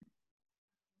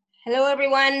Hello,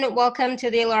 everyone. Welcome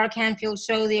to the Laura Canfield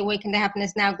Show, the Awaken to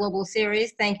Happiness Now Global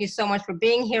Series. Thank you so much for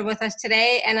being here with us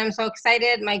today. And I'm so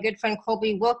excited. My good friend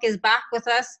Colby Wilk is back with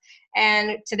us.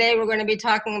 And today we're going to be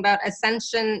talking about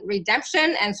Ascension,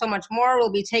 redemption, and so much more.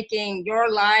 We'll be taking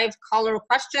your live caller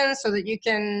questions so that you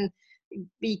can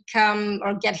become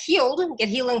or get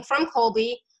healing from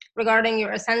Colby regarding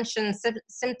your Ascension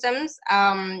symptoms,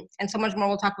 and so much more.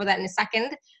 We'll talk about that in a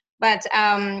second. But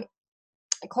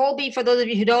Colby, for those of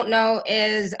you who don't know,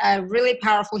 is a really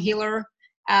powerful healer,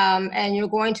 and you're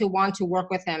going to want to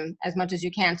work with him as much as you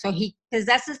can. So he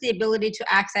possesses the ability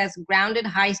to access grounded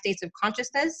high states of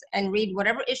consciousness and read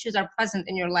whatever issues are present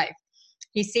in your life.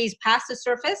 He sees past the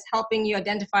surface, helping you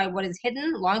identify what is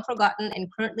hidden, long forgotten, and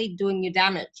currently doing you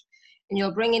damage. And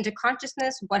you'll bring into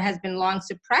consciousness what has been long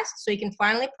suppressed so you can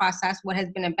finally process what has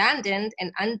been abandoned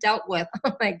and undealt with.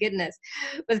 Oh my goodness.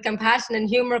 With compassion and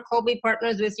humor, Colby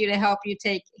partners with you to help you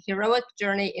take heroic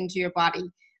journey into your body.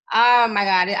 Oh my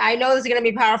God. I know this is going to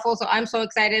be powerful. So I'm so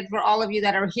excited for all of you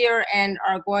that are here and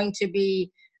are going to be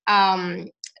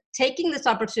taking this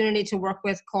opportunity to work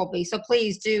with Colby. So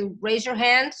please do raise your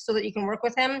hand so that you can work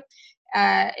with him.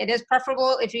 It is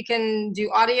preferable if you can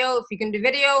do audio. If you can do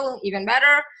video, even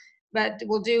better. But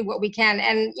we'll do what we can.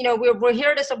 And, you know, we're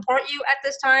here to support you at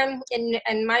this time.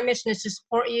 And my mission is to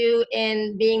support you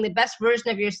in being the best version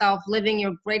of yourself, living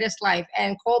your greatest life.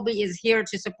 And Colby is here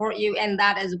to support you in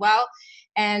that as well,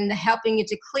 and helping you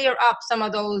to clear up some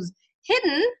of those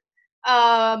hidden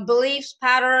beliefs,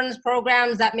 patterns,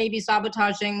 programs that may be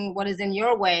sabotaging what is in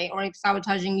your way or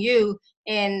sabotaging you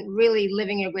in really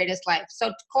living your greatest life.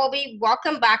 So Colby,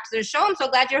 welcome back to the show. I'm so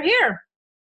glad you're here.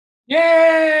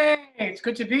 Yay! It's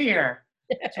good to be here.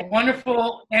 It's a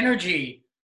wonderful energy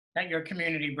that your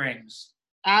community brings.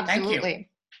 Absolutely. Thank you.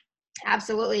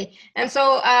 Absolutely. And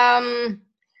so,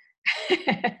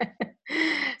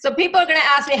 so people are going to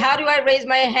ask me, how do I raise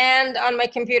my hand on my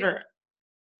computer?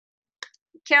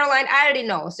 Caroline, I already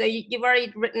know. So you've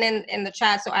already written in the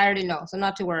chat, so I already know. So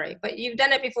not to worry. But you've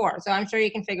done it before, so I'm sure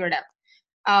you can figure it out.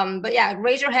 But yeah,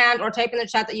 raise your hand or type in the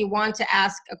chat that you want to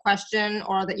ask a question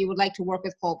or that you would like to work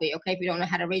with Colby, okay? If you don't know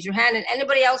how to raise your hand. And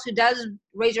anybody else who does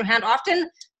raise your hand often,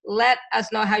 let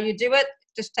us know how you do it.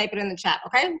 Just type it in the chat,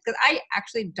 okay? Because I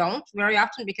actually don't very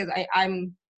often because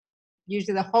I'm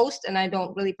usually the host and I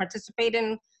don't really participate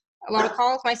in a lot of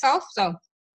calls myself. So,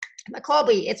 but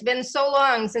Colby, it's been so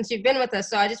long since you've been with us.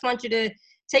 So I just want you to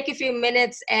take a few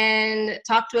minutes and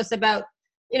talk to us about,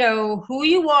 you know, who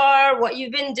you are, what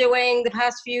you've been doing the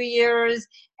past few years,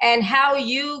 and how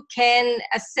you can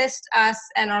assist us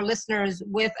and our listeners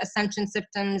with Ascension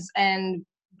symptoms and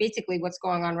basically what's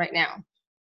going on right now.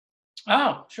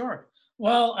 Oh, sure.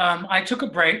 Well, I took a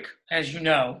break, as you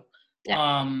know.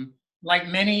 Yeah. Like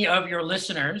many of your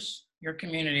listeners, your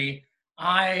community,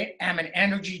 I am an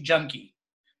energy junkie,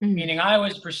 meaning I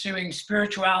was pursuing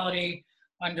spirituality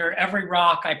under every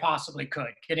rock I possibly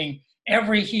could, getting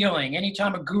every healing.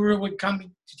 Anytime a guru would come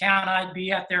to town, I'd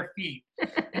be at their feet.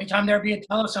 Anytime there'd be a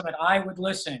telesummit, I would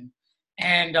listen.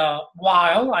 And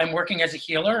while I'm working as a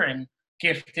healer and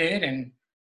gifted and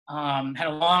had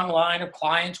a long line of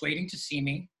clients waiting to see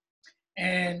me.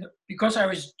 And because I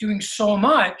was doing so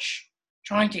much,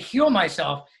 trying to heal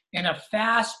myself in a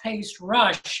fast-paced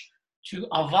rush to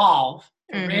evolve,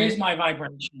 to raise my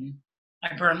vibration,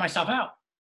 I burned myself out.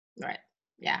 Right.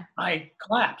 Yeah. I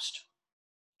collapsed.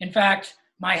 In fact,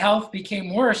 my health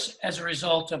became worse as a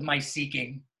result of my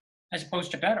seeking, as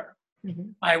opposed to better.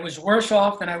 I was worse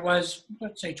off than I was,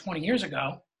 let's say, 20 years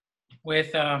ago,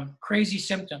 with crazy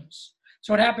symptoms.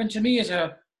 So what happened to me is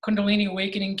a Kundalini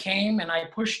awakening came, and I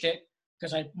pushed it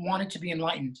because I wanted to be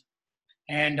enlightened.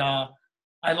 And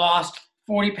I lost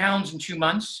 40 pounds in 2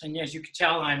 months. And as you can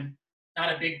tell, I'm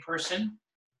not a big person.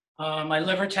 My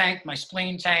liver tanked, my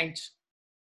spleen tanked,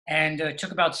 and it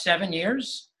took about 7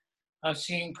 years of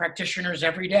seeing practitioners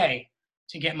every day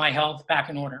to get my health back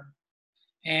in order.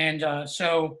 And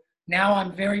so now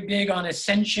I'm very big on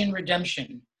ascension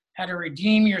redemption, how to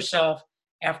redeem yourself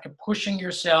after pushing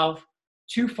yourself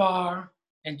too far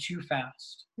and too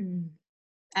fast.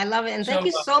 I love it. And thank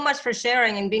you so much for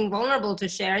sharing and being vulnerable to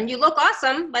share. And you look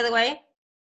awesome, by the way.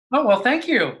 Oh, well, thank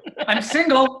you. I'm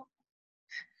single.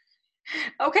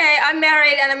 Okay, I'm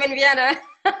married and I'm in Vienna.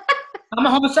 I'm a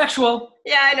homosexual.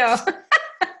 Yeah, I know.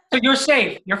 So you're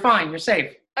safe. You're fine. You're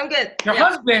safe. I'm good. Your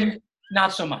husband,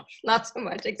 not so much. Not so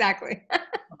much, exactly.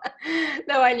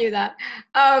 No, I knew that.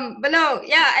 But no,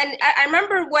 yeah. And I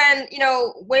remember when, you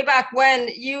know, way back when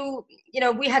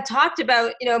we had talked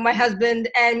about, you know, my husband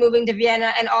and moving to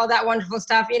Vienna and all that wonderful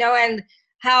stuff, you know, and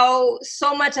how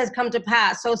so much has come to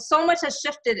pass. So much has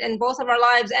shifted in both of our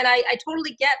lives. And I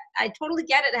totally get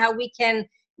it, how we can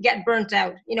get burnt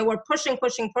out. You know, we're pushing,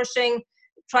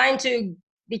 trying to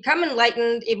become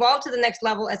enlightened, evolve to the next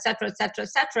level, et cetera, et cetera, et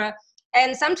cetera.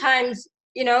 And sometimes,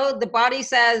 you know, the body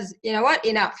says, you know what,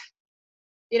 enough.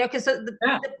 You know, because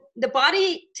the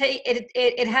body,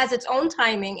 it has its own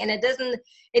timing, and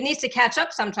it needs to catch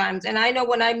up sometimes. And I know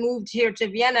when I moved here to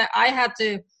Vienna, I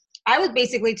was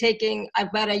basically taking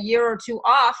about a year or two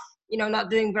off, you know, not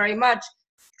doing very much,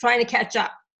 trying to catch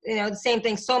up. You know, the same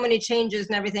thing, so many changes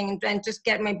and everything, and just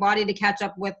get my body to catch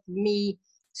up with me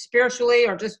spiritually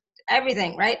or just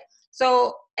everything, right?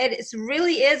 So it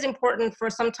really is important for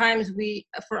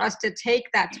us to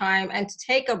take that time and to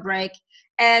take a break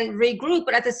and regroup,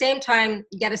 but at the same time,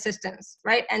 get assistance,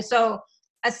 right? And so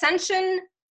Ascension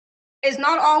is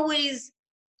not always,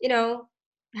 you know,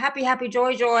 happy,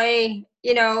 joy,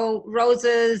 you know,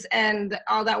 roses and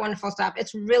all that wonderful stuff.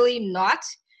 It's really not.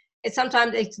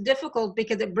 Sometimes it's difficult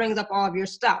because it brings up all of your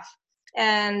stuff.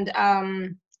 And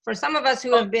for some of us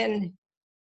who have been,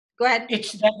 go ahead.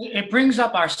 It brings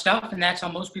up our stuff, and that's how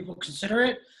most people consider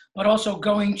it, but also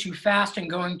going too fast and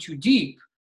going too deep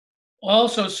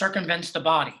also circumvents the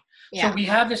body. Yeah. So we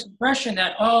have this impression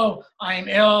that, oh, I'm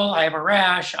ill, I have a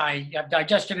rash, I have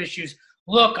digestive issues.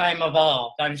 Look, I'm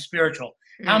evolved, I'm spiritual.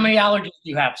 How many allergies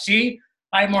do you have? See,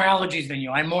 I have more allergies than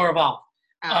you, I'm more evolved.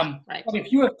 Right. But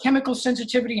if you have chemical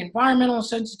sensitivity, environmental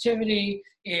sensitivity,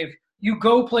 if you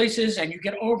go places and you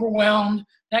get overwhelmed,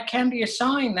 that can be a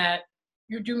sign that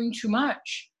you're doing too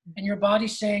much and your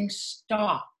body's saying,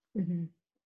 stop,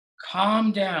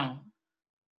 calm down.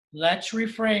 Let's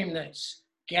reframe this.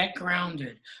 Get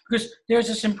grounded. Because there's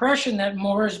this impression that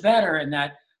more is better and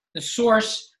that the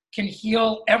source can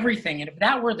heal everything. And if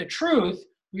that were the truth,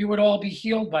 we would all be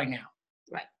healed by now.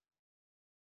 Right.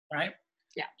 Right?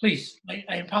 Yeah. Please,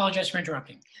 I apologize for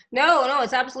interrupting. No,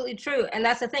 it's absolutely true. And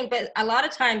that's the thing. But a lot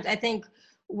of times I think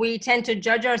we tend to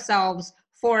judge ourselves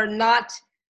for not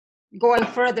going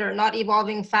further, not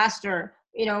evolving faster.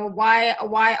 You know, why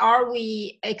are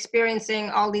we experiencing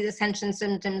all these ascension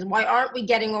symptoms? Why aren't we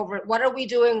getting over it? What are we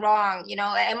doing wrong? You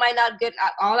know, am I not good?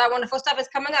 All that wonderful stuff is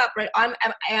coming up, right? Am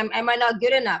I not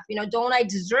good enough? You know, don't I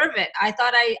deserve it? I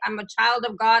thought I'm a child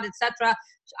of God, etc.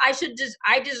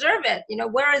 I deserve it. You know,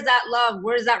 where is that love?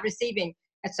 Where is that receiving,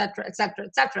 etc., etc.,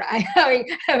 etc.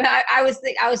 I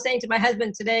was saying to my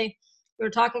husband today, we were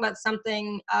talking about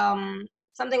something.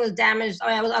 Something was damaged.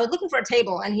 I was looking for a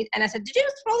table, and I said, "Did you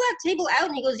just throw that table out?"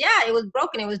 And he goes, "Yeah, it was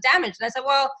broken. It was damaged." And I said,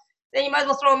 "Well, then you might as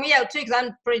well throw me out too, because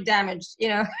I'm pretty damaged." You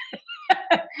know.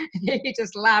 He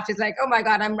just laughed. He's like, "Oh my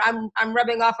God, I'm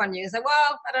rubbing off on you." I said,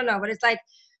 "Well, I don't know, but it's like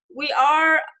we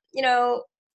are, you know,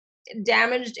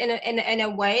 damaged in a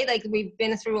way. Like we've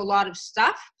been through a lot of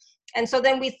stuff, and so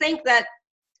then we think that."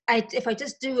 If I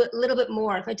just do a little bit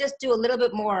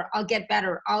more, I'll get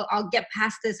better. I'll get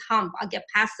past this hump. I'll get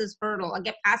past this hurdle. I'll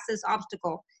get past this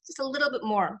obstacle. Just a little bit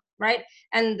more, right?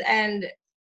 And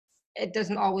it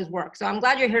doesn't always work. So I'm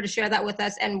glad you're here to share that with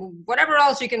us, and whatever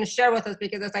else you can share with us,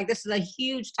 because it's like this is a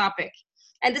huge topic,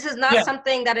 and this is not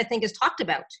something that I think is talked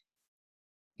about.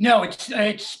 No,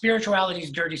 it's spirituality's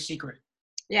dirty secret.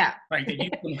 Yeah. Right. That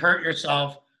you can hurt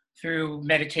yourself through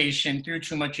meditation, through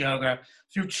too much yoga,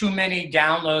 through too many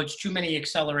downloads, too many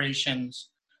accelerations.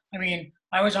 I mean,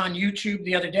 I was on YouTube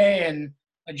the other day and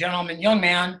a young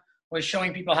man, was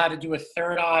showing people how to do a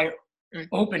third eye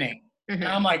opening. And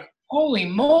I'm like, holy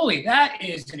moly, that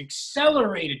is an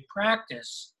accelerated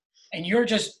practice. And you're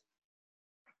just,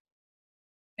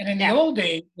 and in the old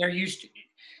days,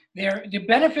 the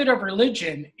benefit of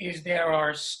religion is there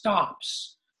are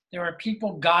stops. There are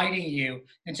people guiding you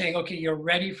and saying, okay, you're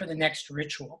ready for the next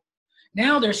ritual.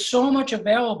 Now there's so much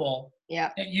available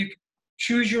that you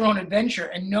choose your own adventure,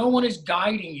 and no one is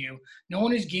guiding you. No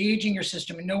one is gauging your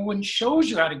system, and no one shows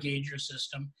you how to gauge your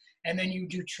system, and then you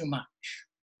do too much.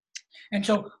 And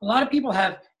so a lot of people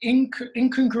have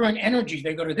incongruent energies.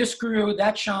 They go to this guru,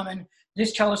 that shaman,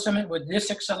 this telesummit with this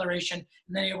acceleration,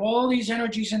 and they have all these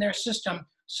energies in their system,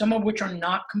 some of which are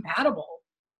not compatible.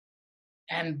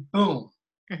 And boom.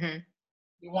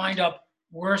 You wind up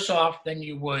worse off than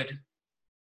you would,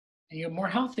 and you have more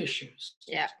health issues.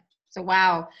 Yeah. So,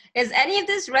 wow. Is any of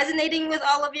this resonating with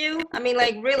all of you? I mean,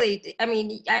 like, really, I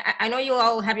mean, I know you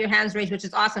all have your hands raised, which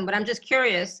is awesome, but I'm just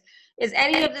curious, is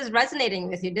any of this resonating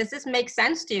with you? Does this make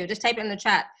sense to you? Just type it in the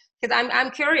chat, because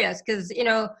I'm curious, because, you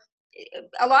know,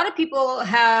 a lot of people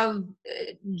have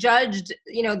judged,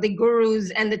 you know, the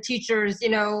gurus and the teachers, you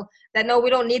know, that no, we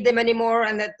don't need them anymore,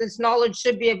 and that this knowledge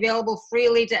should be available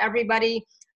freely to everybody.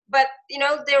 But, you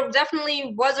know, there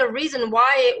definitely was a reason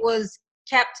why it was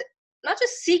kept, not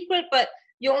just secret, but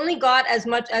you only got as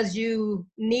much as you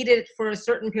needed for a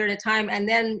certain period of time, and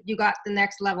then you got the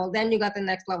next level, then you got the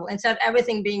next level, instead of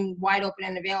everything being wide open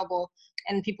and available.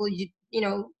 And people,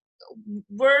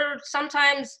 we're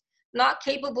sometimes not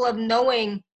capable of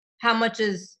knowing how much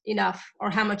is enough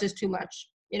or how much is too much,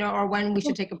 or when we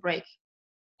should take a break.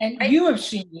 And right? you have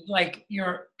seen, like,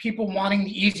 your people wanting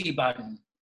the easy button.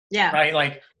 Yeah. Right?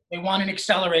 Like, they want an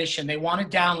acceleration. They want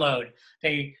to download.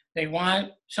 They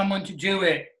want someone to do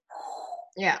it.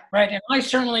 Yeah. Right. And I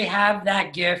certainly have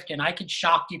that gift, and I could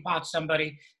shock depot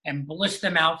somebody and bliss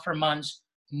them out for months.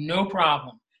 No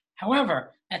problem.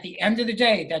 However, at the end of the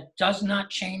day, that does not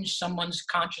change someone's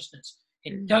consciousness.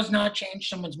 It does not change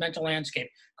someone's mental landscape,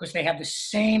 because they have the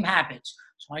same habits.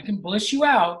 So I can bliss you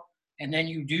out, and then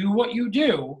you do what you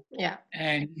do. Yeah.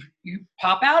 And you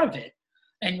pop out of it.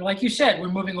 And like you said, we're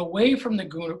moving away from the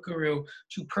guru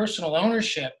to personal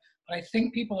ownership. But I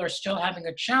think people are still having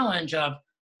a challenge of,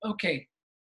 okay,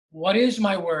 what is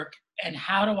my work and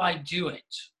how do I do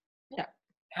it? Yeah.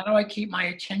 How do I keep my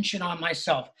attention on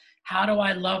myself? How do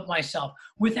I love myself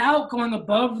without going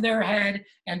above their head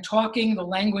and talking the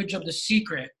language of the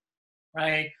secret,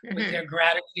 right? With their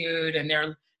gratitude and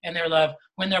their love,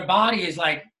 when their body is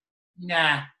like,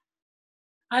 nah,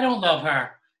 I don't love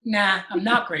her. Nah, I'm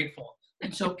not grateful.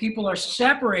 And so people are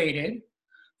separated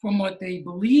from what they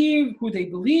believe, who they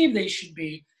believe they should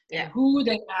be, and who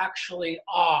they actually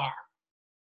are.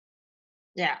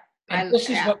 Yeah. And this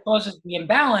is what causes the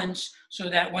imbalance, so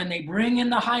that when they bring in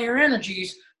the higher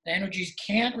energies, the energies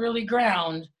can't really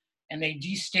ground, and they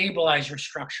destabilize your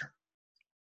structure.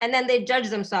 And then they judge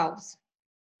themselves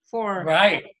for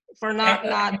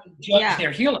not judge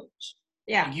their healers.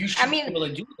 Yeah. Like, you should be able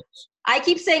to do this. I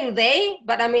keep saying they,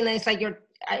 but I mean, it's like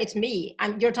it's me.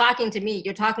 You're talking to me.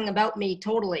 You're talking about me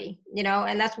totally,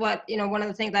 and that's what, one of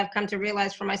the things I've come to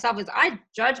realize for myself is I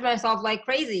judge myself like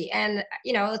crazy. And,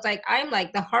 it's like, I'm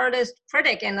like the hardest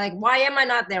critic, and like, why am I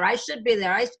not there? I should be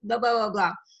there. Blah, blah, blah,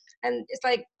 blah. And it's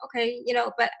like, okay,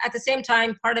 but at the same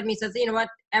time, part of me says, you know what,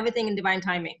 everything in divine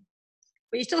timing.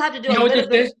 But you still have to do a little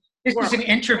bit. This is an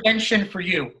intervention for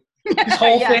you. This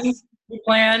whole thing you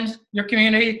planned, your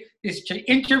community, is to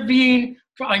intervene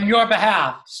on your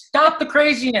behalf. Stop the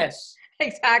craziness.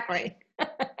 Exactly.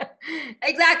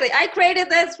 Exactly. I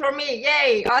created this for me.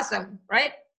 Yay. Awesome.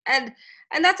 Right. And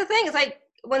that's the thing. It's like,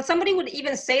 when somebody would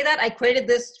even say that I created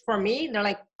this for me, they're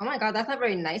like, oh my God, that's not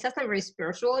very nice. That's not very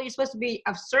spiritual. You're supposed to be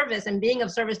of service and being of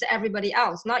service to everybody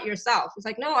else, not yourself. It's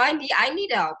like, no, I need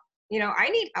help. I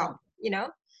need help,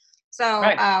 So,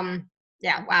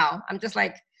 yeah, wow. I'm just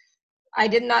like, I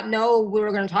did not know we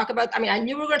were going to talk about, I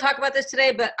knew we were going to talk about this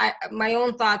today, but my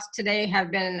own thoughts today have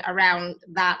been around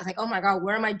that. It's like, oh my God,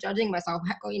 where am I judging myself?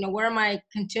 Where am I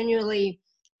continually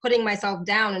putting myself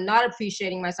down and not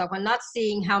appreciating myself and not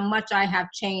seeing how much I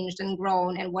have changed and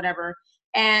grown and whatever.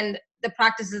 And the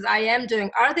practices I am doing,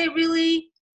 are they really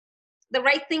the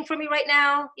right thing for me right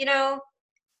now?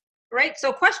 Right?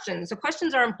 So questions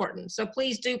are important. So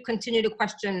please do continue to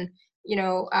question,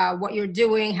 what you're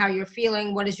doing, how you're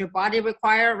feeling, what does your body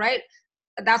require, right?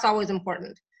 That's always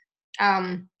important.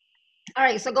 All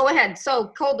right, so go ahead. So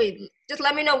Colby, just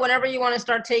let me know whenever you want to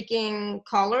start taking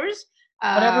callers.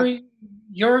 Whatever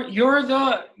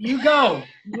you go,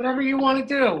 whatever you want to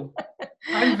do.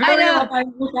 I'm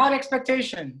without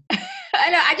expectation. I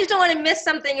know. I just don't want to miss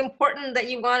something important that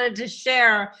you wanted to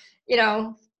share.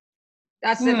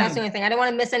 That's the only thing. I don't want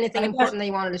to miss anything important that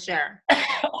you wanted to share.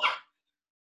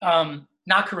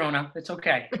 Not Corona. It's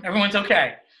okay. Everyone's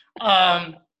okay.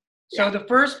 So the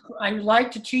first, I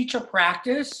like to teach a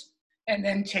practice and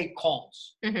then take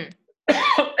calls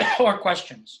or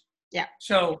questions. Yeah.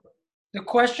 So the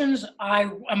questions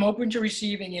I'm open to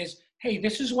receiving is, hey,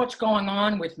 this is what's going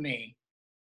on with me.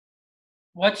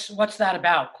 What's that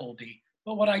about, Colby?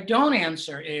 But what I don't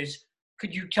answer is,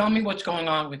 could you tell me what's going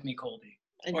on with me, Colby?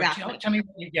 Exactly. Or tell me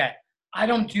what you get. I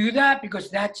don't do that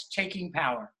because that's taking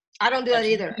power. I don't do that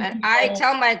either. And I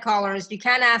tell my callers, you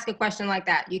can't ask a question like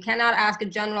that. You cannot ask a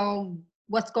general,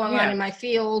 what's going on in my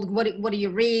field? What do you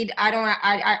read? I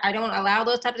don't allow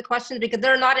those types of questions because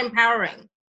they're not empowering.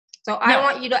 So I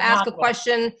want you to ask a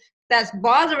question that's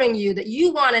bothering you, that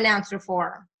you want an answer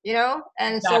for,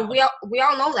 And exactly. So we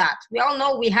all know that. We all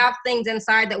know we have things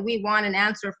inside that we want an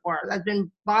answer for that's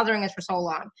been bothering us for so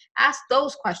long. Ask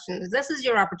those questions. This is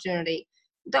your opportunity.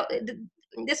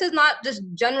 This is not just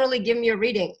generally give me a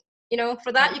reading.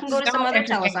 For that, you can go to some other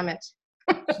telesummit.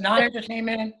 It's not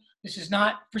entertainment. This is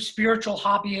not for spiritual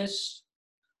hobbyists.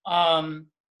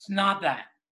 It's not that.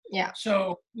 Yeah.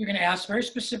 So you're going to ask very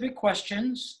specific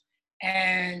questions,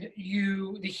 and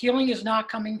the healing is not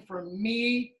coming from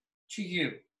me to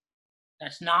you.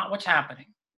 That's not what's happening.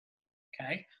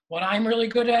 Okay. What I'm really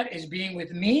good at is being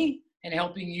with me and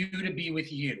helping you to be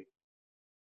with you.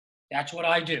 That's what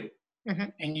I do. Mm-hmm.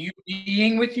 And you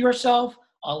being with yourself,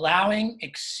 allowing,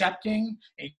 accepting,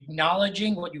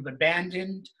 acknowledging what you've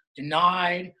abandoned,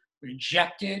 denied,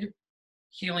 rejected,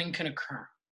 healing can occur.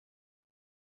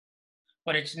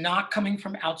 But it's not coming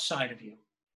from outside of you.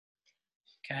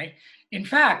 Okay? In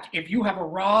fact, if you have a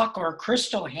rock or a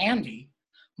crystal handy,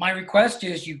 my request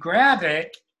is you grab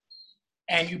it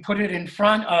and you put it in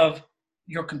front of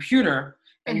your computer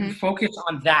and you focus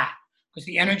on that, because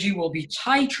the energy will be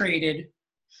titrated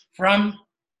from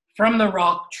the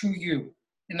rock to you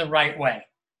in the right way.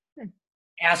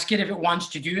 Ask it if it wants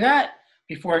to do that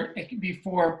before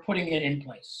putting it in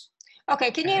place.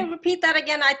 Okay, can you repeat that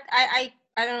again? I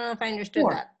don't know if I understood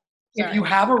that. Sorry. If you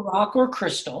have a rock or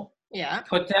crystal, yeah,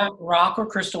 put that rock or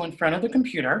crystal in front of the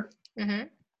computer and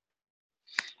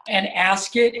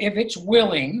ask it if it's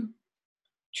willing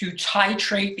to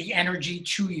titrate the energy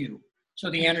to you. So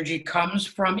the energy comes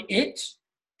from it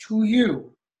to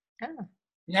you. Oh.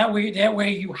 That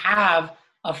way you have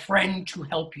a friend to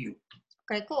help you.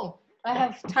 Okay, cool. I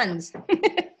have tons.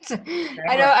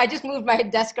 I know I just moved my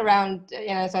desk around, so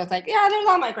it's like, yeah, there's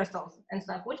all my crystals and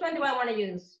stuff. Which one do I want to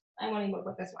use? I want to go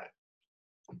with this one.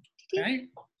 Okay.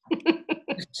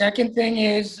 The second thing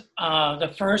is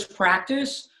the first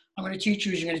practice I'm going to teach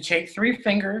you is you're going to take 3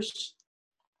 fingers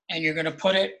and you're going to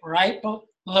put it right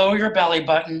below your belly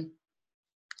button.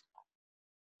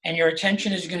 And your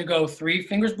attention is going to go 3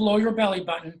 fingers below your belly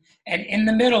button and in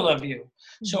the middle of you.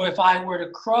 So if I were to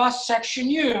cross-section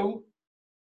you,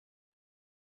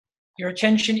 your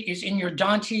attention is in your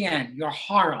dantian, your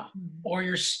hara, or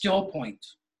your still point.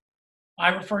 I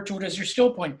refer to it as your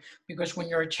still point because when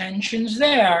your attention's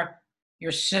there,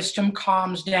 your system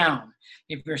calms down.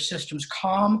 If your system's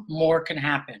calm, more can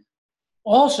happen.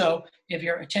 Also, if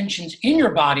your attention's in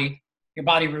your body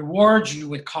rewards you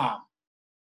with calm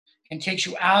and takes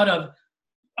you out of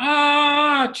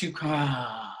to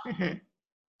calm.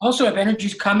 Also, if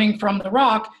energy's coming from the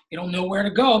rock, it'll know where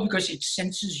to go because it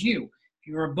senses you. If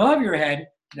you're above your head,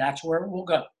 that's where it will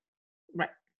go. Right.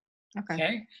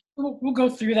 Okay. We'll go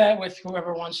through that with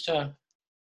whoever wants to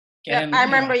get in. I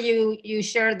remember you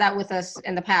shared that with us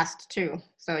in the past too.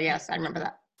 So yes, I remember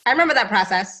that. I remember that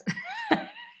process.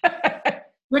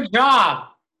 Good job.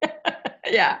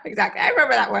 Yeah, exactly. I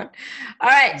remember that one. All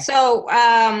right. So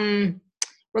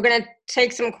we're going to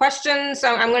take some questions.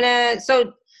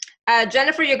 So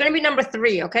Jennifer, you're going to be number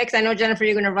 3, okay? Because I know, Jennifer,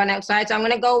 you're going to run outside. So I'm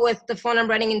going to go with the phone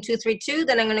number ending in 232.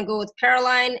 Then I'm going to go with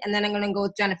Caroline. And then I'm going to go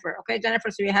with Jennifer. Okay, Jennifer?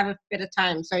 So you have a bit of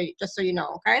time. So just so you know,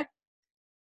 okay?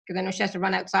 Because I know she has to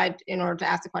run outside in order to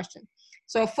ask the question.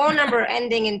 So phone number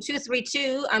ending in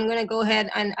 232, I'm going to go ahead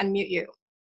and unmute you.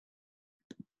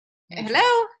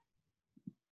 Hello?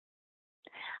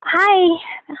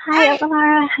 Hi,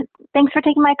 Laura. Thanks for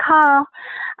taking my call.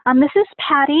 This is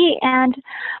Patty, and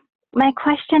my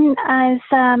question is,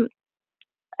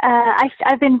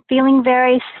 I've been feeling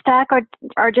very stuck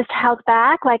or just held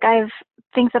back. Like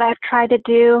things that I've tried to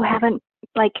do haven't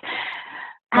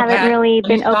really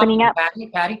been opening up.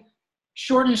 Patty,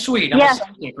 short and sweet. I'm a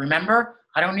psychic, remember?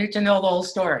 I don't need to know the whole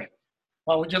story.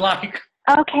 What would you like?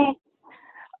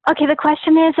 Okay, the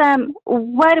question is,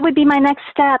 what would be my next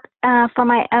step for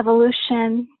my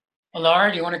evolution? Well, Laura,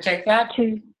 do you want to take that?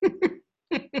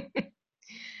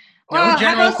 Well, no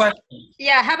general question.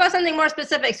 Yeah, how about something more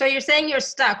specific? So you're saying you're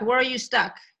stuck. Where are you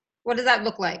stuck? What does that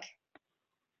look like?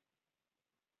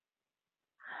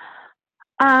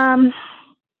 I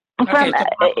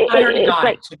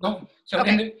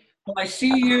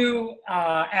see you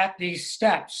at these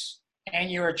steps, and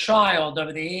you're a child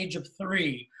over the age of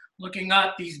 3, looking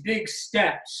up these big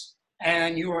steps,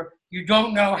 and you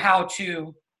don't know how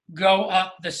to go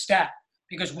up the step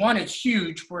because 1, it's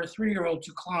huge for a 3-year-old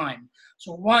to climb.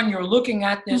 So 1, you're looking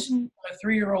at this from a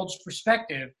 3-year-old's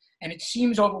perspective, and it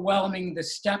seems overwhelming the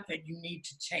step that you need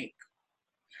to take.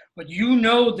 But you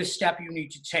know the step you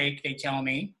need to take, they tell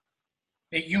me,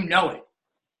 that you know it,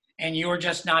 and you're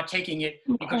just not taking it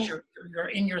because you're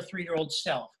in your 3-year-old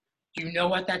self. Do you know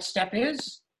what that step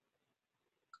is?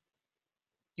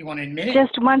 You want to admit it?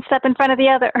 Just one step in front of the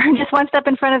other. Just one step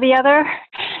in front of the other,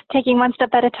 taking one step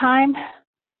at a time.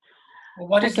 Well,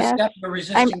 what is the step you're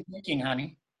resisting taking,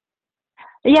 honey?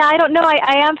 Yeah, I don't know.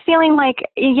 I am feeling like,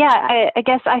 I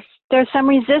guess there's some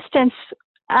resistance,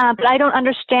 but I don't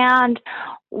understand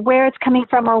where it's coming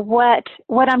from or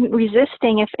what I'm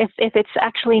resisting. If it's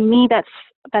actually me that's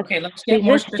okay, let's get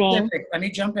more specific. Let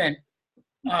me jump in.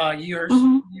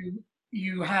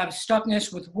 You have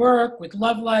stuckness with work, with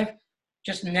love life.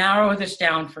 Just narrow this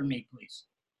down for me, please.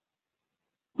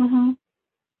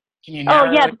 Can you Oh,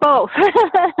 narrow yes, it? both.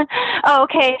 Oh,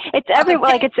 okay. It's every, Okay,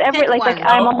 like, it's every, pick like one.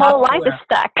 I'm, No, a not whole life is everywhere.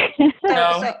 stuck.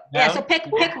 So yeah, so No.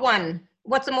 pick one.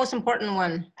 What's the most important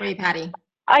one for you, Patty?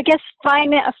 I guess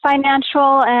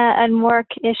financial and work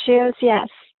issues, yes.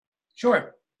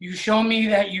 Sure. You show me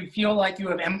that you feel like you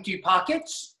have empty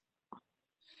pockets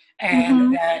and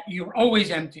Mm-hmm. that you're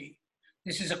always empty.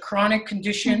 This is a chronic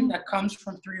condition Mm-hmm. that comes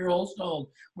from 3 years old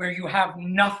where you have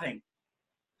nothing.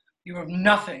 You have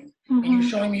nothing. And you're Mm-hmm.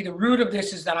 showing me the root of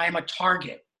this is that I am a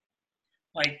target.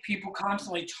 Like people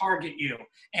constantly target you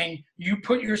and you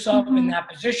put yourself in Mm-hmm. that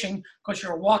position because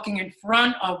you're walking in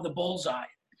front of the bullseye,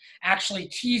 actually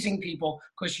teasing people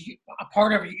because a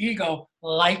part of your ego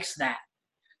likes that.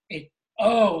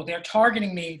 Oh, they're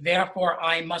targeting me, therefore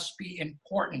I must be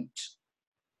important.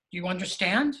 Do you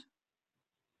understand?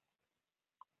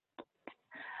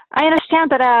 I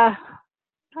understand, but I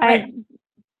Right.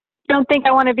 don't think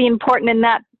I want to be important in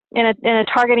that, in a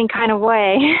targeting kind of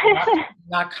way.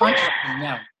 Not consciously,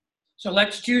 no. So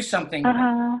let's do something.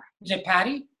 Uh-huh. Is it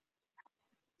Patty?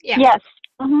 Yeah. Yes.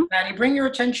 Mm-hmm. Patty, bring your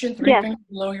attention 3 Yes. fingers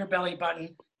below your belly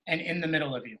button and in the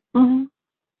middle of you. Mm-hmm.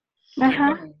 Keep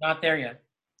Uh-huh. going. Not there yet.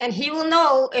 And he will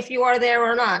know if you are there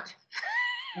or not.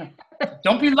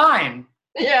 Don't be lying.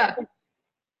 Yeah.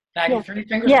 Patty, Yes. 3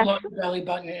 fingers Yes. below your belly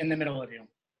button in the middle of you.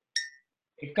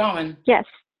 Keep going. Yes.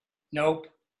 Nope.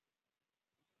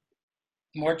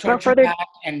 More Go towards your further back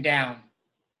and down.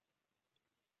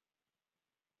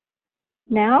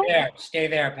 now. There. Stay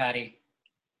there, Patty.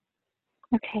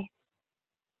 Okay.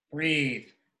 Breathe.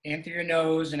 In through your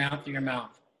nose and out through your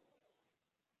mouth.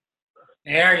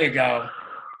 There you go.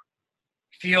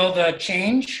 Feel the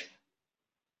change?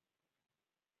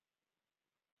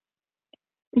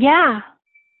 Yeah.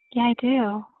 Yeah, I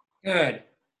do. Good.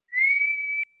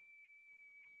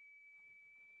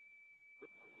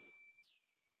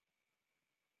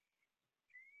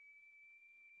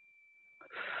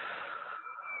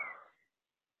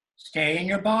 Stay in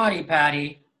your body,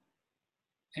 Patty.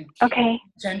 And keep Okay.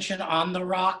 attention on the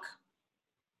rock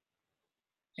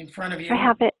in front of you. I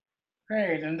have it.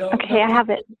 Great. And Okay, I have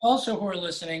it. also who are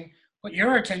listening, put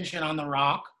your attention on the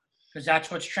rock because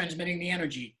that's what's transmitting the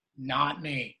energy, not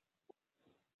me.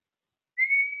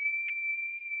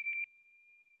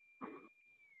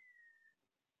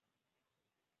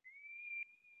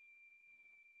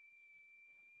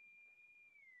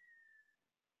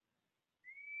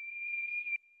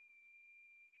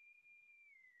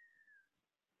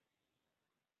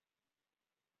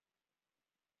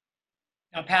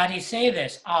 Now, Patty, say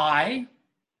this. I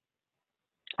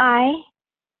I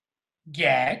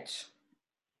get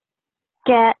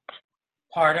get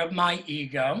part of my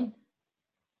ego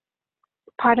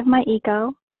part of my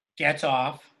ego gets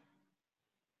off.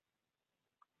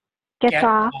 gets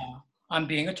off on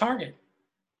being a target.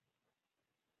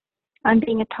 on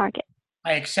being a target.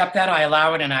 I accept that, I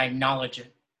allow it, and I acknowledge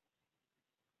it.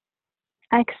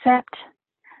 I accept,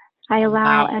 I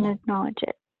allow, and acknowledge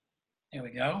it. There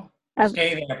we go.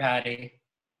 Stay there, Patty.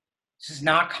 This is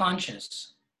not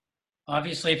conscious.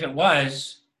 Obviously, if it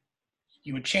was,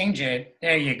 you would change it.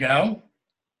 There you go.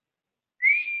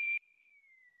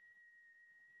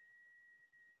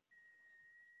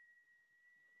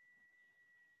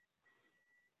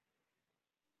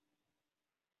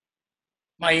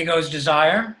 My ego's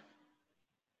desire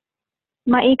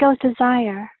My ego's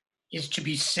desire is to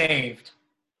be saved.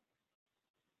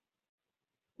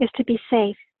 is to be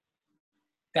safe.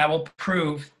 That will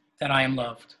prove that I am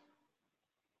loved.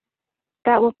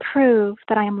 That will prove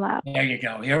that I am loved. There you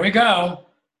go. Here we go.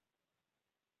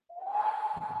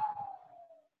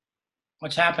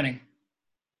 What's happening?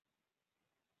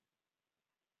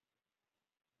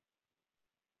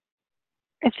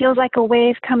 It feels like a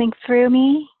wave coming through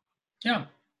me. Yeah.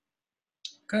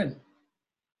 Good.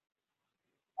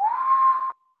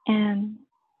 And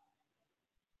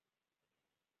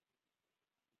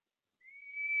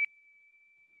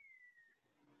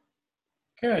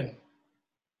Good.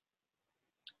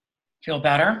 Feel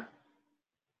better?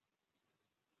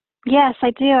 yes,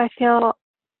 I do. I feel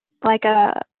like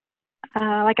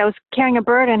like I was carrying a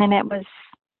burden and it was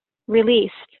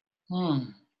released.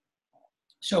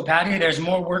 So, Patty, there's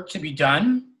more work to be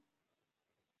done,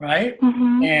 right?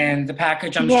 Mm-hmm. And the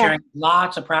package I'm sharing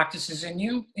lots of practices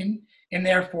in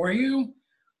there for you.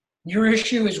 Your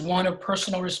issue is one of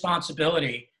personal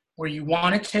responsibility, where you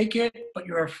want to take it, but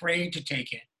you're afraid to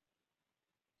take it.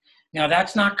 Now,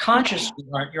 that's not conscious,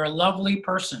 sweetheart. You're a lovely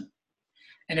person.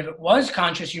 And if it was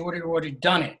conscious, you would have already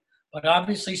done it. But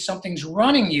obviously, something's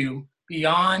running you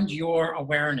beyond your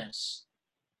awareness.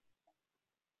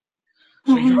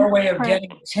 So your way of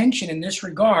getting attention in this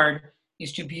regard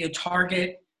is to be a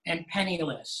target and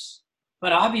penniless.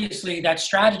 But obviously that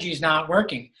strategy is not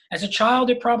working. As a child,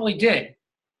 it probably did,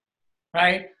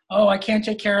 right? Oh, I can't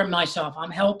take care of myself.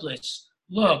 I'm helpless.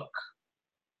 Look.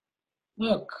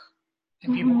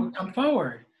 And people would come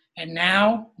forward. And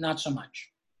now, not so much.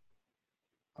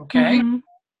 Okay?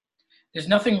 There's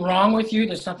nothing wrong with you.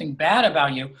 There's nothing bad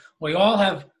about you. We all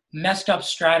have messed up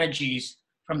strategies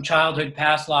from childhood,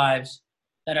 past lives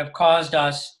that have caused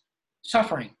us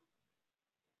suffering.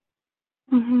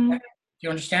 Do you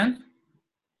understand?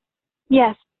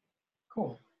 Yes.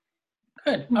 Cool.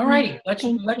 Good. All righty. Let's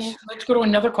go to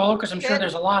another caller because I'm sure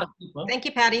there's a lot of people. Thank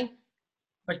you, Patty.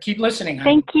 But keep listening, honey.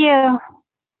 Thank you.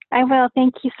 I will.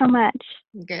 Thank you so much.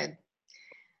 Good.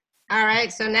 All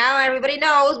right. So now everybody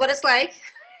knows what it's like.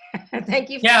 Thank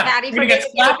you, Patty, for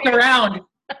getting slapped around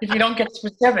if you don't get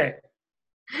specific.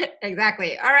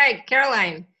 Exactly. All right,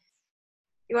 Caroline,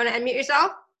 you want to unmute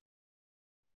yourself?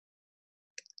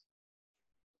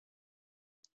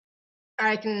 Or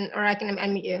I can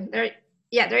unmute you. There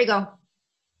you go.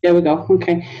 There we go.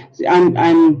 Okay.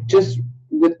 I'm just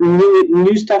with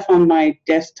new stuff on my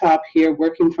desktop here,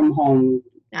 working from home.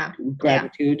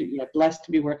 Gratitude. Yeah, blessed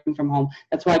to be working from home.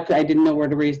 That's why I didn't know where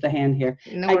to raise the hand here.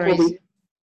 No Hi, worries. Colby.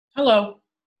 Hello.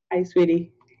 Hi,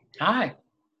 sweetie. Hi.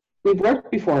 We've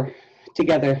worked before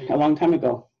together a long time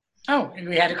ago. Oh, and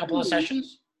we had a couple of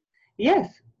sessions? Yes.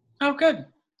 Oh, good.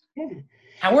 Yeah.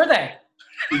 How were they?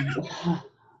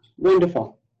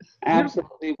 Wonderful.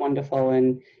 Absolutely wonderful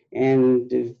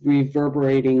and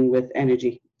reverberating with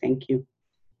energy. Thank you.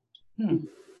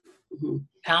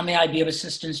 How may I be of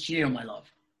assistance to you, my love?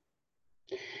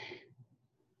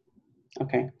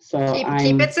 Okay, so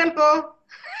keep it simple.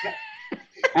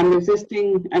 I'm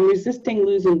resisting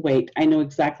losing weight. I know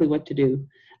exactly what to do,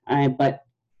 but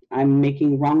I'm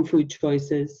making wrong food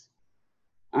choices.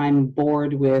 I'm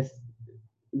bored with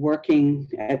working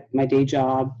at my day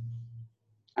job.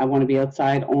 I want to be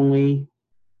outside only.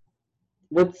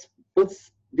 What's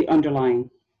the underlying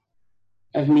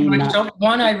of me not? So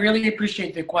one, I really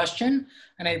appreciate the question,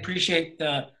 and I appreciate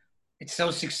it's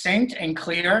so succinct and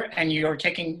clear, and you're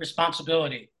taking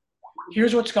responsibility.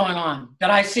 Here's what's going on that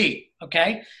I see,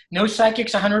 okay? No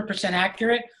psychic's 100%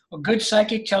 accurate. A good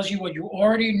psychic tells you what you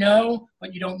already know,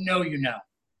 but you don't know you know,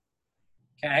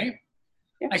 okay?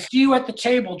 Yeah. I see you at the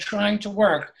table trying to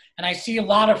work, and I see a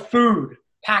lot of food,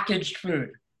 packaged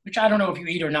food, which I don't know if you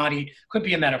eat or not eat, could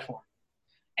be a metaphor.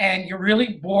 And you're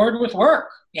really bored with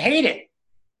work. You hate it.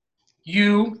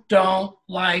 You don't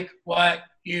like what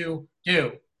you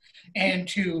do. And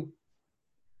to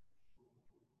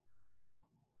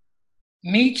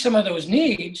meet some of those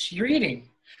needs, you're eating.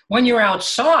 When you're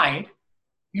outside,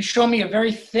 you show me a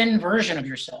very thin version of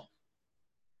yourself.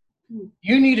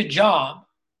 You need a job,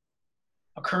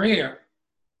 a career,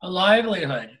 a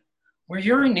livelihood where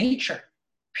you're in nature,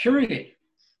 period.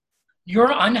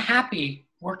 You're unhappy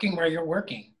working where you're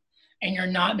working, and you're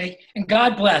not making, and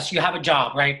God bless, you have a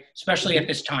job, right? Especially at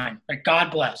this time, right? God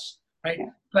bless, right? Yeah.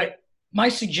 But my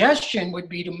suggestion would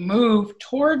be to move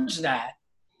towards that,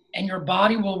 and your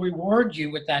body will reward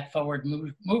you with that forward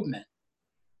movement.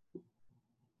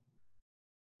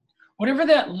 Whatever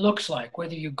that looks like,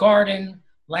 whether you garden,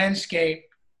 landscape,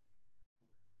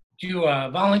 do a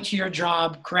volunteer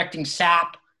job, correcting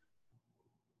sap,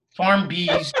 farm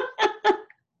bees,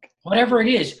 whatever it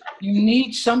is, you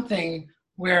need something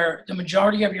where the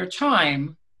majority of your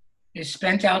time is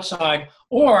spent outside,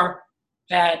 or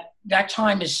that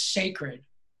time is sacred.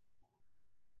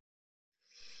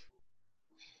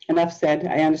 Enough said.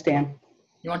 I understand.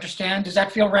 You understand? Does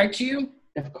that feel right to you?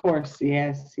 Of course.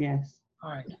 Yes. Yes.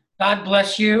 All right. God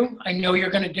bless you. I know you're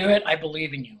going to do it. I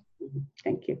believe in you.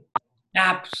 Thank you.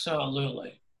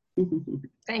 Absolutely.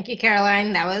 Thank you,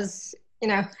 Caroline. That was,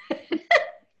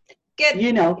 good.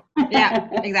 Yeah,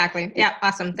 exactly. Yeah,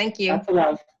 awesome. Thank you. Lots of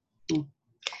love. All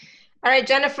right,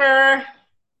 Jennifer.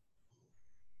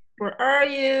 Where are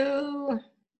you?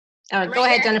 Oh, go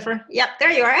ahead, Jennifer. Yep,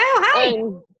 there you are.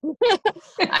 Oh,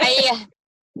 hi.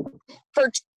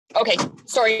 Okay,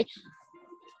 sorry.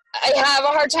 I have a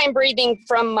hard time breathing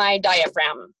from my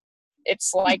diaphragm.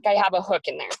 It's like I have a hook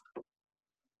in there.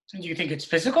 Do you think it's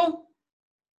physical?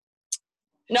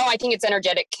 No, I think it's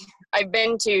energetic. I've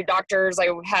been to doctors. I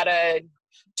had a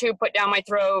tube put down my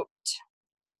throat.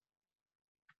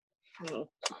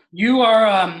 You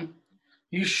are,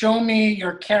 you show me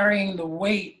you're carrying the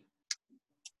weight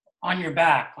on your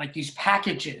back, like these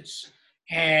packages,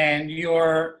 and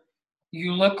you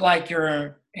look like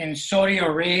you're in Saudi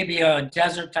Arabia, a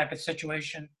desert type of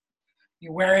situation.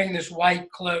 You're wearing this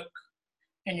white cloak,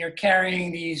 and you're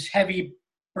carrying these heavy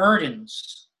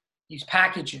burdens, these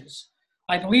packages.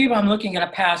 I believe I'm looking at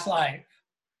a past life.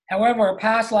 However, a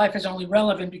past life is only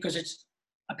relevant because it's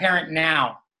apparent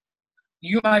now.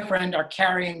 You, my friend, are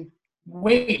carrying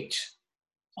weight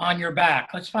on your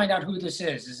back. Let's find out who this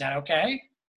is. Is that okay?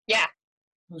 Yeah.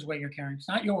 Whose weight you're carrying? It's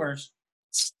not yours.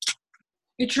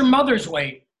 It's your mother's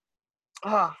weight.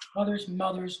 Oh.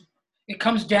 Mother's. It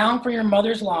comes down from your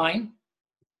mother's line.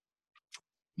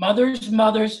 Mother's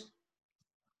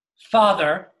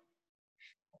father.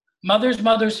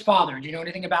 Mother's father. Do you know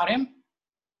anything about him?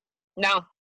 No.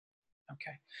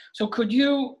 Okay. So could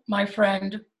you, my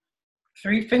friend,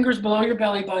 3 fingers below your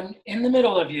belly button, in the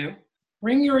middle of you,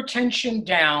 bring your attention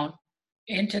down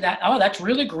into that. Oh, that's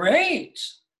really great.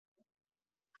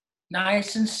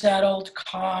 Nice and settled,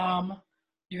 calm.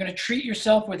 You're going to treat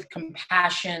yourself with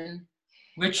compassion,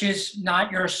 which is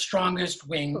not your strongest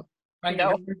wing, right?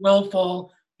 No. You're very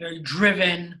willful, very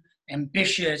driven,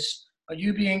 ambitious, but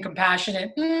you being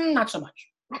compassionate, not so much,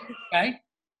 okay?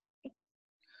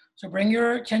 So bring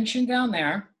your attention down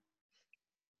there.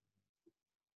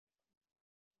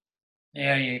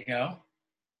 There you go.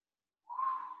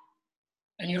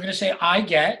 And you're going to say, I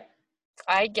get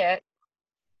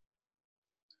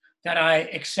that I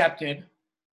accepted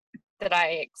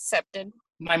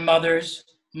my mother's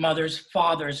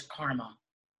father's karma.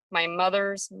 My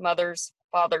mother's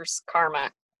father's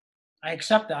karma. I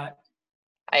accept that.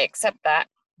 I accept that.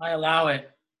 I allow it.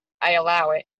 I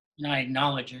allow it. And I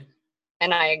acknowledge it.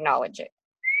 And I acknowledge it.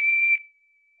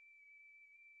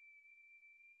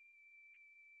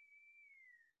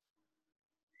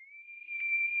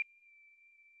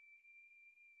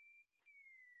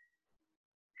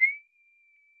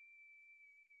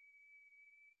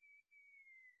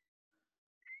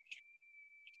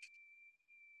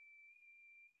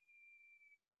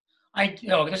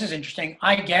 This is interesting.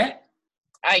 I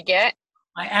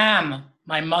am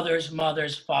my mother's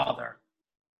father.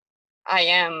 I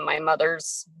am my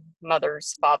mother's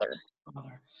father.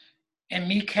 And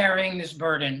me carrying this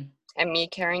burden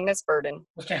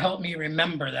was to help me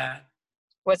remember that.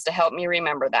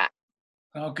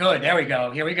 Oh, good. There we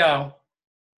go. Here we go.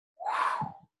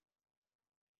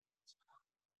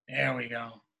 There we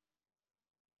go.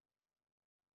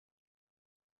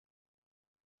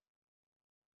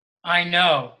 I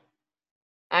know.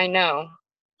 I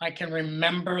can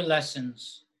remember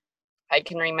lessons.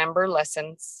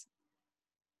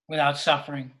 Without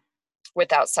suffering.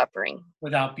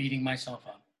 Without beating myself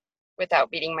up. Without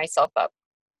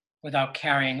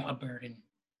carrying a burden.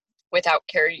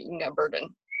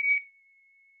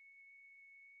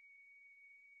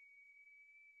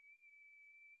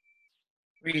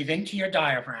 Breathe into your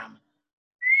diaphragm.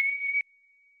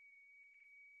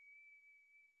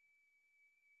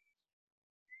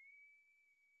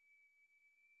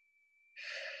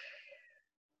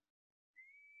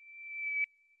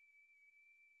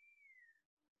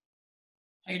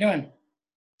 How you doing?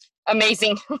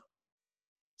 Amazing.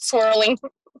 Swirling.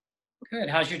 Good.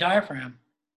 How's your diaphragm?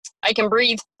 I can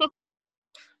breathe.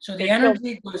 So the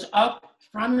energy goes up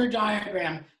from your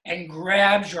diaphragm and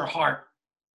grabs your heart.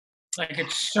 Like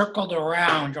it's circled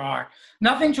around your heart.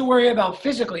 Nothing to worry about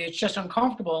physically. It's just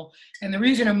uncomfortable. And the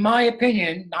reason, in my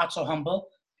opinion, not so humble,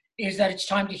 is that it's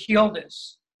time to heal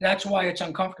this. That's why it's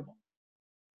uncomfortable.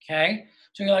 Okay?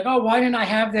 So you're like, oh, why didn't I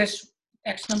have this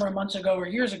X number of months ago or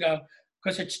years ago?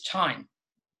 Because it's time.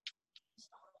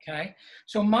 Okay?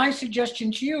 So my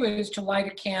suggestion to you is to light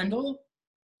a candle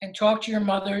and talk to your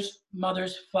mother's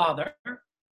father,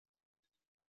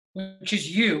 which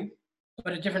is you,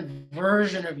 but a different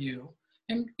version of you.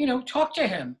 And, talk to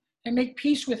him and make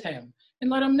peace with him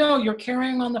and let him know you're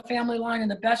carrying on the family line in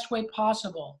the best way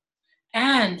possible.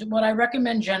 And what I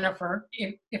recommend, Jennifer,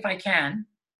 if I can,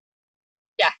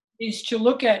 is to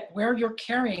look at where you're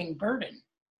carrying burden.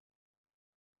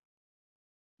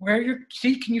 Can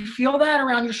you feel that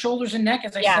around your shoulders and neck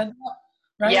as I said that?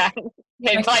 Right? Yeah,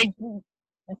 it's like a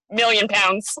million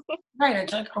pounds. Right,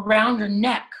 it's like around your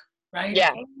neck, right?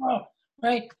 Yeah.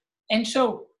 Right, and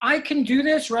so I can do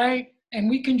this, right? And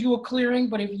we can do a clearing,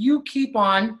 but if you keep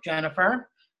on,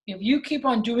 Jennifer,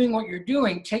 doing what you're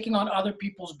doing, taking on other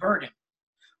people's burden,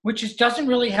 which doesn't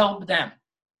really help them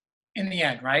in the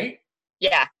end, right?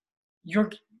 Yeah.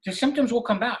 The symptoms will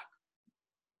come back.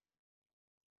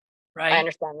 Right? I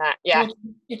understand that. Yeah. So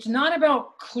it's not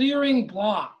about clearing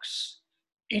blocks.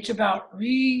 It's about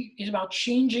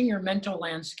changing your mental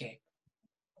landscape.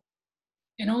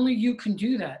 And only you can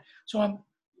do that. So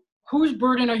whose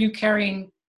burden are you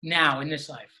carrying now in this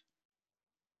life?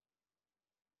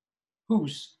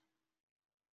 Whose?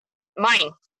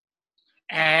 Mine.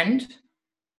 And?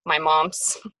 My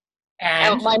mom's.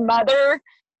 And? My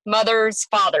mother's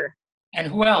father. And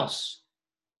who else?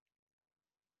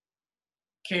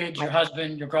 kids, your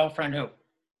husband, your girlfriend, who?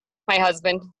 My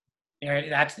husband.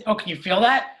 There, oh, can you feel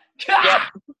that?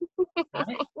 Yep.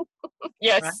 Right?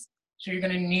 Yes. Right? So you're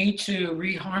going to need to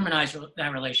reharmonize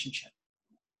that relationship.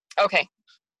 Okay.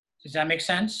 Does that make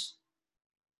sense?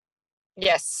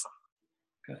 Yes.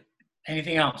 Good.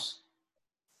 Anything else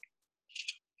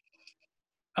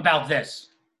about this?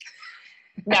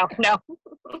 No.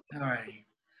 All right.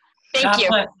 Thank you.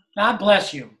 God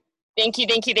bless you. Thank you.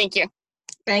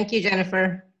 Thank you,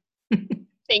 Jennifer.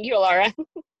 Thank you, Laura.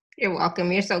 You're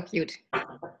welcome. You're so cute.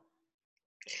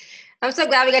 I'm so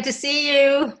glad we got to see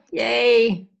you.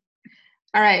 Yay.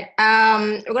 All right.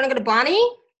 We're going to go to Bonnie.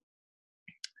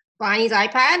 Bonnie's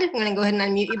iPad. I'm going to go ahead and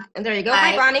unmute you. And there you go.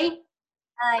 Hi, Bonnie.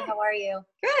 Hi, how are you?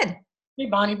 Good. Hey,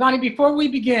 Bonnie. Bonnie, before we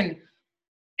begin,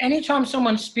 anytime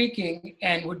someone's speaking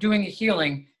and we're doing a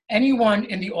healing, anyone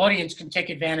in the audience can take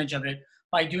advantage of it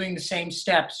by doing the same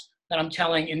steps that I'm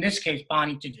telling, in this case,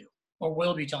 Bonnie to do, or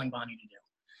will be telling Bonnie to do.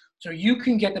 So you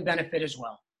can get the benefit as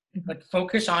well, but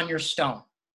focus on your stone,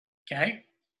 okay?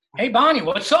 Hey, Bonnie,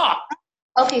 what's up?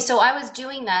 Okay, so I was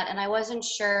doing that and I wasn't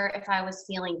sure if I was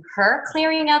feeling her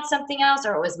clearing out something else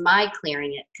or it was my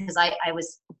clearing it, because I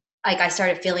was, like, I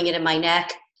started feeling it in my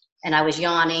neck and I was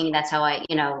yawning. That's how I,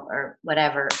 or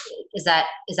whatever. Was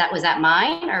that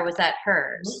mine or was that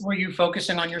hers? Were you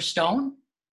focusing on your stone?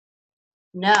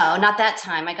 No, not that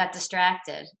time. I got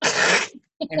distracted.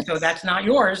 And so that's not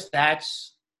yours.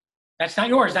 That's not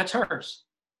yours. That's hers.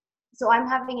 So I'm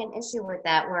having an issue with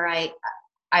that where I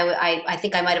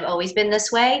think I might have always been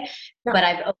this way, but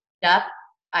I've opened up.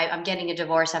 I'm getting a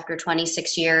divorce after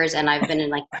 26 years and I've been in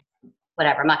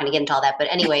whatever. I'm not going to get into all that. But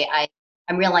anyway,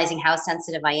 I'm realizing how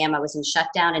sensitive I am. I was in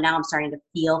shutdown and now I'm starting to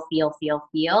feel.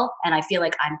 And I feel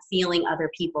like I'm feeling other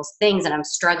people's things and I'm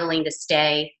struggling to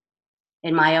stay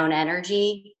in my own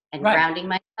energy and grounding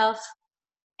myself.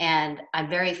 And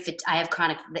I'm I have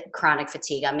chronic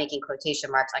fatigue. I'm making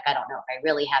quotation marks. Like, I don't know if I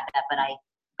really have that, but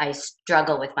I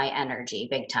struggle with my energy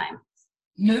big time.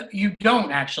 No, you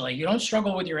don't actually. You don't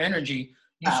struggle with your energy.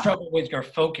 You struggle with your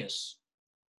focus.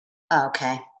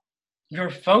 Okay.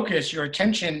 Your focus, your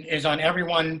attention is on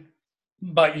everyone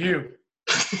but you.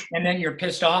 And then you're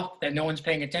pissed off that no one's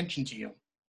paying attention to you.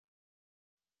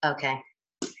 Okay.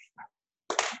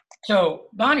 So,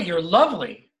 Bonnie, you're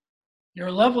lovely. You're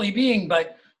a lovely being,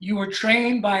 but you were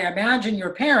trained by, imagine,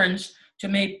 your parents to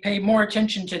pay more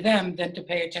attention to them than to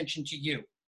pay attention to you.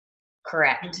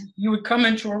 Correct. You would come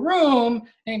into a room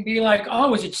and be like,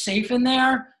 oh, is it safe in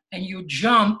there? And you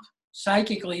jump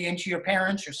psychically into your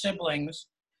parents or siblings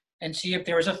and see if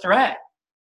there was a threat,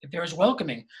 if there was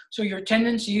welcoming. So your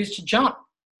tendency is to jump.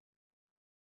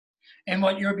 And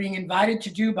what you're being invited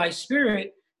to do by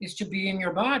spirit is to be in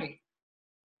your body.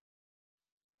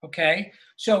 Okay?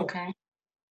 So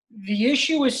the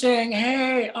issue is saying,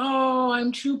 hey,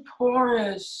 I'm too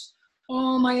porous.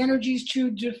 Oh, my energy's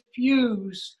too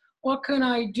diffuse. What can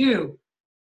I do?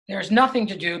 There's nothing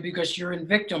to do because you're in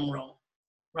victim role,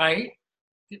 right?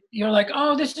 You're like,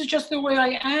 oh, this is just the way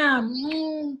I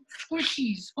am.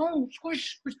 Squishies. Oh,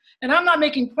 squish, squish. And I'm not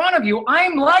making fun of you.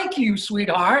 I'm like you,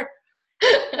 sweetheart.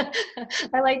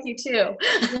 I like you too.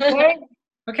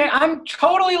 Okay, I'm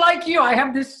totally like you. I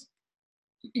have this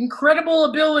incredible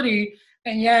ability,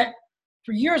 and yet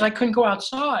for years I couldn't go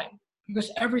outside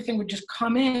because everything would just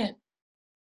come in.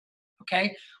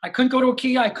 Okay, I couldn't go to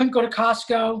IKEA, I couldn't go to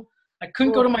Costco, I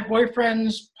couldn't go to my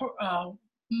boyfriend's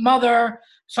mother.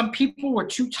 Some people were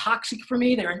too toxic for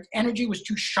me, their energy was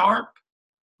too sharp,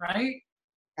 right?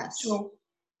 Yes. So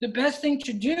the best thing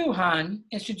to do, hon,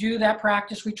 is to do that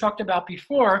practice we talked about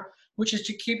before, which is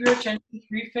to keep your attention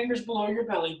 3 fingers below your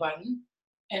belly button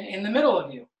and in the middle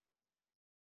of you.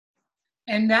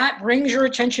 And that brings your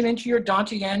attention into your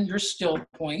dantian, your still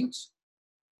points.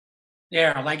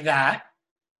 There, like that.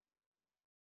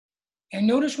 And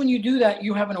notice when you do that,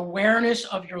 you have an awareness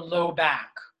of your low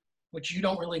back, which you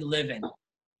don't really live in.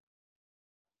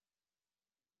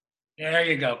 There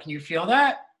you go. Can you feel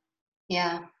that?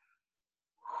 Yeah.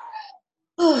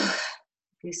 Goosebumps.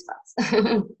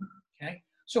 Okay.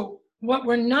 So what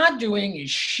we're not doing is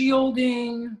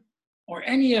shielding or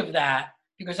any of that,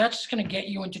 because that's going to get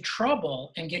you into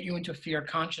trouble and get you into fear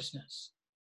consciousness.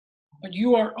 But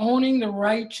you are owning the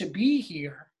right to be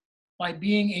here by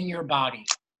being in your body.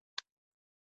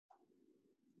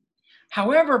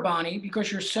 However, Bonnie,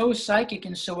 because you're so psychic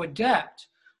and so adept,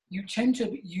 you tend to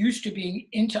be used to being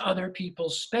into other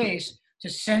people's space to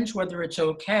sense whether it's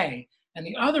okay. And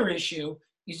the other issue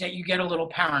is that you get a little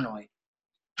paranoid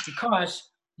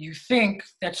because you think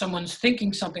that someone's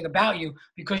thinking something about you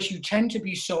because you tend to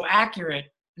be so accurate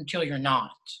until you're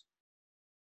not.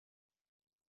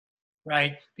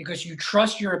 right? Because you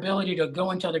trust your ability to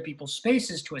go into other people's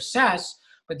spaces to assess,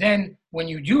 but then when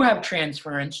you do have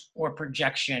transference or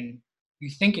projection, you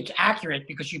think it's accurate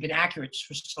because you've been accurate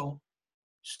for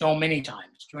so many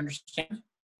times. Do you understand?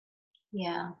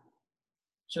 Yeah.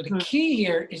 So the key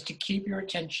here is to keep your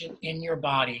attention in your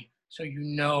body so you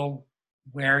know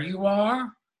where you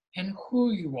are and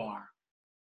who you are.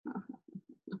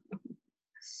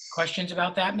 Questions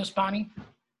about that, Miss Bonnie?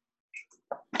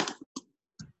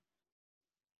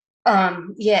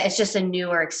 Yeah, it's just a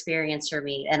newer experience for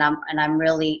me, and I'm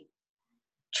really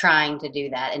trying to do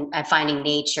that, and I'm finding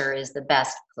nature is the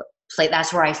best place.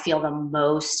 That's where I feel the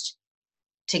most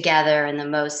together and the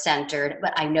most centered.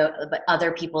 But I know, but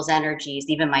other people's energies,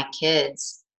 even my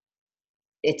kids,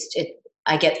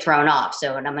 I get thrown off.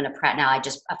 So, and I'm going to now.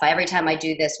 Every time I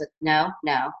do this with no,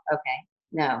 okay,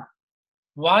 no.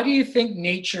 Why do you think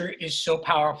nature is so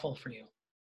powerful for you?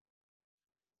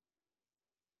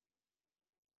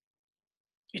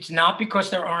 It's not because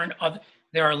there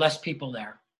are less people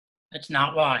there. That's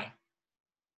not why.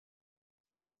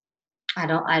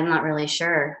 I'm not really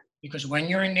sure. Because when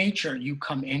you're in nature, you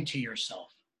come into yourself.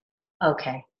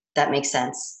 Okay, that makes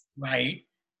sense. Right?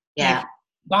 Yeah.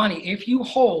 Bonnie, if you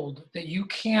hold that you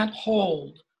can't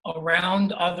hold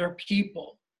around other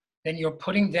people, then you're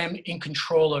putting them in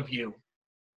control of you.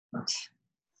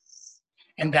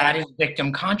 And that is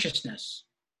victim consciousness.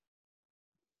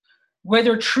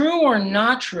 Whether true or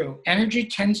not true, energy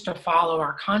tends to follow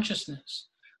our consciousness.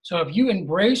 So if you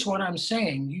embrace what I'm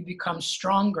saying, you become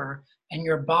stronger and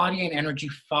your body and energy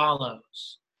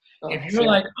follows. If you're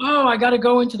like, oh, I got to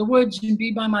go into the woods and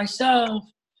be by myself,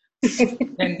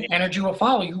 then energy will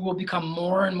follow. You will become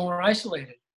more and more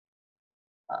isolated.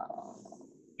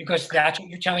 Because that's what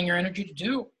you're telling your energy to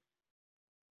do.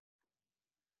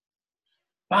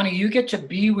 Bonnie, you get to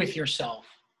be with yourself,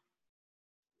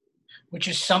 which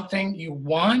is something you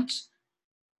want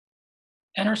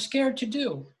and are scared to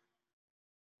do.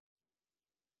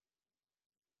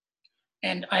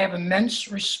 And I have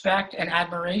immense respect and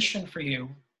admiration for you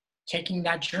taking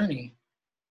that journey.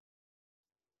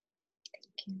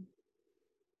 Thank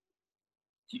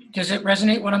you. Does it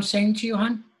resonate what I'm saying to you,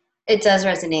 hon? It does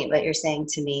resonate what you're saying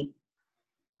to me.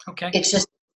 Okay. It's just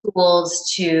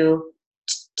tools to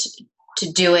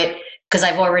do it, because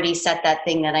I've already set that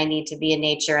thing that I need to be in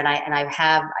nature, and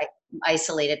I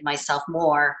isolated myself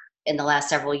more in the last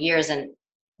several years, and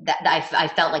that I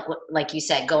felt like you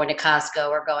said, going to Costco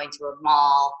or going to a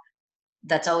mall,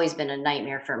 that's always been a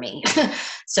nightmare for me.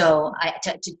 So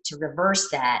to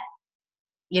reverse that,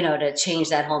 to change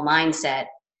that whole mindset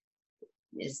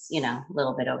is, a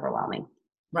little bit overwhelming.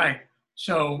 Right.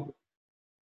 So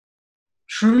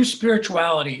true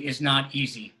spirituality is not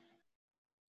easy.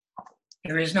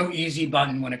 There is no easy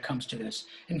button when it comes to this.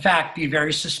 In fact, be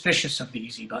very suspicious of the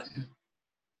easy button.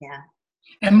 Yeah.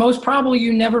 And most probably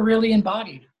you never really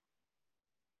embodied.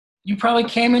 You probably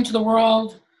came into the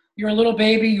world, you're a little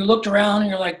baby, you looked around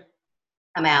and you're like,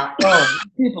 I'm out. Oh,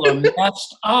 people are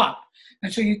messed up.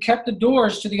 And so you kept the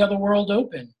doors to the other world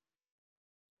open.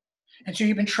 And so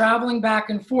you've been traveling back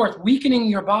and forth, weakening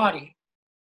your body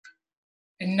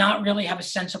and not really have a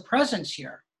sense of presence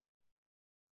here.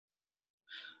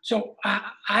 So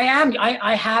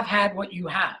I have had what you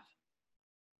have.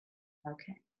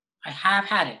 Okay. I have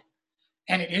had it.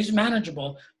 And it is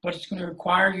manageable, but it's going to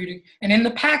require you to, and in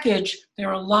the package, there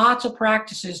are lots of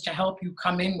practices to help you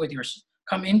come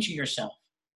into yourself.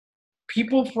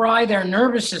 People fry their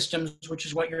nervous systems, which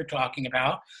is what you're talking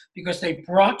about, because they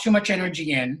brought too much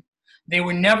energy in. They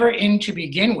were never in to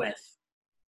begin with.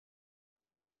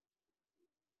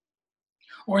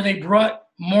 Or they brought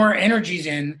more energies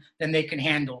in than they can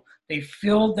handle. They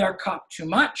filled their cup too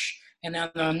much, and now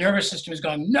the nervous system is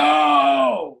going,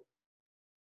 no!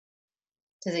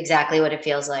 This is exactly what it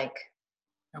feels like.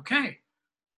 Okay.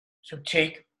 So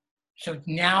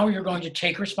now you're going to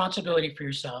take responsibility for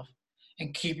yourself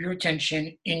and keep your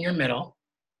attention in your middle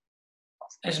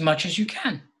as much as you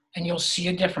can, and you'll see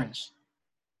a difference.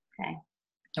 Okay.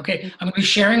 Okay, I'm going to be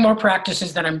sharing more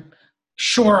practices that I'm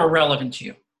sure are relevant to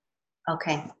you.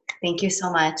 Okay. Thank you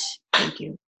so much. Thank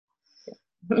you.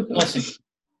 Listen.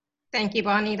 Thank you,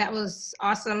 Bonnie. That was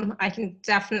awesome. I can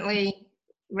definitely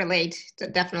relate.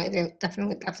 Definitely.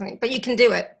 But you can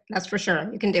do it. That's for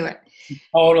sure. You can do it.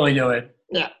 Totally do it.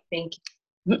 Yeah. Thank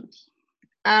you.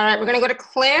 All right, we're going to go to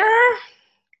Claire.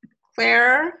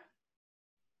 Claire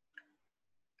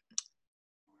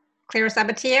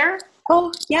Sabatier.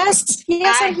 Oh, yes.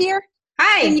 Yes, Hi. I'm here.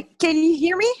 Hi. Can you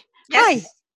hear me? Yes. Hi.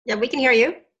 Yeah, we can hear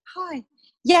you. Hi.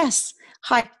 Yes.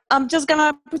 Hi. I'm just going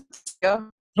to put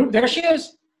you. Oh, there she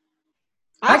is.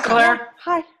 Awesome. Hi, Claire.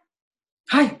 Hi.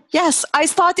 Hi. Yes, I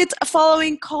started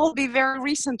following Colby very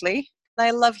recently.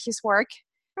 I love his work.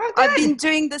 Oh, I've been good.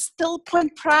 doing the still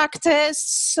point practice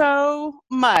so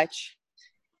much.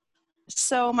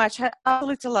 So much. I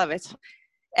absolutely love it.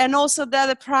 And also the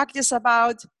other practice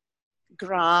about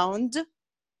ground,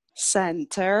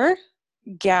 center,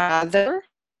 gather,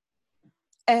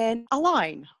 and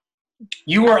align.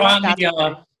 You were I on love that the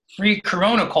already. free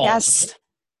Corona call, Yes.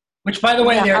 which, by the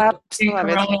way, Yeah, there's I a free absolutely love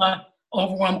it. Corona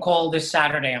overwhelm call this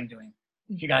Saturday I'm doing,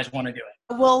 if you guys want to do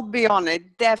it. We'll be on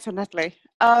it, definitely.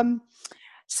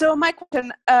 So my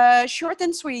question, short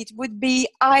and sweet, would be: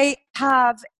 I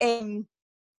have a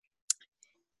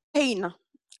pain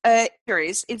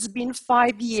injuries. It's been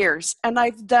 5 years, and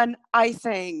I've done, I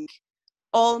think,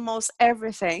 almost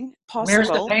everything Where's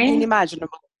the possible, pain?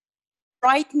 unimaginable.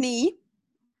 Right knee,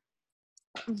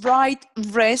 right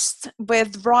wrist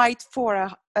with right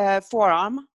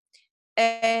forearm,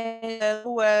 and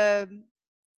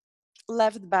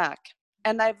left back.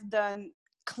 And I've done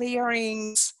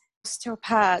clearings,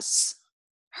 osteopaths,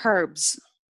 herbs,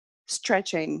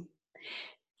 stretching.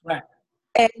 Right.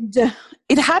 And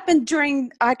it happened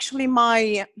during actually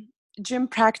my gym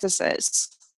practices.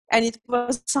 And it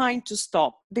was a sign to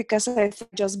stop because I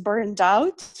just burned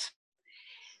out.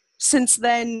 Since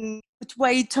then, put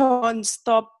weight on,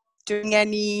 stop doing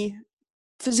any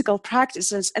physical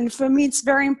practices. And for me, it's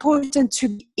very important to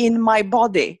be in my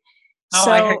body. Oh,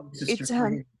 I hear So you, sister.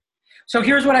 it's So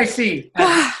here's what I see.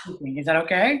 As you're speaking. Is that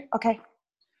okay? okay.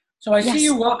 So I see Yes.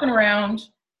 you walking around,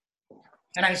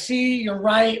 and I see your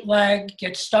right leg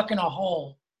get stuck in a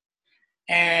hole.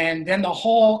 And then the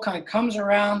hole kind of comes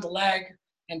around the leg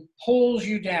and pulls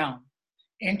you down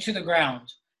into the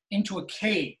ground, into a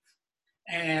cave.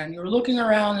 And you're looking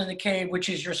around in the cave, which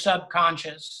is your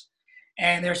subconscious.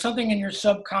 And there's something in your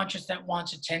subconscious that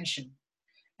wants attention.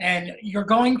 And you're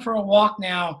going for a walk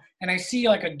now, and I see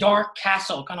like a dark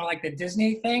castle, kind of like the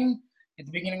Disney thing at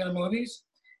the beginning of the movies.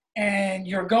 And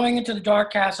you're going into the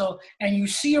dark castle, and you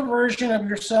see a version of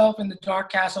yourself in the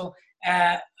dark castle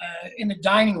in the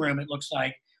dining room, it looks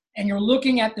like. And you're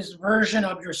looking at this version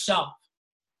of yourself.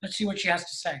 Let's see what she has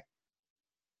to say.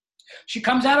 She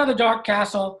comes out of the dark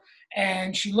castle,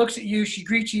 and she looks at you, she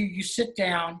greets you, you sit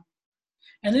down.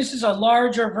 And this is a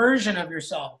larger version of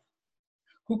yourself.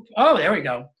 Oh, there we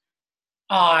go.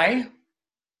 I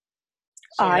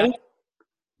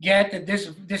get that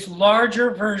this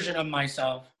larger version of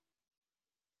myself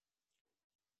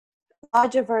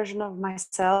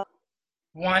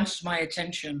wants my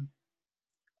attention.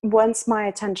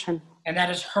 And that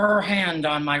is her hand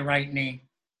on my right knee.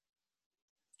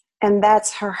 And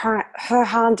that's her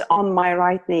hand on my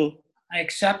right knee. I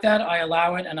accept that, I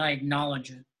allow it, and I acknowledge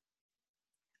it.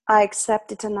 I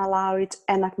accept it and allow it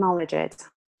and acknowledge it.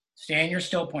 Stay in your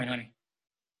still point, honey.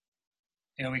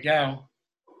 There we go.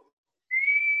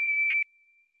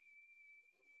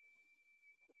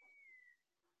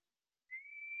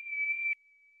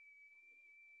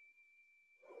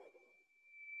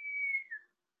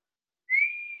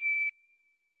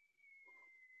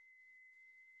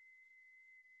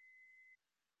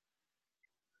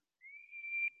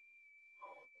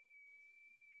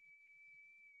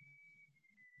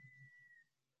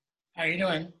 How are you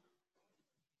doing?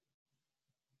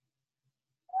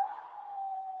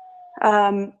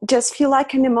 Just feel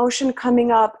like an emotion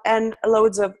coming up and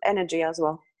loads of energy as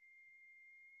well.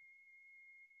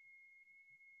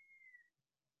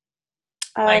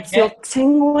 I feel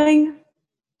tingling.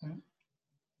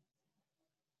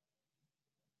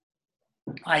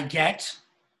 I get.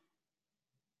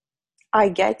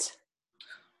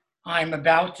 I'm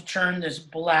about to turn this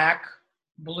black,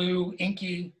 blue,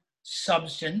 inky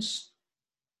substance.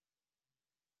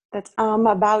 That I'm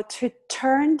about to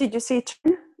turn. Did you see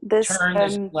turn?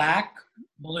 This black,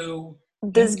 blue.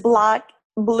 This inky black,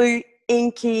 blue,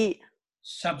 inky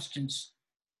substance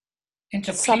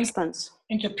into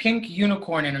pink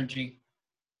unicorn energy.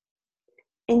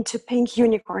 Into pink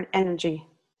unicorn energy.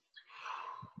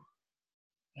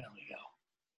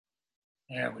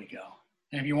 There we go.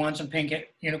 And if you want some pink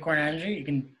unicorn energy, you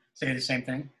can say the same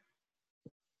thing.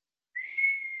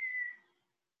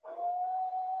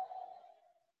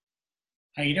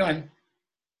 How you doing?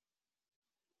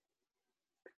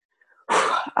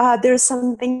 There's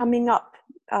something coming up,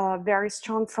 very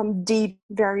strong from deep,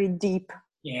 very deep.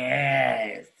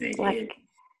 Yes, it is.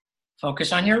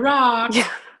 Focus on your rock. Yeah.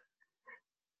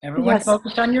 Everyone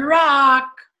focus on your rock.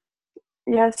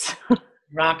 Yes.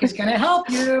 Rock is going to help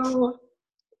you.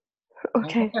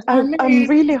 Okay. I'm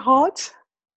really hot.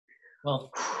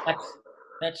 Well,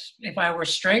 that's if I were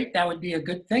straight, that would be a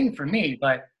good thing for me,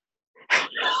 but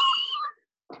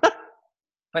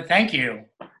thank you.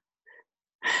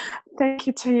 Thank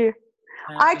you to you.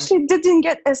 I actually didn't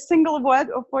get a single word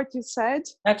of what you said.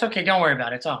 That's okay. Don't worry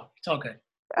about it. It's all good.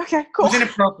 Okay, It cool. was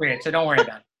inappropriate, so don't worry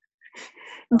about it.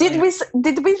 Did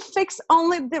we fix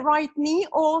only the right knee,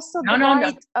 or also No, the no,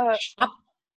 right? no.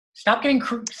 Stop getting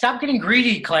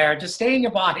greedy, Claire. Just stay in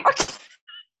your body. Okay.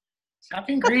 Stop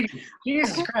being greedy.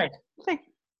 Jesus Christ.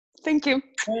 Thank you.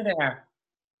 Stay there.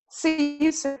 See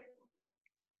you soon.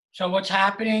 So what's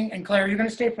happening, and Claire, you're going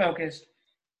to stay focused.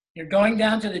 You're going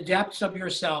down to the depths of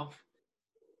yourself,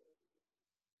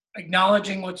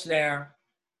 acknowledging what's there,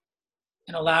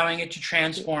 and allowing it to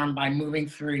transform by moving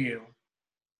through you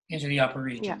into the upper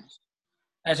regions.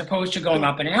 As opposed to going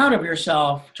up and out of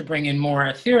yourself to bring in more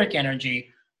etheric energy,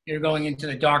 you're going into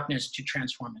the darkness to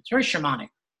transform it. It's very shamanic.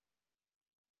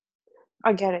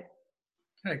 I get it.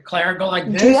 Good. Claire, go like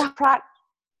this. Yeah,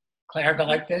 Claire, go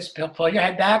like this. Pull your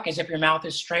head back as if your mouth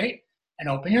is straight and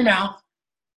open your mouth.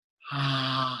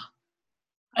 Up,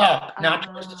 not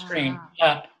towards the screen.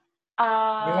 Up.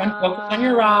 Everyone, focus on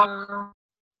your rock.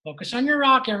 Focus on your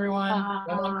rock, everyone.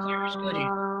 Go on Claire's goodie.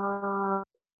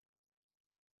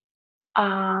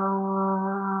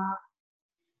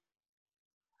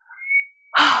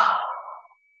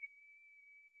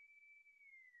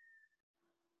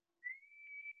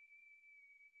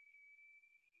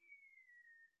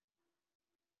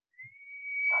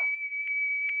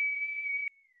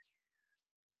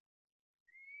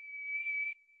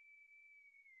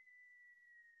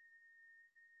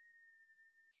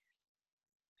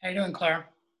 How you doing, Claire?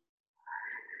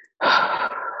 I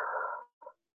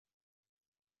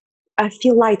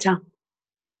feel lighter.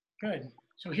 Good.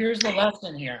 So here's the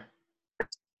lesson here.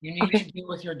 You need to deal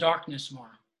with your darkness more.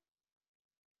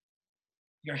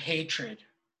 Your hatred,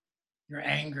 your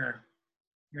anger,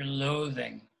 your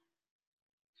loathing.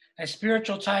 As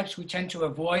spiritual types, we tend to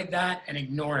avoid that and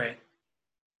ignore it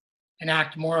and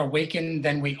act more awakened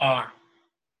than we are.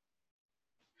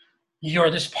 You're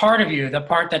this part of you, the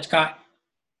part that's got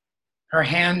her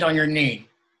hand on your knee.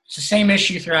 It's the same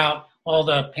issue throughout all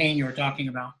the pain you were talking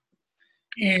about.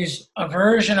 Is a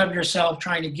version of yourself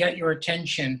trying to get your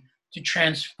attention to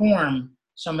transform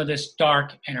some of this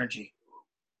dark energy.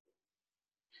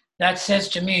 That says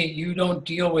to me, you don't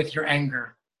deal with your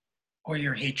anger or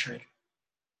your hatred.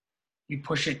 You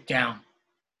push it down.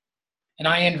 And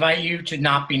I invite you to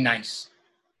not be nice.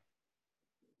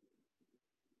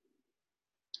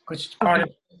 Because it's part of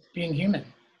being human.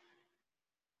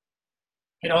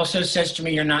 It also says to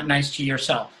me, you're not nice to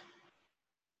yourself.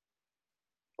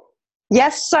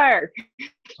 Yes, sir.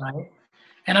 Right?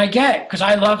 And I get, because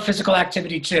I love physical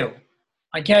activity too.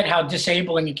 I get how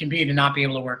disabling it can be to not be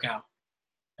able to work out.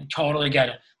 I totally get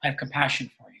it. I have compassion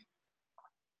for you.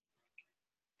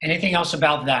 Anything else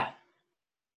about that,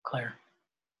 Claire?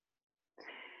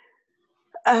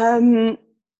 Any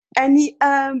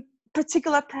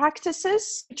particular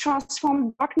practices to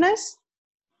transform darkness?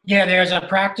 Yeah, there's a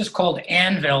practice called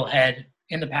Anvil Head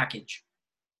in the package.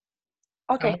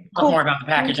 Okay, I'll talk more about the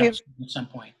package Thank you. at some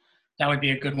point. That would be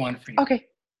a good one for you. Okay.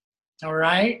 All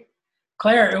right.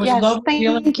 Claire, it was Yes, lovely. thank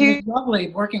you. It was lovely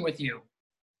working with you.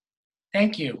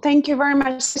 Thank you. Thank you very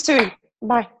much. See you soon.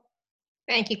 Bye.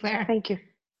 Thank you, Claire. Thank you.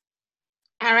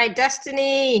 All right,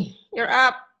 Destiny, you're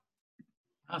up.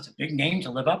 That's a big name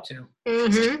to live up to.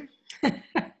 Mm-hmm.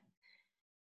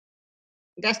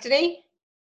 Destiny,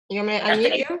 you want me to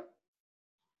unmute you?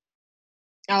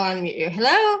 I'll unmute you.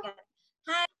 Hello?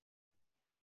 Hi.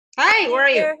 Hi, where are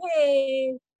you?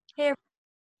 Hey. Hey.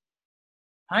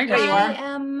 Hi, There you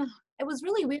Destiny. are. It was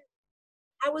really weird.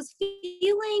 I was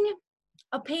feeling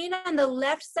a pain on the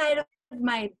left side of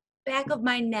my back of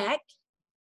my neck,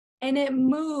 and it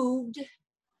moved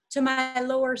to my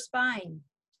lower spine.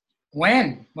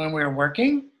 When? When we were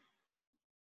working?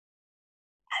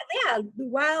 Yeah,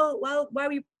 while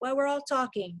we're all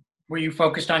talking. Were you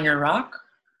focused on your rock?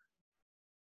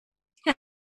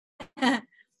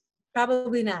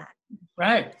 Probably not.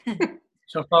 Right.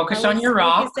 So focus on your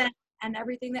rock. And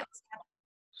everything that was happening.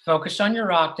 Focus on your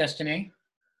rock, Destiny.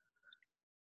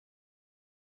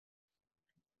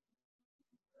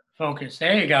 Focus.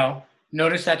 There you go.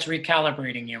 Notice that's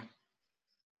recalibrating you.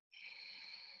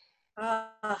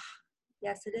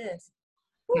 Yes, it is.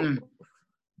 Hmm.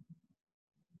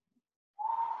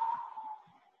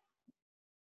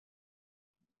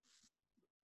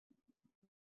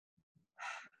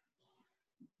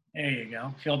 There you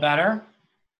go. Feel better?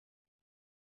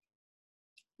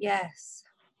 Yes.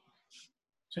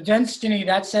 So Destiny,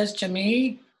 that says to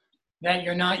me that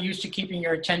you're not used to keeping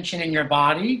your attention in your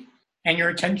body and your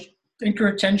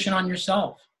attention on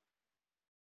yourself.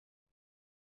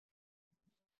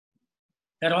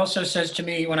 That also says to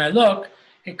me, when I look,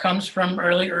 it comes from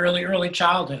early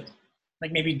childhood.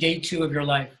 like maybe day 2 of your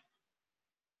life,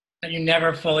 that you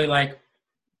never fully like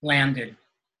landed.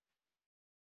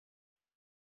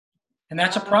 And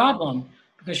that's a problem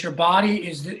because your body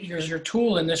is your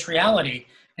tool in this reality.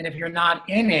 And if you're not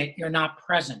in it, you're not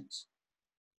present.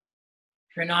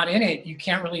 If you're not in it, you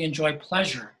can't really enjoy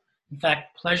pleasure. In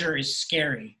fact, pleasure is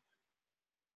scary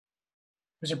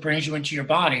because it brings you into your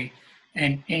body.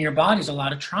 And in your body is a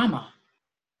lot of trauma.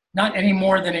 Not any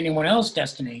more than anyone else,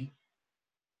 Destiny.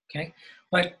 Okay?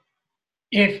 But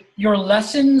if your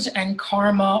lessons and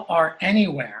karma are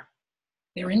anywhere,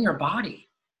 they're in your body.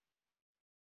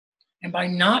 And by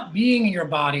not being in your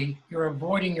body, you're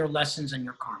avoiding your lessons and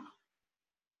your karma.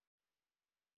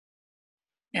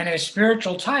 And as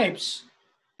spiritual types,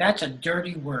 that's a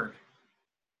dirty word.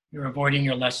 You're avoiding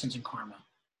your lessons and karma.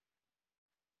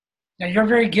 Now, you're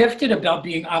very gifted about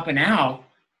being up and out,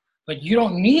 but you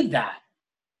don't need that.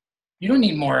 You don't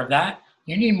need more of that.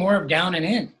 You need more of down and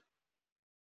in.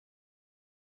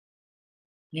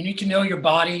 You need to know your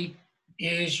body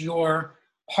is your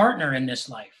partner in this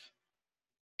life,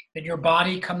 that your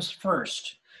body comes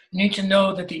first. You need to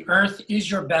know that the earth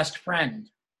is your best friend,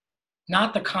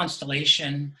 not the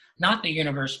constellation, not the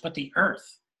universe, but the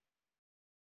earth.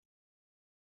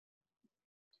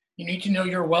 You need to know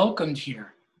you're welcomed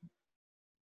here.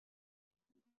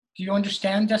 Do you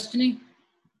understand, Destiny?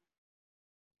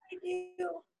 I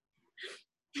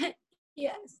do.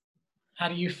 Yes. How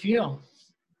do you feel?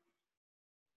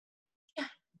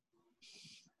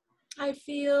 I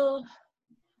feel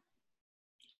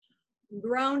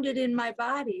grounded in my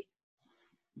body.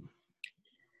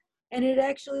 And it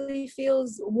actually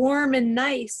feels warm and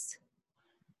nice.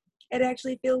 It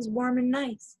actually feels warm and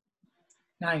nice.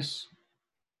 Nice.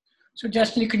 So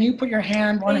Destiny, can you put your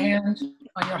hand, one hand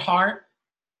on your heart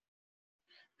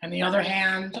and the other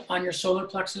hand on your solar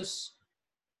plexus?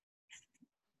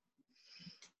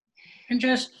 And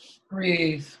just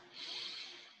breathe.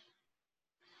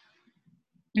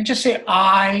 And just say,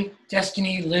 I,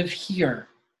 Destiny, live here.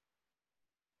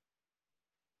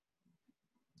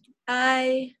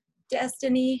 I,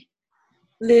 Destiny,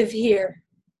 live here.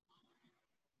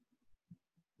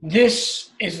 This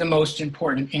is the most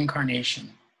important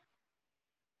incarnation.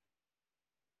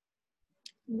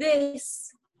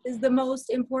 This is the most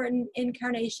important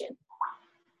incarnation.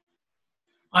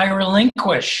 I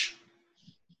relinquish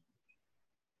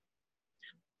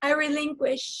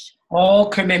all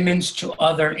commitments to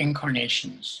other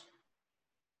incarnations.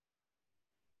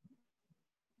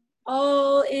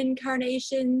 All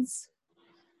incarnations.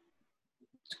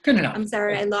 Good enough. I'm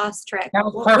sorry, I lost track. That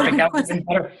was perfect. That was even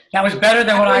better. That was better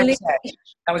than what I said.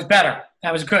 That was better.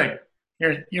 That was good.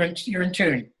 You're in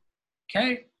tune.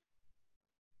 Okay?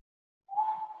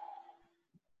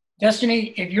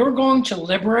 Destiny, if you're going to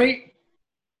liberate,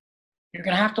 you're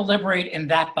going to have to liberate in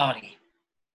that body.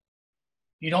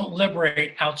 You don't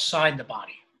liberate outside the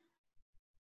body.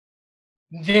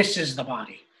 This is the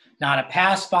body, not a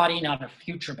past body, not a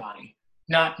future body,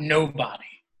 not nobody.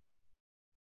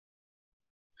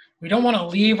 We don't want to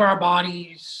leave our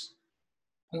bodies.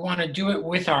 We want to do it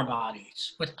with our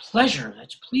bodies, with pleasure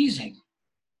that's pleasing.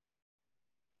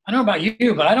 I don't know about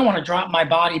you, but I don't want to drop my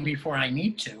body before I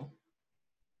need to.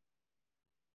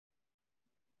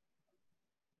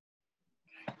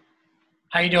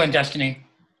 How you doing, Destiny?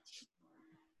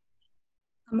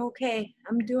 I'm okay.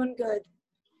 I'm doing good.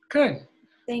 Good.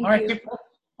 Thank All right, you.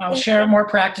 I'll share more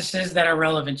practices that are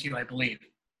relevant to you, I believe.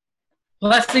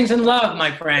 Blessings and love,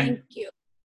 my friend. Thank you.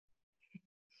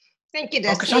 Thank you,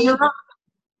 Destiny. Focus on your rock.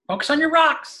 Focus on your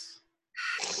rocks.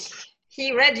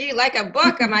 He read you like a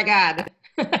book. Oh my God.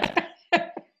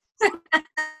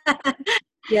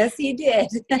 Yes, he did.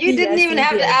 You didn't even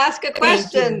have to ask a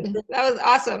question. Thank you. That was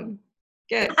awesome.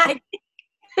 Good.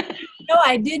 No,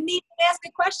 I didn't even ask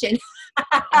a question.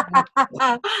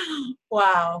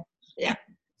 Wow. Yeah.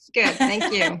 Good.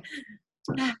 Thank you.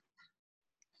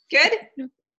 Good?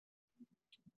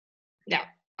 Yeah.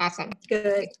 Awesome.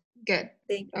 Good. Good.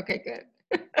 Thank you. Okay, good.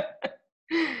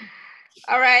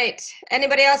 All right.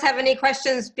 Anybody else have any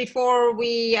questions before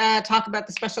we talk about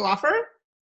the special offer?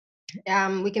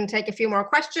 We can take a few more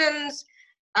questions.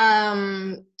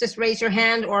 Just raise your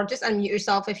hand or just unmute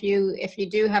yourself if you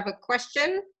do have a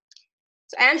question.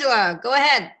 So Angela, go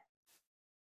ahead.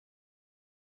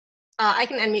 I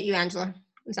can unmute you, Angela.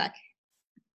 One sec.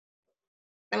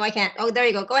 No, I can't. Oh, there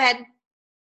you go. Go ahead.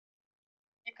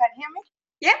 You can hear me?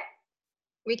 Yeah,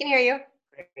 we can hear you.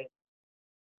 Great.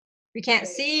 We can't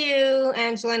see you,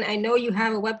 Angela, and I know you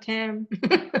have a webcam.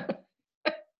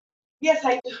 Yes,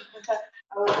 I do.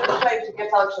 I was just trying to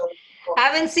get out of.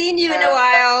 Haven't seen you in a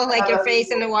while, like your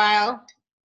face in a while.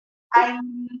 I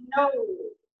know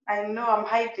I'm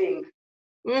hiding.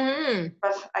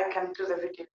 But I can do the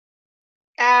video.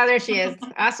 Ah, there she is.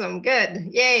 Awesome. Good.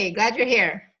 Yay. Glad you're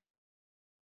here.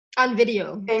 On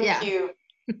video. Thank you.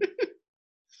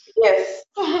 Yes.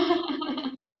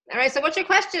 All right. So what's your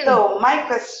question? So my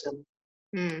question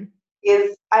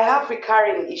is, I have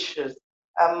recurring issues.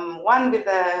 One with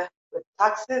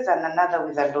taxes and another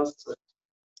with a lawsuit.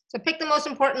 So pick the most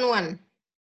important one.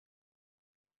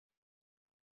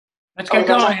 Let's get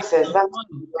going. Taxes,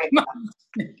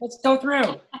 Let's go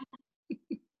through.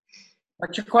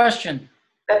 What's your question?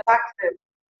 the taxes.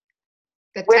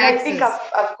 When I think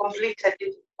I've completed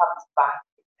it, comes back.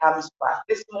 It comes back.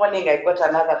 This morning I got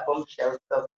another bombshell.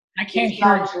 So I can't it's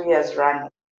hear now 2 years running.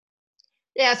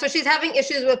 Yeah, so she's having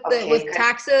issues with with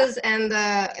taxes and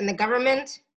the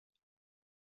government,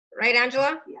 right,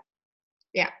 Angela?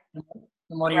 Yeah.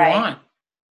 And what do you want?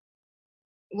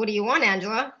 What do you want,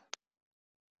 Angela?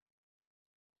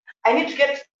 I need to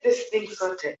get this thing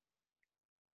sorted.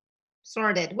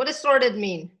 Sorted. What does sorted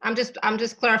mean? I'm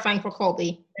just clarifying for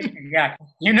Colby. Yeah,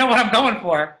 you know what I'm going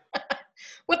for.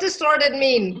 What does sorted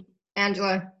mean,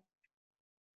 Angela?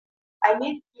 I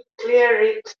need to clear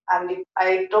it, and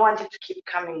I don't want it to keep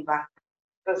coming back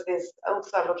because there's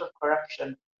also a lot of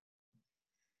corruption.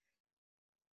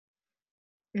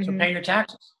 So pay your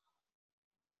taxes.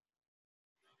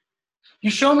 You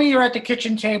show me you're at the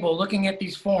kitchen table looking at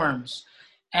these forms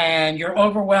and you're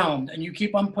overwhelmed and you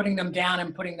keep on putting them down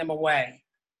and putting them away.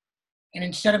 And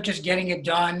instead of just getting it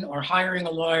done or hiring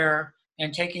a lawyer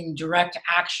and taking direct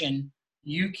action,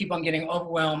 you keep on getting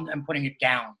overwhelmed and putting it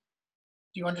down.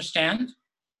 Do you understand?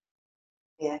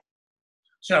 Yeah.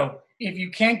 So if you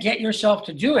can't get yourself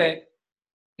to do it,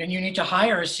 then you need to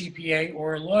hire a CPA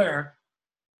or a lawyer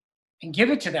and give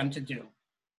it to them to do.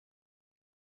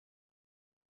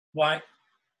 Why?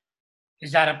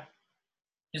 Does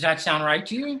that sound right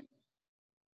to you?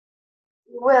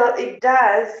 Well, it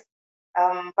does,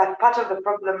 but part of the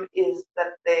problem is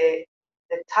that the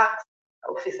tax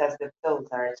officers themselves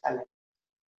are a challenge.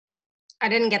 I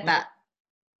didn't get that.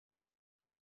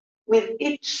 With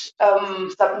each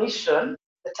submission,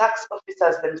 the tax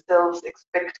officers themselves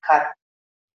expect cuts.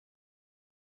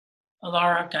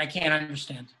 Laura, I can't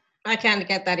understand. I can't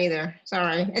get that either.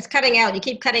 Sorry. It's cutting out. You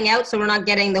keep cutting out, so we're not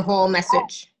getting the whole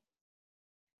message.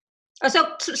 Oh,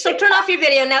 so turn off your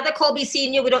video. Now that Colby's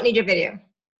seeing you, we don't need your video.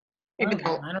 Maybe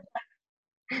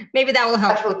that will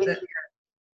help. With it.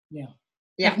 Yeah.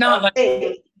 Yeah. If not, let's,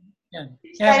 yeah.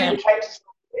 Each time we try to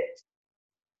solve it,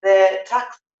 the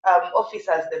tax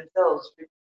officers themselves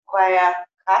require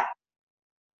cuts.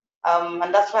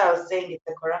 And that's why I was saying it's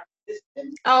a corrupt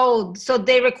system. Oh, so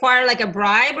they require like a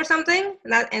bribe or something?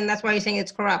 And that's why you're saying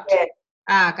it's corrupt? Yes.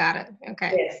 Ah, got it.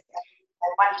 Okay. Yes. I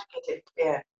want to get it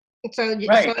clear.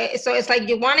 So it's like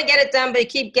you want to get it done, but you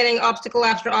keep getting obstacle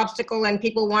after obstacle and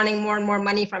people wanting more and more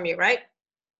money from you, right?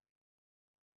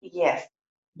 Yes.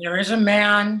 There is a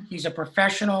man, he's a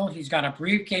professional, he's got a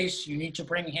briefcase, you need to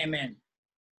bring him in.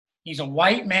 He's a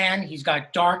white man, he's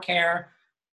got dark hair,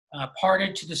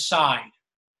 parted to the side.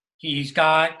 He's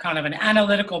got kind of an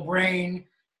analytical brain,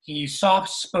 he's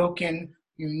soft-spoken.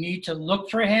 You need to look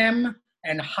for him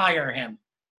and hire him.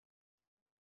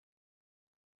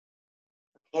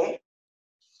 Okay.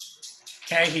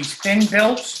 Okay, he's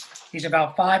thin-built, he's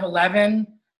about 5'11",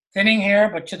 thinning hair,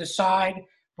 but to the side,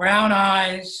 brown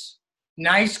eyes,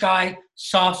 nice guy,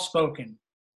 soft-spoken.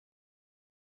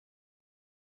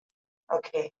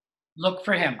 Okay. Look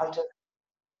for him. I'll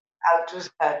do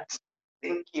that.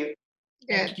 Thank you.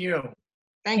 Thank you.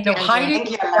 Thank you.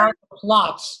 Heidi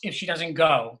plots if she doesn't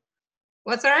go.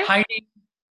 What's that?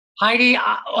 Heidi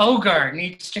Ogre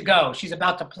needs to go. She's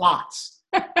about to plots.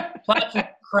 Plots is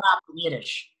crap in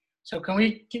Yiddish. So can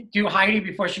we do Heidi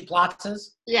before she plots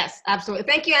us? Yes, absolutely.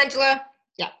 Thank you, Angela.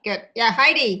 Yeah, good. Yeah,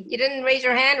 Heidi, you didn't raise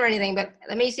your hand or anything, but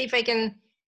let me see if I can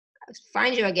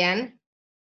find you again.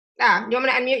 Ah, you want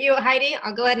me to unmute you, Heidi?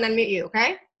 I'll go ahead and unmute you,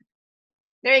 okay?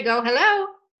 There you go. Hello.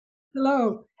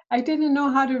 Hello. I didn't know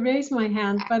how to raise my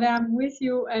hand, but I'm with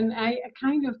you, and I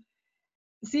kind of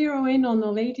zero in on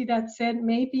the lady that said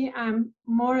maybe I'm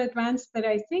more advanced than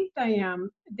I think I am.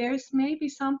 There's maybe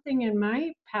something in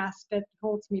my past that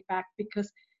holds me back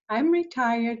because I'm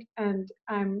retired and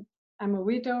I'm a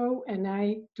widow and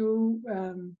I do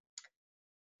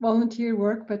volunteer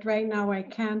work, but right now I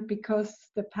can't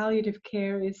because the palliative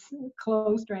care is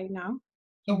closed right now.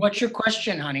 So what's your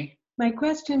question, honey? My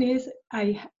question is,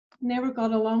 I never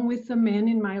got along with the men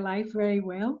in my life very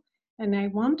well. And I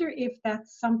wonder if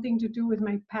that's something to do with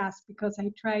my past because I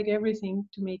tried everything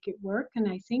to make it work. And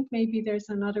I think maybe there's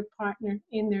another partner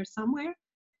in there somewhere.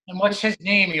 And what's his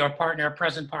name, your partner,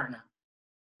 present partner?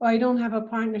 Well, I don't have a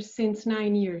partner since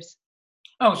 9 years.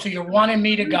 Oh, so you're wanting to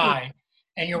meet a guy,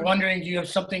 and you're wondering, do you have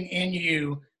something in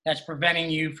you that's preventing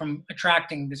you from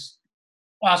attracting this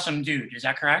awesome dude? Is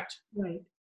that correct? Right.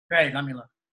 Great, let me look.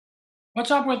 What's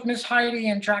up with Miss Heidi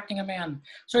and attracting a man?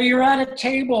 So you're at a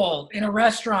table in a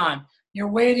restaurant, you're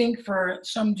waiting for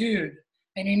some dude,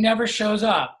 and he never shows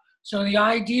up. So the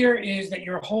idea is that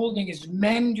you're holding is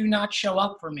men do not show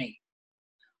up for me.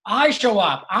 I show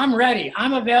up, I'm ready,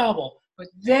 I'm available, but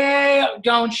they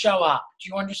don't show up. Do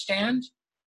you understand?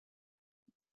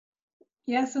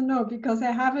 Yes and no, because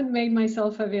I haven't made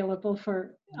myself available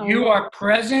for. You are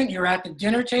present, you're at the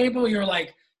dinner table, you're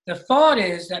like, the thought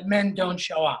is that men don't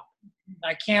show up.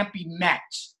 I can't be met.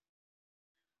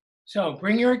 So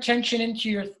bring your attention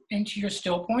into your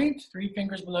still point, 3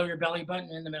 fingers below your belly button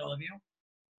in the middle of you.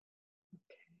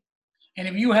 And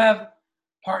if you have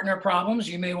partner problems,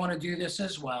 you may want to do this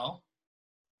as well.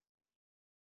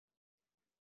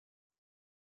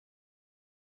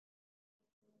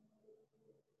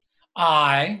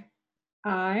 I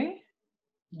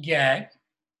get,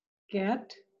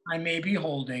 I may be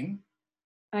holding,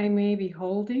 that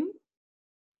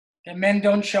men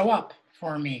don't show up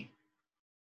for me.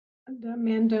 The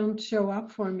men don't show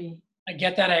up for me. I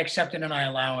get that, I accept it, and I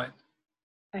allow it.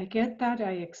 I get that,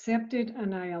 I accept it,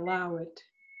 and I allow it.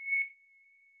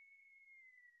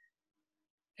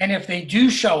 And if they do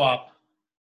show up,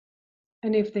 I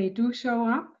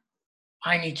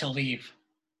I need to leave.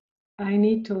 I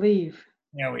need to leave.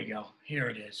 There we go. Here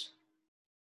it is.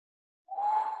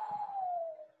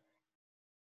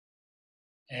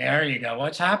 There you go.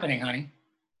 What's happening, honey?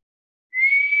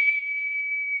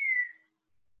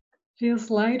 Feels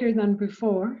lighter than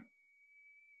before.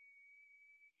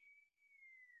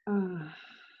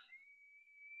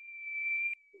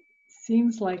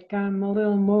 Seems like I'm a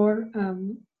little more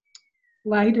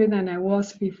lighter than I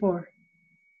was before.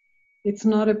 It's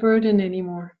not a burden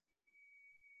anymore.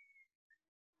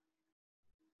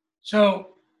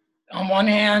 So on one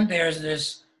hand, there's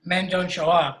this men don't show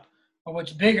up. But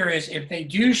what's bigger is if they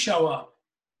do show up,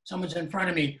 someone's in front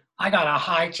of me, I got to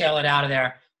hightail it out of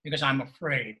there because I'm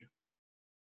afraid.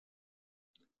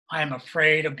 I am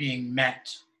afraid of being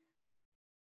met.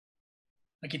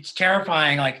 Like, it's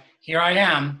terrifying. Like, here I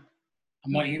am.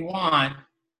 I'm what you want.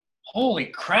 Holy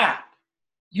crap.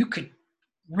 You could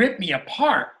rip me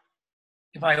apart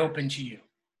if I open to you.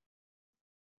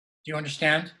 Do you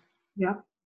understand? Yeah.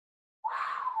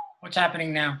 What's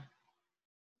happening now?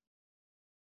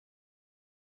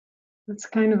 It's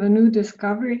kind of a new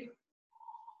discovery.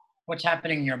 What's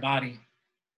happening in your body?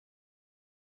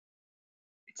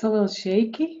 It's a little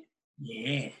shaky.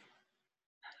 Yeah.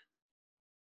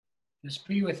 Just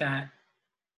be with that.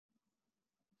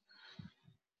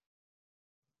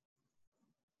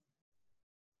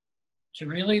 To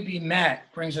really be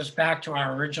met brings us back to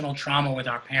our original trauma with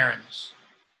our parents.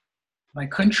 If I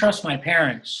couldn't trust my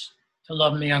parents to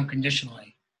love me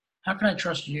unconditionally, how can I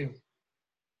trust you?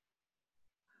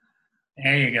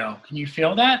 There you go. Can you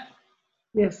feel that?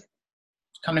 Yes.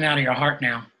 It's coming out of your heart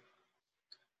now.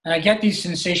 And I get these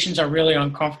sensations are really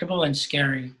uncomfortable and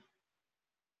scary.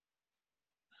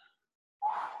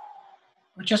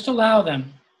 But just allow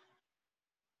them.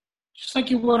 Just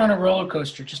like you would on a roller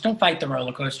coaster. Just don't fight the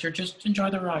roller coaster. Just enjoy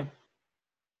the ride.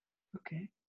 Okay.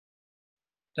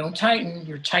 Don't tighten.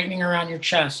 You're tightening around your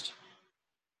chest.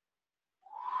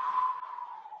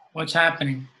 What's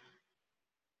happening?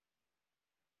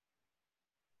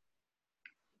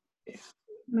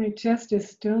 My chest is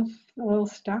still a little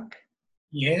stuck.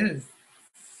 Yes.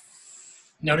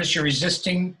 Notice you're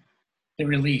resisting the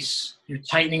release. You're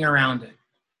tightening around it.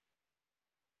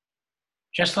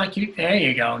 Just like you, there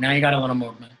you go. Now you got a little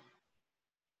movement.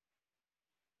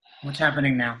 What's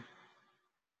happening now?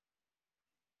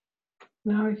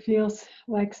 Now it feels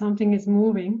like something is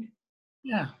moving.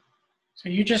 Yeah. So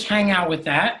you just hang out with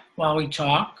that while we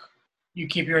talk. You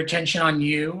keep your attention on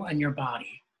you and your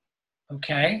body.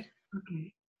 Okay?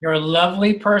 Okay. You're a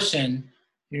lovely person.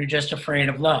 You're just afraid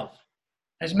of love,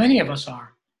 as many of us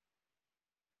are.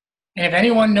 And if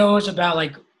anyone knows about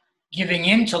like giving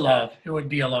in to love, it would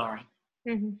be Alara.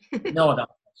 Mm-hmm. Know about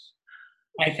this,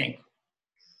 I think.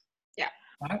 Yeah.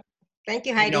 Right? Thank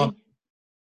you, Heidi. You know,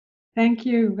 Thank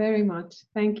you very much.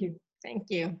 Thank you. Thank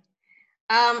you.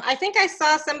 I think I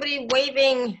saw somebody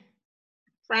waving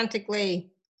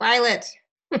frantically. Violet.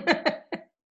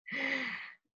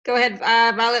 Go ahead,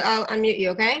 Violet, I'll unmute you,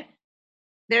 okay?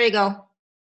 There you go.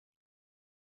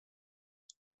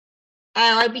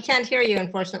 We can't hear you,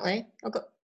 unfortunately. Okay.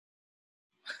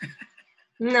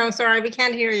 No, sorry, we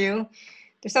can't hear you.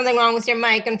 There's something wrong with your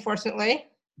mic, unfortunately.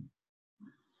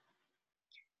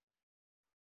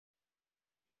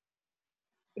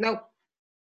 Nope.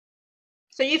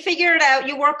 So you figure it out,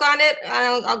 you work on it,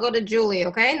 I'll go to Julie,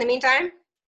 okay, in the meantime?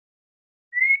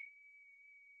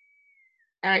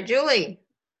 All right, Julie.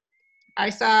 I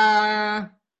saw,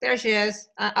 there she is.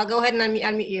 I'll go ahead and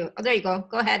unmute you. Oh, there you go.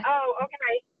 Go ahead. Oh,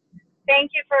 okay.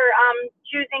 Thank you for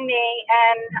choosing me.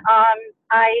 And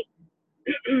I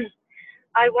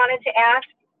I wanted to ask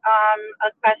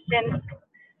a question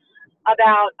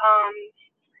about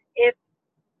if,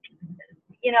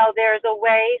 you know, there's a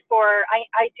way for,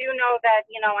 I do know that,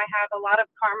 you know, I have a lot of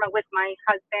karma with my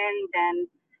husband, and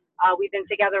we've been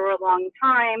together a long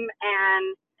time,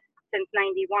 and since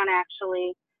 91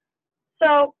 actually.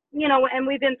 So, you know, and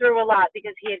we've been through a lot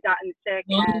because he had gotten sick,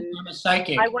 and I'm a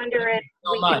psychic. I wonder if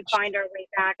we can find our way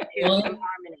back to some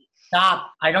harmony.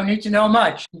 Stop. I don't need to know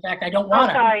much. In fact, I don't want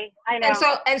to. Sorry, I know.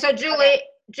 And so Julie, okay.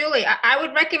 Julie, I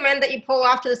would recommend that you pull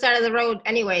off to the side of the road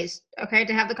anyways, okay,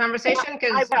 to have the conversation,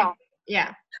 because I will.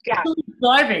 Yeah. Yeah.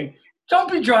 Driving.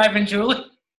 Don't be driving, Julie.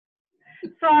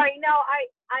 Sorry, no,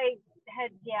 I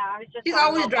was just. She's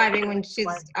always driving when she's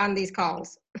on these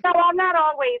calls. No, I'm not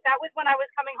always. That was when I was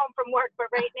coming home from work, but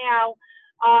right now,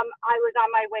 I was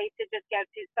on my way to just get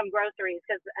to some groceries,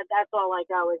 because that's all I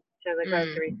go is to the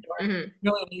grocery store.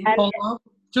 Mm-hmm.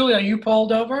 Julie, are you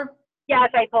pulled over? Yes,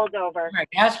 I pulled over. All right.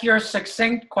 Ask your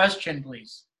succinct question,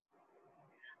 please.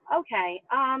 Okay.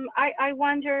 I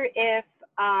wonder if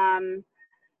I'm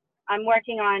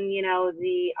working on, you know,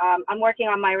 I'm working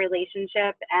on my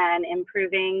relationship and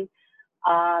improving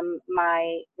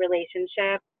my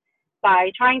relationship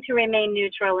by trying to remain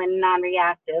neutral and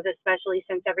non-reactive, especially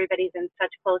since everybody's in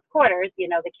such close quarters, you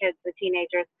know, the kids, the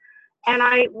teenagers. And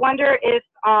I wonder if,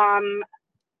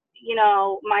 you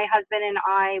know, my husband and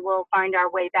I will find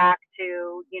our way back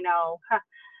to, you know,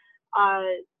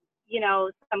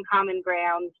 some common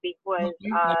ground, because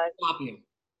stop you. Okay.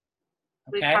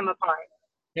 We've come apart.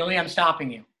 Julie, I'm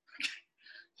stopping you.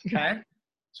 Okay.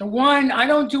 So one, I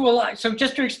don't do a lot. So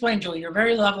just to explain, Julie, you're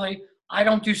very lovely. I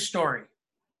don't do story.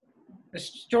 The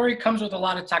story comes with a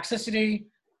lot of toxicity.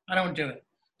 I don't do it.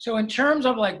 So in terms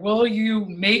of like, will you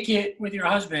make it with your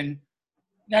husband?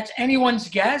 That's anyone's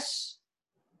guess,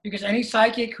 because any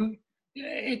psychic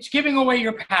it's giving away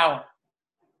your power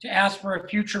to ask for a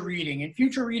future reading. And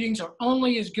future readings are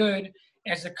only as good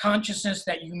as the consciousness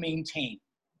that you maintain.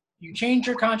 You change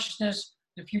your consciousness,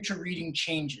 the future reading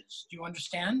changes. Do you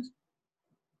understand?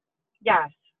 Yes.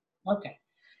 Okay.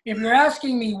 If you're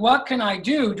asking me, what can I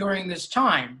do during this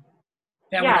time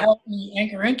that would help me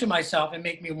anchor into myself and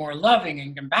make me more loving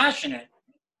and compassionate,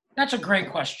 that's a great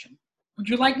question. Would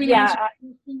you like me to answer that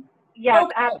question? Yes,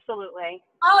 okay. Absolutely.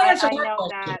 I'll answer I that know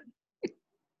question.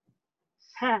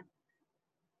 That.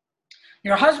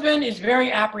 Your husband is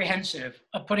very apprehensive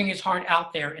of putting his heart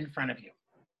out there in front of you.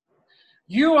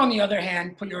 You, on the other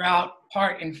hand, put your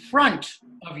heart in front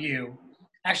of you,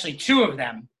 actually two of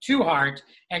them, two hearts,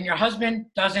 and your husband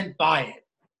doesn't buy it.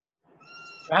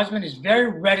 Your husband is very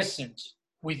reticent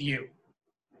with you.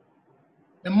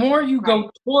 The more you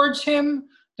go towards him,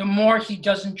 the more he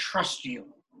doesn't trust you,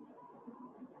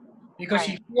 because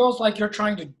he feels like you're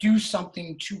trying to do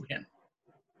something to him.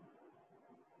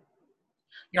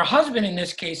 Your husband in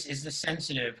this case is the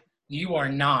sensitive. You are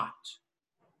not.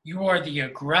 You are the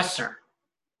aggressor,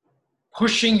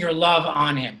 pushing your love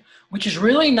on him, which is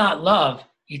really not love,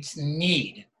 it's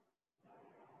need.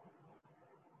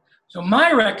 So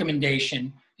my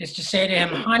recommendation is to say to him,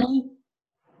 honey,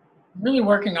 I'm really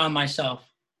working on myself.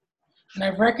 And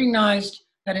I've recognized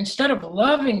that instead of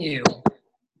loving you,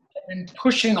 I've been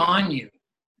pushing on you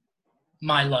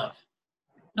my love.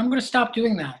 I'm going to stop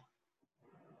doing that.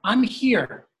 I'm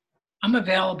here. I'm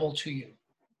available to you.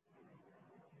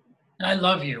 And I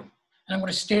love you. And I'm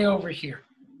going to stay over here.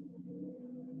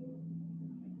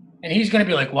 And he's going to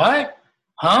be like, what?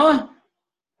 Huh?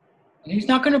 And he's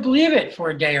not going to believe it for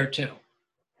a day or two.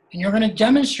 And you're going to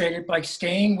demonstrate it by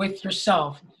staying with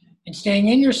yourself and staying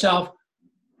in yourself,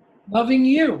 loving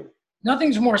you.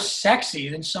 Nothing's more sexy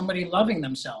than somebody loving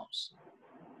themselves.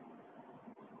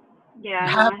 Yeah,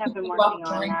 I have been working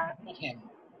on that.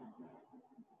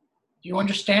 Do you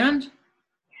understand?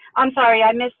 I'm sorry,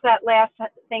 I missed that last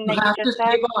thing that you just said.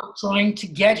 You have to give up trying to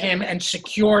get him and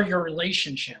secure your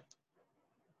relationship.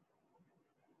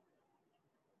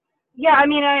 Yeah, I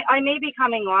mean, I may be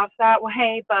coming off that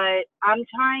way, but I'm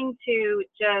trying to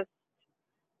just,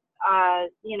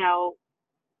 you know,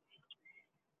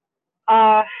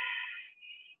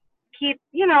 keep,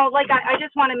 you know, like I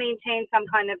just want to maintain some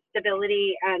kind of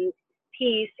stability and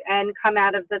peace and come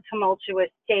out of the tumultuous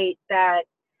state that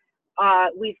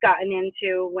we've gotten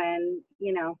into when,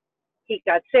 you know, he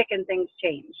got sick and things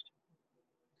changed.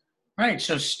 Right,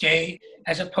 so stay,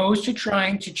 as opposed to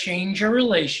trying to change your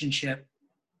relationship,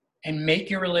 and make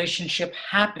your relationship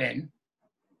happen.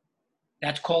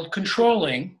 That's called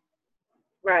controlling.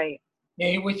 Right.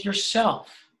 Stay with yourself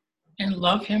and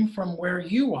love him from where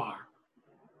you are.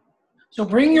 So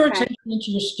bring your attention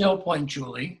into your still point,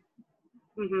 Julie.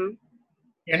 Mm-hmm.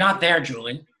 You're not there,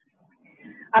 Julie.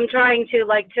 I'm trying to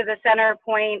to the center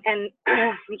point, and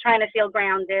I'm trying to feel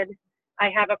grounded. I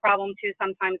have a problem too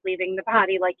sometimes leaving the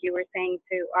body, like you were saying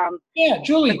to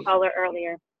Julie. the caller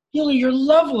earlier. Julie, you're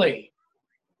lovely,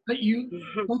 but you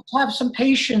must have some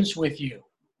patience with you.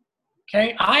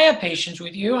 Okay, I have patience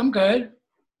with you. I'm good.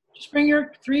 Just bring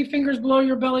your 3 fingers below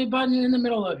your belly button in the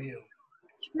middle of you.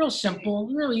 It's real simple,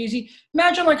 real easy.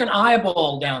 Imagine like an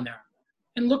eyeball down there,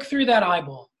 and look through that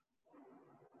eyeball.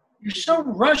 You're so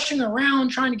rushing around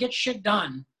trying to get shit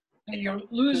done that you're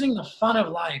losing the fun of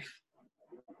life.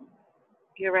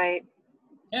 You're right.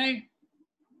 Okay?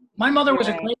 My mother was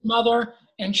a great mother,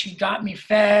 and she got me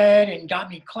fed and got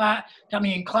me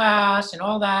in class and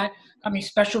all that, got me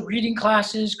special reading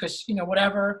classes because,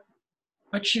 whatever.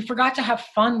 But she forgot to have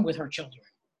fun with her children.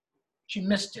 She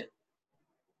missed it.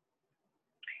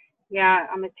 Yeah,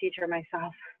 I'm a teacher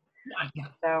myself.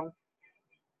 So.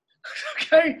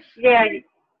 Okay. Yeah.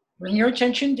 Bring your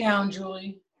attention down,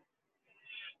 Julie.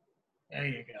 There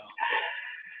you go.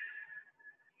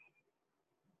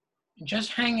 And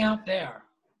just hang out there.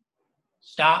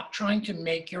 Stop trying to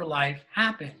make your life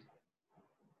happen.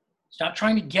 Stop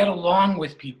trying to get along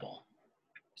with people.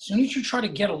 As soon as you try to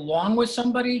get along with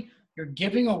somebody, you're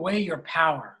giving away your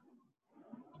power.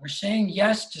 You're saying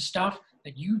yes to stuff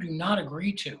that you do not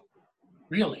agree to.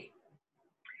 Really.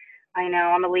 I know.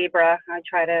 I'm a Libra. I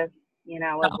try to,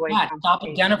 avoid confrontation. Stop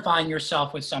identifying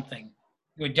yourself with something.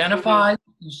 You identify,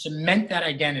 you cement that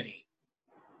identity.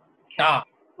 Stop.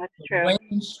 That's true.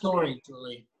 Waiting story,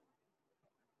 Julie.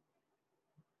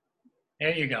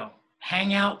 There you go.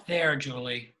 Hang out there,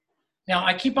 Julie. Now,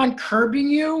 I keep on curbing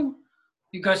you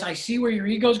because I see where your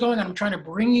ego's going, and I'm trying to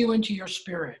bring you into your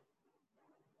spirit.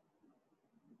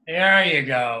 There you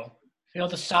go. Feel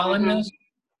the solidness?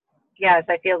 Yes,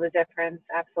 I feel the difference.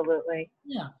 Absolutely.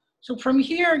 Yeah. So from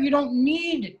here, you don't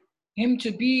need him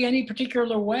to be any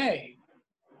particular way.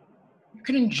 You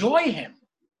can enjoy him.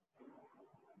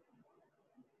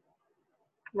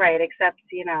 Right, except,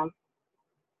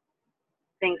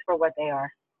 things for what they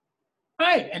are.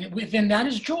 Right, and within that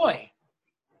is joy.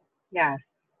 Yes.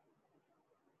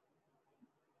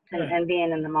 And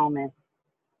being in the moment.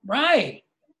 Right.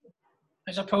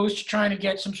 As opposed to trying to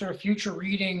get some sort of future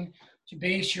reading to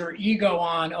base your ego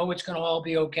on, it's going to all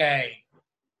be okay.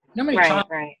 You know how many times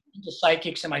I went to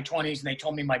psychics in my 20s and they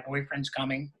told me my boyfriend's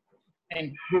coming?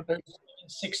 And in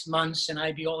 6 months, and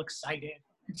I'd be all excited.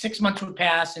 And 6 months would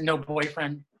pass and no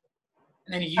boyfriend.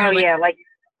 And then a year later.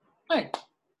 Right.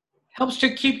 Helps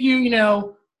to keep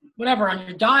you, whatever, on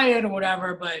your diet or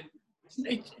whatever, but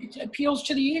it appeals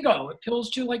to the ego. It appeals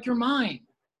to, your mind.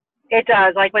 It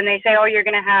does. Like when they say, you're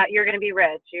going to be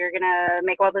rich. You're going to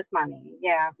make all this money.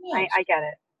 Yeah, yes. I get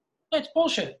it. It's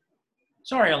bullshit.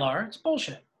 Sorry, Alara. It's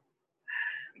bullshit.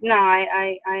 No,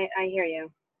 I hear you.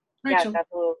 Right, yes, so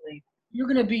absolutely. You're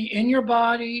going to be in your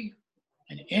body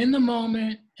and in the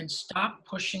moment and stop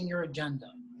pushing your agenda.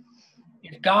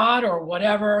 If God or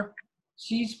whatever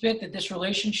sees fit that this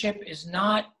relationship is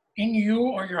not in you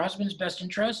or your husband's best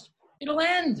interest, it'll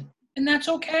end. And that's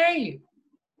okay.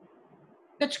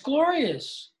 That's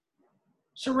glorious.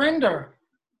 Surrender.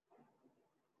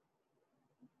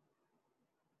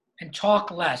 And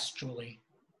talk less, Julie.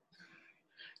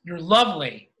 You're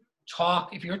lovely.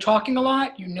 If you're talking a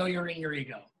lot, you're in your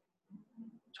ego.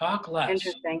 Talk less.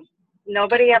 Interesting.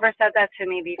 Nobody ever said that to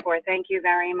me before. Thank you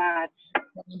very much.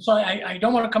 I'm sorry, I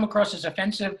don't want to come across as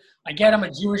offensive. I get I'm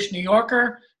a Jewish New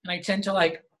Yorker, and I tend to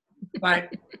right?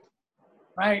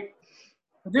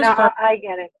 No, I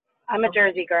get it. I'm a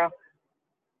Jersey girl.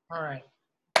 All right.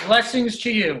 Blessings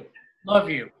to you. Love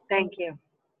you. Thank you.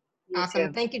 Awesome.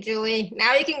 Too. Thank you, Julie.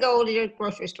 Now you can go to your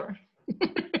grocery store.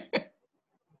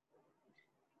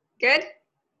 Good?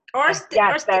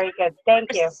 Yes, very good.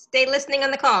 Thank you. Stay listening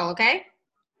on the call, okay?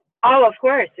 Oh, of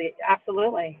course.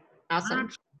 Absolutely.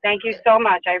 Awesome. Thank you so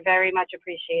much. I very much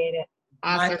appreciate it.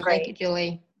 Awesome. Thank you,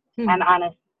 Julie. And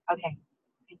honest. Okay.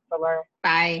 Thanks for Laura.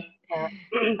 Bye.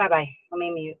 Bye-bye. Let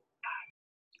me mute.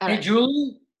 Hey,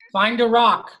 Julie, find a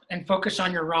rock and focus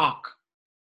on your rock.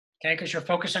 Okay? Because you're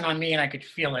focusing on me and I could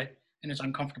feel it and it's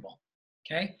uncomfortable.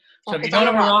 Okay? So if you don't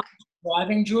have a rock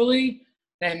driving, Julie,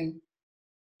 then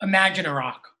imagine a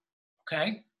rock.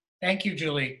 Okay? Thank you,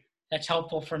 Julie. That's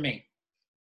helpful for me.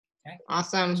 Okay.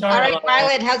 Awesome. All right,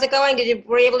 Violet, how's it going?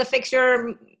 Were you able to fix your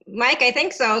mic? I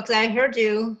think so, because I heard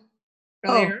you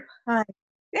earlier. Oh, hi.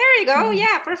 There you go.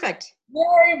 Yeah, perfect.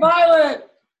 Yay, Violet.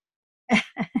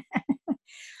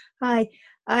 Hi.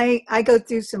 I go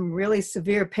through some really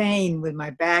severe pain with my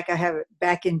back. I have a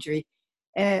back injury,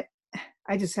 and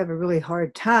I just have a really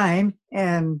hard time.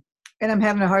 And I'm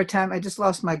having a hard time. I just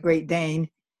lost my Great Dane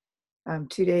a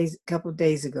couple of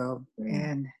days ago,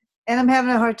 and I'm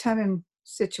having a hard time in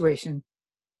situation.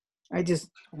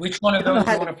 Which one of those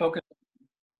do you want to focus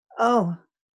on?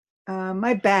 Oh,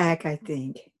 my back, I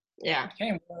think. Yeah.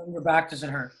 Okay, where on your back does it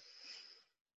hurt?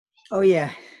 Oh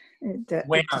yeah.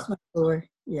 Where? Just my lower.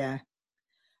 Yeah.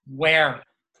 Where?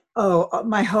 Oh,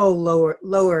 my whole lower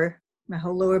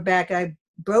back. I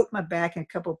broke my back in a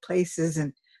couple of places,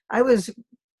 and I was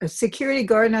a security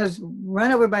guard, and I was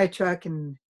run over by a truck,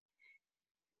 and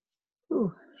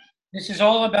This is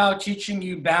all about teaching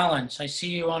you balance. I see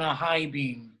you on a high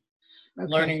beam,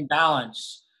 learning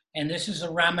balance. And this is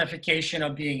a ramification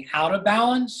of being out of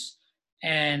balance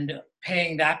and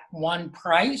paying that one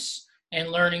price and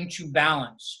learning to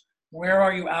balance. Where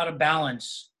are you out of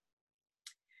balance?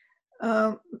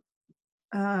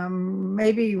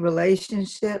 Maybe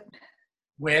relationship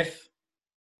with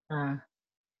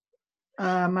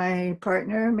my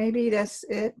partner. Maybe that's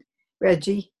it.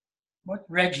 Reggie. What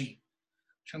Reggie?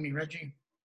 Show me Reggie.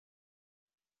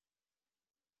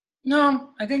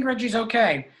 No, I think Reggie's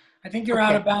okay. I think you're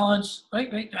out of balance.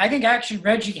 Wait. I think actually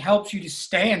Reggie helps you to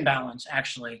stay in balance,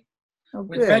 actually. Oh,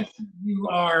 with good. Reggie, you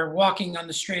are walking on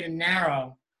the straight and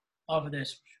narrow of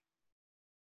this.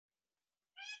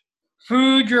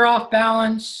 Food, you're off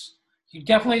balance. You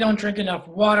definitely don't drink enough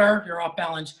water. You're off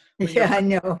balance. Yeah, I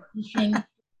know.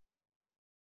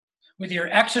 With your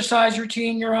exercise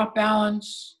routine, you're off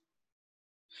balance.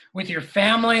 With your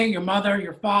family, your mother,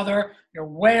 your father, you're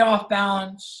way off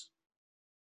balance.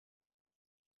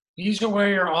 These are where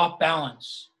you're off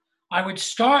balance. I would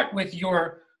start with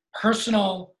your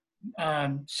personal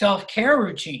self-care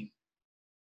routine.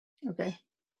 Okay.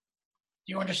 Do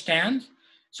you understand?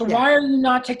 So Yeah. why are you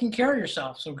not taking care of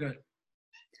yourself so good?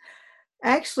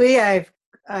 Actually, I've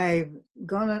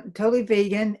gone totally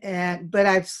vegan, but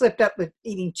I've slipped up with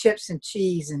eating chips and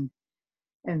cheese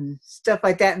and stuff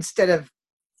like that instead of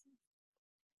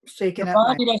shaking Your up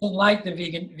my. body doesn't like the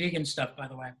vegan stuff, by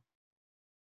the way.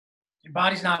 Your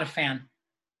body's not a fan.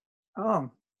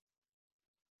 Oh.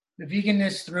 The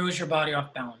veganness throws your body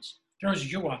off balance,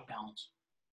 throws you off balance.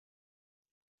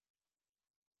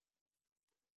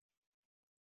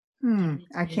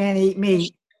 I can't eat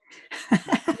meat.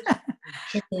 I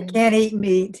can't eat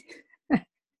meat.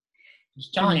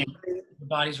 Just telling you, the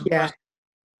body's requesting.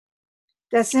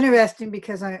 That's interesting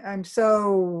because I'm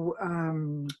so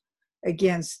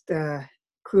against the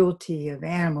cruelty of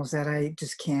animals that I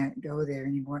just can't go there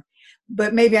anymore.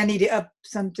 But maybe I need to up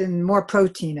something more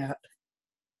protein up.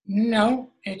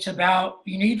 No, it's about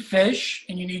you need fish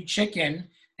and you need chicken,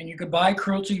 and you could buy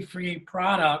cruelty-free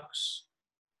products.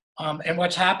 And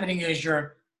what's happening is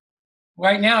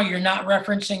right now you're not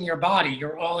referencing your body.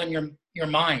 You're all in your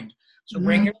mind. So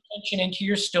bring your attention into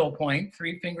your still point,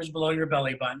 3 fingers below your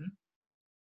belly button.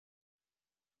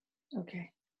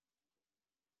 Okay.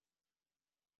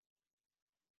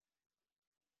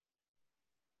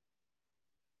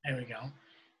 There we go.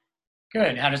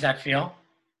 Good. How does that feel?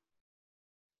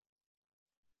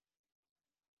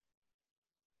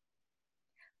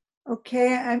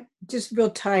 Okay, I'm just real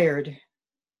tired.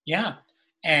 Yeah.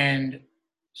 And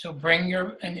so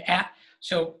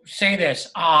so say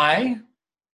this. I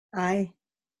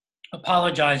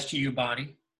apologize to you,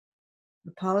 body.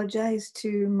 Apologize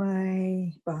to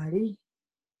my body.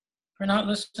 For not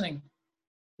listening.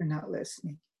 For not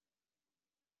listening.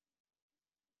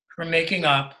 For making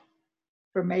up.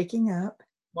 For making up.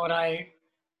 What I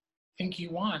think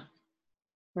you want.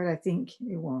 What I think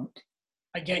you want.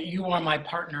 I get you are my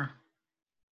partner.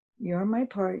 You're my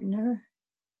partner.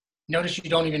 Notice you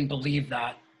don't even believe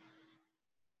that.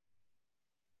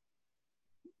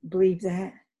 Believe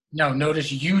that? No,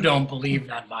 notice you don't believe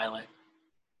that, Violet.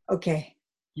 Okay.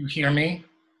 You hear me?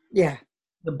 Yeah.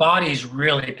 The body's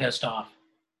really pissed off.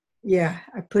 Yeah,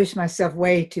 I pushed myself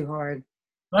way too hard.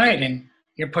 Right, and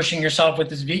you're pushing yourself with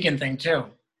this vegan thing too.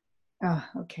 Oh,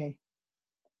 okay.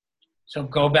 So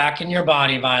go back in your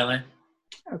body, Violet.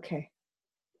 Okay.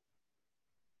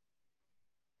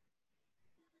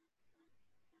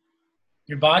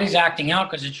 Your body's acting out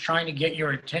because it's trying to get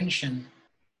your attention,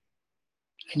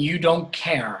 and you don't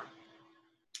care.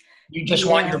 You just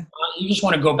want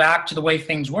to go back to the way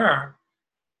things were.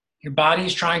 Your body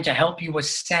is trying to help you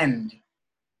ascend,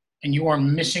 and you are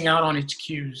missing out on its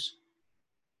cues.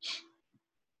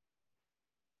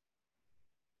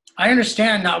 I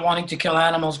understand not wanting to kill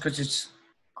animals because it's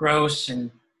gross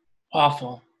and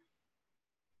awful.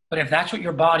 But if that's what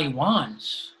your body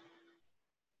wants,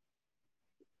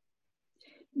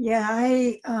 Yeah,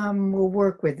 I will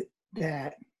work with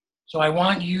that. So I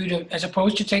want you to, as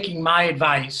opposed to taking my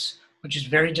advice, which is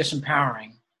very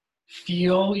disempowering,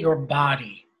 feel your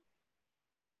body.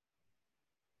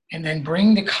 And then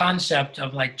bring the concept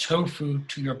of like tofu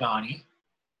to your body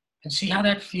and see how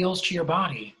that feels to your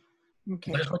body.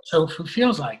 Okay. What is what tofu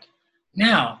feels like.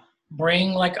 Now,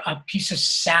 bring like a piece of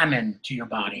salmon to your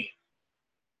body.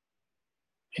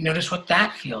 And notice what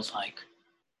that feels like.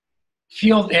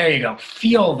 There you go.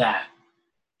 Feel that.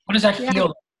 What does that feel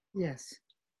like? Yes.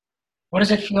 What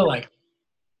does it feel like?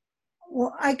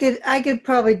 Well, I could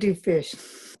probably do fish.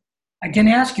 I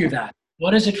didn't ask you that.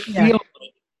 What does it feel like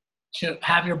to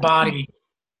have your body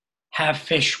have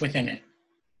fish within it?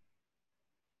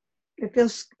 It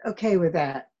feels okay with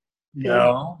that.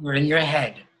 No, you're in your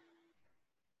head.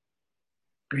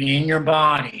 Be in your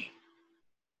body.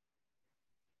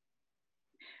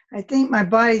 I think my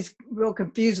body's real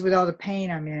confused with all the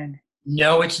pain I'm in.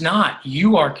 No, it's not.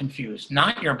 You are confused,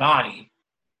 not your body.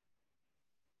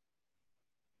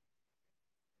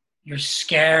 You're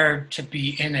scared to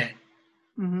be in it.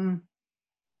 Mm-hmm.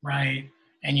 Right?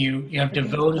 And you have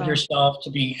devoted yourself to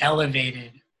being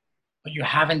elevated, but you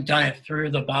haven't done it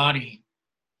through the body.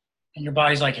 And your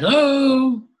body's like,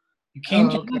 hello, you came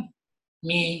to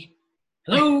me.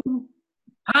 Hello,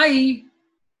 hi.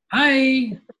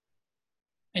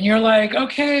 And you're like,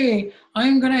 okay,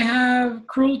 I'm going to have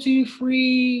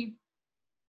cruelty-free.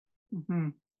 Mm-hmm.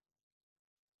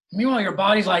 Meanwhile, your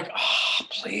body's like, oh,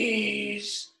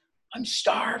 please, I'm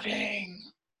starving.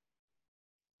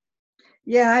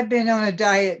 Yeah, I've been on a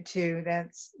diet too.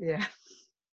 Yeah.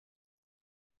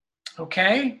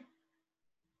 Okay?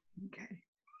 Okay.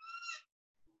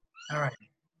 All right.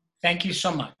 Thank you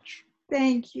so much.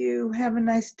 Thank you. Have a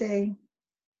nice day.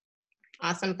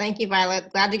 Awesome. Thank you,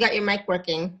 Violet. Glad you got your mic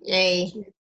working. Yay.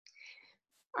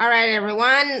 All right,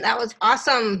 everyone. That was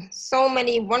awesome. So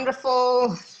many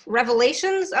wonderful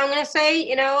revelations, I'm going to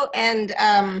say,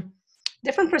 and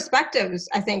different perspectives,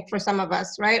 I think, for some of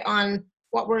us, right, on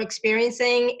what we're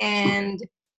experiencing and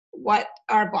what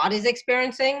our body's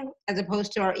experiencing, as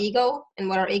opposed to our ego and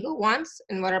what our ego wants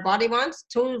and what our body wants.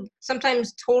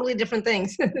 Sometimes totally different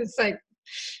things. It's like,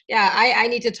 yeah, I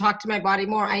need to talk to my body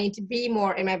more. I need to be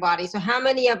more in my body. So how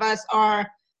many of us are,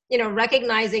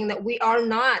 recognizing that we are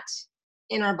not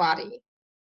in our body,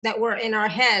 that we're in our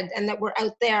head, and that we're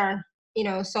out there,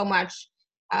 so much,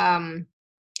 and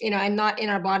not in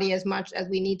our body as much as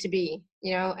we need to be,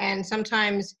 and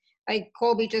sometimes, like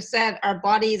Colby just said, our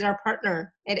body is our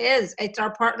partner. It's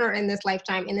our partner in this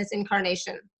lifetime, in this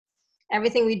incarnation.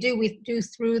 Everything we do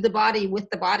through the body, with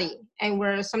the body,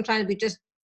 and sometimes we just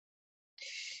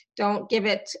don't give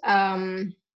it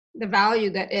the value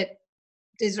that it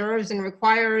deserves and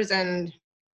requires. And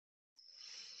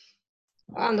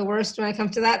I'm the worst when it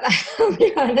comes to that. I'll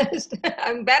be honest.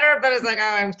 I'm better, but it's like,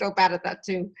 oh, I'm still bad at that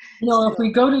too. If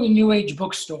we go to the New Age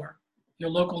bookstore, your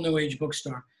local New Age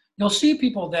bookstore, you'll see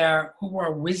people there who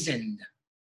are wizened.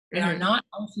 They are not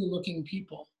healthy looking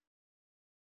people.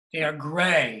 They are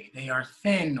gray, they are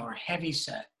thin or heavy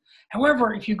set.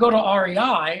 However, if you go to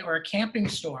REI or a camping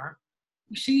store,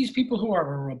 you see these people who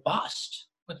are robust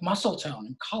with muscle tone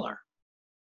and color.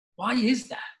 Why is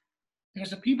that? Because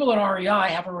the people at REI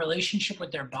have a relationship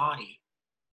with their body.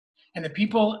 And the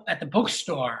people at the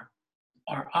bookstore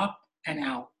are up and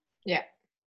out. Yeah,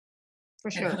 for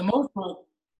sure. And for the most part,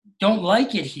 don't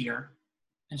like it here,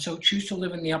 and so choose to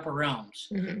live in the upper realms.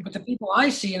 Mm-hmm. But the people I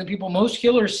see and the people most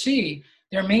healers see,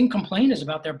 their main complaint is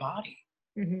about their body.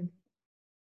 Mm-hmm.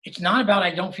 It's not about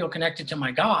I don't feel connected to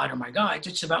my God or my guides.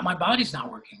 It's about my body's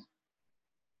not working.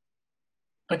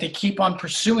 But they keep on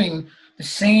pursuing the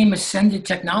same ascended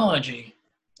technology.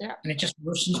 Yeah. And it just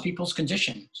worsens people's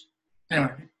conditions.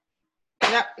 Anyway.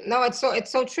 Yeah, no, it's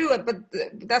so true. But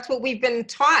that's what we've been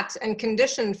taught and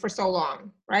conditioned for so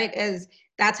long, right?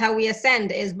 That's how we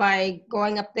ascend, is by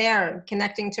going up there,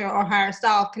 connecting to our higher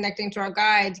self, connecting to our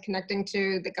guides, connecting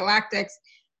to the galactics,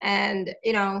 and,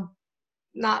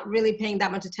 not really paying that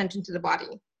much attention to the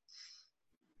body.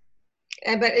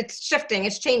 But it's shifting,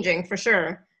 it's changing for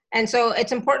sure. And so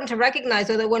it's important to recognize,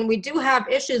 though, that when we do have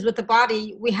issues with the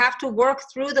body, we have to work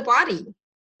through the body.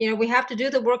 We have to do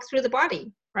the work through the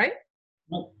body, right?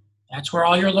 Well, that's where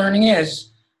all your learning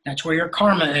is. That's where your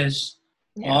karma is.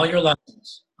 Yeah. All your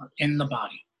lessons are in the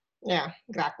body. Yeah,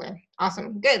 exactly.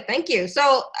 Awesome. Good. Thank you.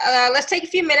 So let's take a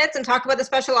few minutes and talk about the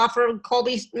special offer.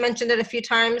 Colby mentioned it a few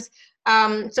times.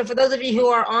 So for those of you who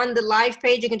are on the live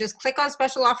page, you can just click on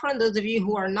special offer. And those of you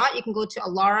who are not, you can go to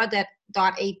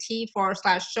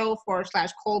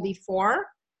alara.at/show/Colby4.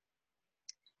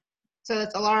 So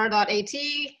that's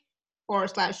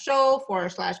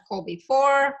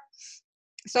alara.at/show/Colby4.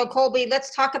 So Colby,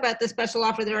 let's talk about the special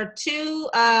offer. There are two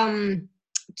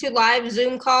live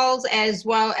Zoom calls as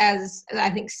well as I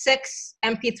think 6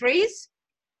 MP3s.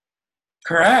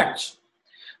 Correct.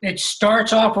 It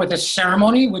starts off with a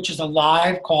ceremony, which is a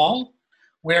live call,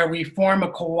 where we form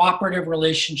a cooperative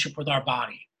relationship with our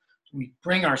body. We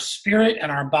bring our spirit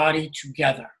and our body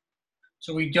together.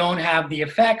 So we don't have the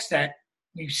effects that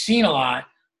we've seen a lot,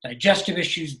 digestive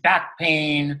issues, back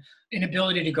pain,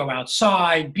 inability to go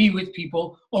outside, be with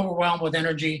people, overwhelmed with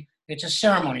energy. It's a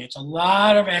ceremony. It's a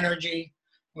lot of energy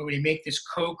where we make this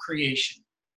co-creation,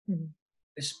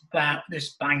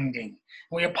 this binding.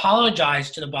 We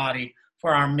apologize to the body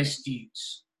for our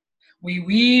misdeeds. We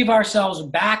weave ourselves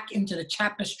back into the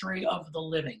tapestry of the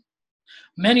living.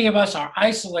 Many of us are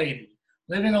isolated,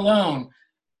 living alone,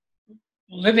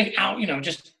 living out,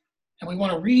 and we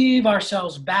want to weave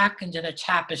ourselves back into the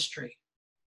tapestry.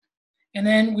 And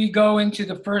then we go into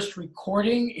the first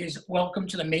recording is Welcome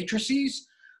to the Matrices.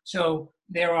 So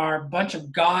there are a bunch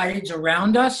of guides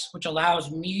around us, which allows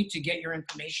me to get your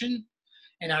information.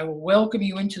 And I will welcome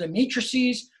you into the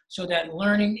matrices so that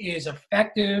learning is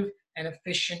effective and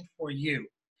efficient for you.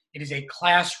 It is a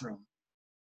classroom,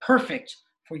 perfect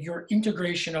for your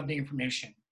integration of the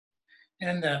information.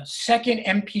 And the second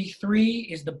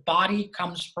MP3 is the body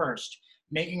comes first,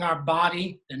 making our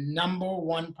body the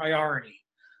 #1 priority.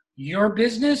 Your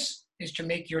business is to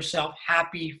make yourself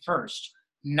happy first,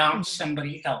 not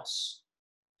somebody else.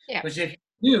 Yeah. Because if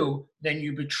you do, then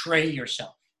you betray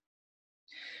yourself.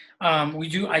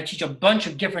 I teach a bunch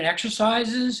of different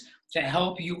exercises to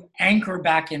help you anchor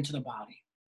back into the body.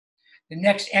 The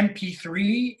next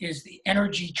MP3 is the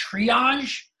energy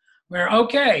triage, where,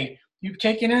 okay, you've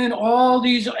taken in all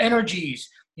these energies.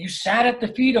 You sat at the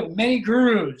feet of many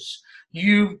gurus.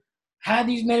 You've had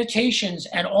these meditations,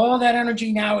 and all that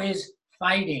energy now is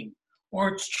fighting, or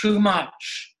it's too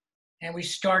much. And we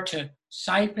start to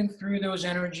siphon through those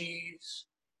energies,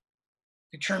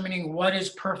 determining what is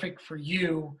perfect for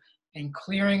you, and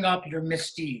clearing up your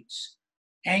misdeeds,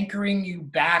 anchoring you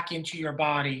back into your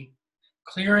body,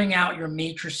 clearing out your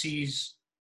matrices,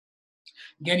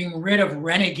 getting rid of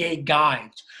renegade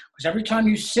guides. Because every time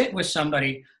you sit with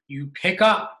somebody, you pick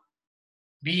up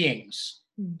beings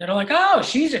that are like, oh,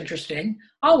 she's interesting,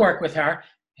 I'll work with her.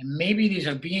 And maybe these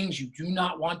are beings you do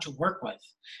not want to work with.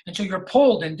 And so you're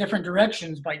pulled in different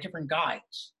directions by different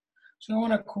guides. So I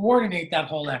want to coordinate that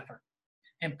whole effort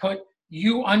and put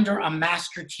you under a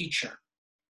master teacher.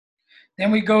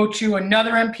 Then we go to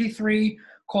another MP3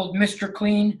 called Mr.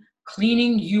 Clean,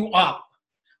 cleaning you up.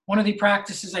 One of the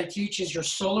practices I teach is your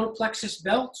solar plexus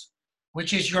belt,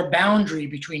 which is your boundary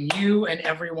between you and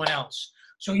everyone else.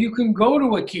 So you can go to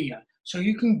IKEA, so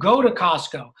you can go to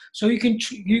Costco, so you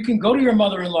can go to your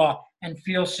mother-in-law and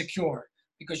feel secure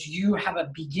because you have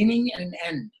a beginning and an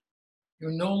end.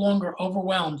 You're no longer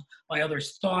overwhelmed by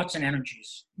others' thoughts and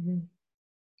energies.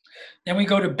 Then we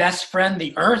go to Best Friend,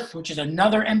 the Earth, which is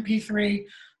another MP3,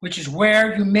 which is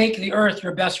where you make the Earth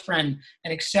your best friend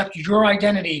and accept your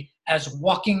identity as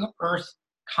walking Earth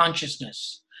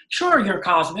consciousness. Sure, you're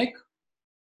cosmic,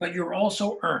 but you're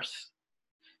also Earth.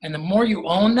 And the more you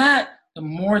own that, the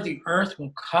more the Earth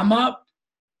will come up,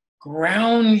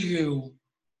 ground you,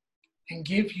 and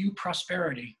give you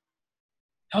prosperity,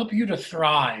 help you to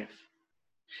thrive.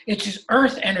 It's this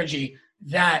Earth energy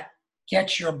that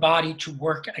gets your body to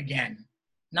work again,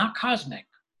 not cosmic,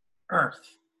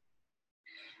 Earth.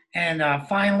 And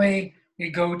finally, we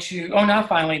go to,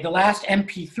 the last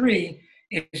MP3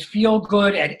 is feel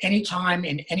good at any time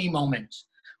in any moment,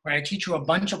 where I teach you a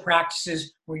bunch of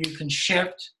practices where you can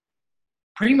shift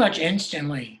pretty much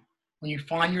instantly when you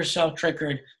find yourself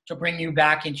triggered to bring you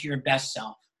back into your best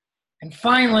self. And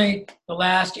finally, the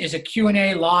last is a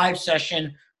Q&A live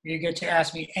session where you get to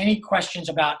ask me any questions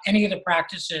about any of the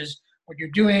practices, what you're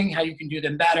doing, how you can do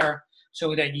them better,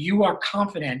 so that you are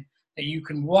confident that you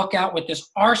can walk out with this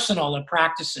arsenal of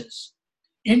practices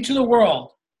into the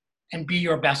world and be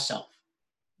your best self.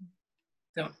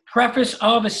 The preface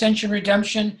of Ascension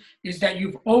Redemption is that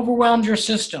you've overwhelmed your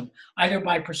system, either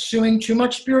by pursuing too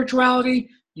much spirituality,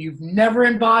 you've never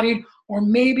embodied, or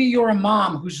maybe you're a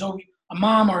mom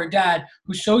or a dad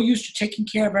who's so used to taking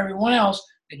care of everyone else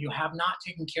that you have not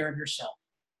taken care of yourself.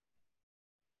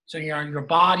 So your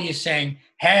body is saying,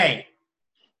 hey.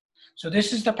 So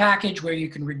this is the package where you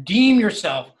can redeem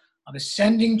yourself of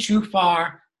ascending too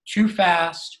far, too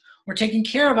fast, or taking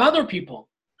care of other people,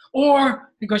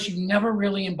 or because you've never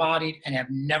really embodied and have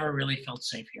never really felt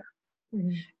safe here.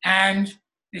 And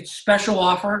it's special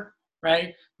offer,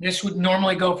 right? This would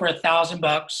normally go for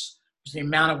 $1,000, is the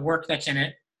amount of work that's in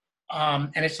it.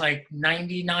 And it's like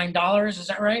 $99, is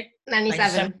that right?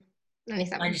 97.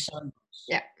 97.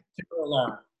 Yeah.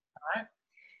 All right.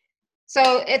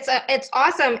 So it's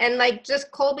awesome, and like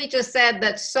just Colby just said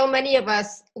that so many of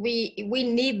us we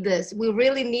need this. We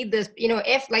really need this. You know,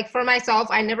 if like for myself,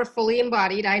 I never fully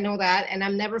embodied. I know that, and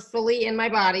I'm never fully in my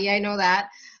body. I know that,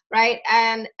 right?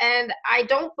 And I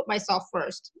don't put myself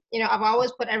first. You know, I've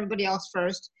always put everybody else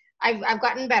first. I've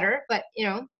gotten better, but you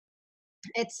know,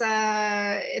 it's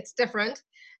different.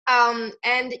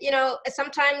 And you know,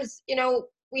 sometimes you know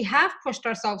we have pushed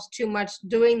ourselves too much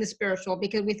doing the spiritual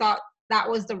because we thought that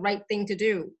was the right thing to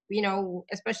do, you know,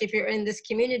 especially if you're in this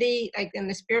community, like in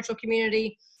the spiritual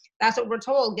community, that's what we're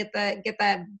told. Get the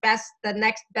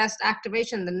next best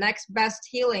activation, the next best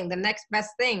healing, the next best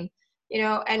thing, you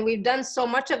know, and we've done so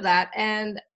much of that.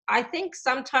 And I think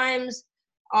sometimes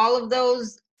all of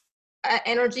those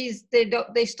energies,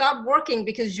 they stop working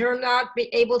because you're not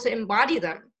able to embody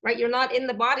them, right? You're not in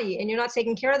the body and you're not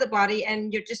taking care of the body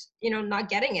and you're just, you know, not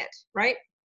getting it, right?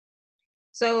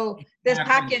 So this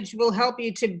package will help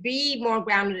you to be more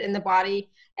grounded in the body.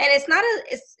 And it's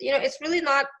you know, it's really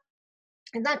not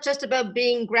just about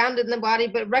being grounded in the body,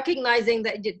 but recognizing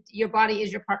that your body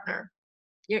is your partner.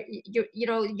 You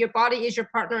know, your body is your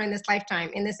partner in this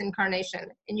lifetime, in this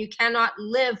incarnation, and you cannot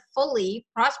live fully,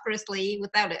 prosperously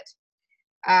without it.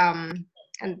 And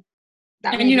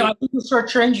you know, I think you start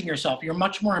changing yourself. You're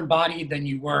much more embodied than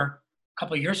you were a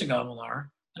couple of years ago, Laura.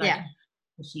 And yeah. I can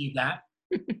perceive that.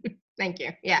 Thank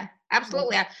you. Yeah,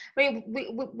 absolutely. I mean,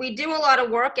 we do a lot of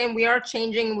work and we are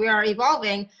changing, we are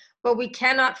evolving, but we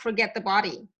cannot forget the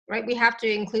body, right? We have to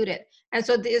include it. And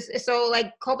so so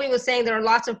like Colby was saying, there are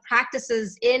lots of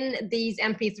practices in these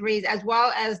MP3s, as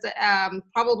well as the,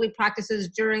 probably practices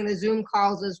during the Zoom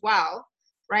calls as well,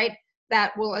 right?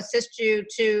 That will assist you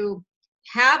to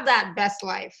have that best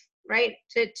life, right?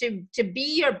 To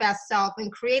be your best self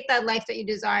and create that life that you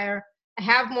desire,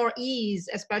 have more ease,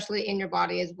 especially in your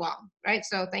body as well, right?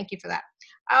 So thank you for that.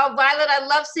 Oh, Violet, I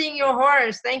love seeing your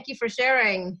horse. Thank you for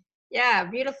sharing. Yeah,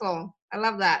 beautiful. I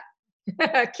love that.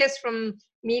 A kiss from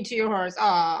me to your horse.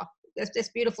 Oh, that's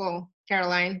beautiful,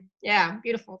 Caroline. Yeah,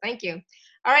 beautiful. Thank you.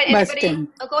 All right, anybody? Mustang.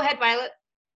 Oh, go ahead, Violet.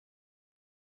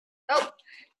 Oh.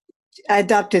 I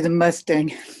adopted a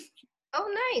Mustang.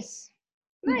 Oh, nice.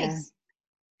 Nice.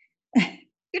 Yeah.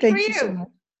 Good Thank for you so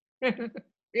much.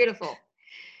 Beautiful.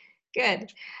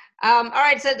 Good. All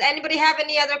right. So, anybody have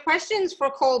any other questions for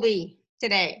Colby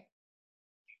today?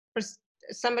 For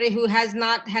somebody who has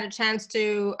not had a chance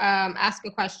to ask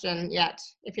a question yet,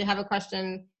 if you have a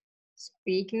question,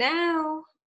 speak now.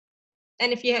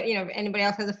 And if you have, you know, if anybody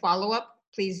else has a follow up,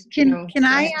 please. Can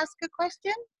I ask a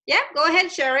question? Yeah, go ahead,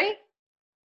 Sherry.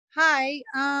 Hi.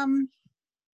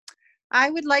 I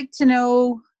would like to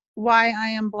know why I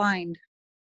am blind.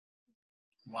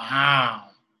 Wow.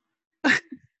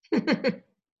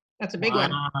 That's a big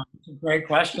one. That's a great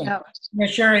question. Yeah. Yeah,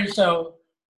 Sherry, so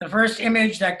the first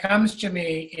image that comes to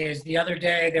me is the other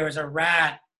day there was a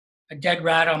dead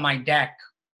rat on my deck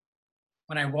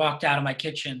when I walked out of my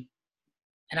kitchen.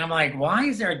 And I'm like, why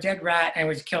is there a dead rat and it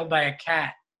was killed by a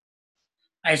cat?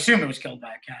 I assume it was killed by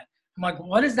a cat. I'm like,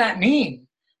 what does that mean?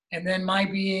 And then my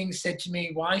being said to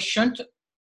me, why shouldn't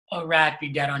a rat be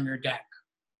dead on your deck?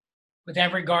 With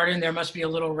every garden, there must be a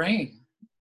little rain.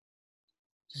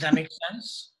 Does that make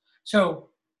sense? So,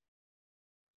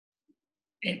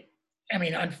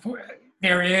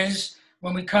 there is,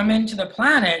 when we come into the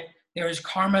planet, there is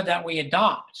karma that we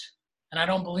adopt. And I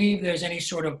don't believe there's any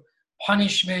sort of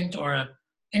punishment or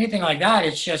anything like that.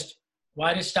 It's just,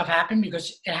 why does stuff happen?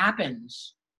 Because it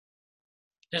happens.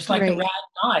 Just like the rat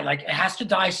died, like it has to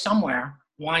die somewhere.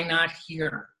 Why not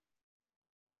here?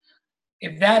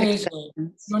 If that is,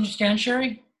 you understand,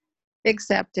 Sherry?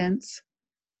 Acceptance.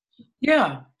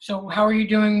 Yeah. So how are you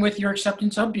doing with your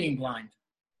acceptance of being blind?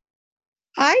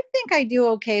 I think I do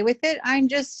okay with it. I'm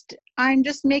just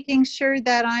making sure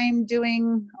that I'm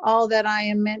doing all that I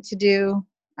am meant to do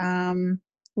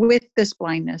with this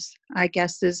blindness. I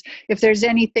guess is if there's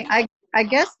anything I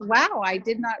guess, wow, I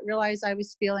did not realize I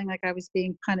was feeling like I was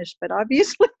being punished, but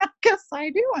obviously I guess I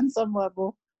do on some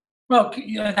level. Well,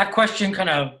 that question kind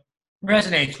of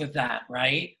resonates with that,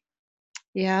 right?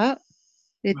 Yeah,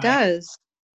 it does.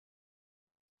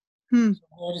 So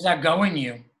where does that go in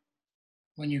you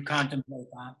when you contemplate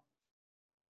that?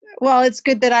 Well, it's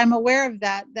good that I'm aware of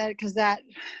that because that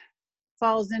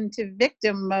falls into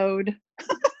victim mode.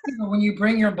 When you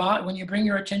bring your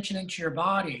attention into your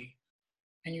body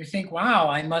and you think, wow,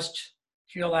 I must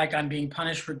feel like I'm being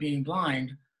punished for being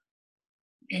blind.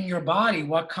 In your body,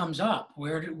 what comes up?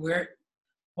 Where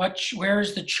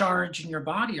is the charge in your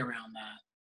body around that?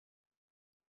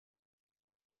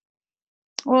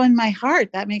 Well, in my heart,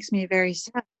 that makes me very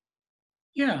sad.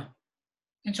 Yeah.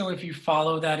 And so if you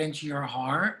follow that into your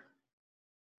heart,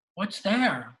 what's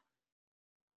there?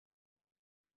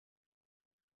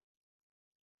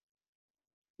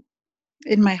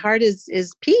 In my heart is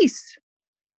peace.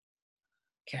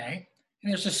 Okay.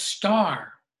 And there's a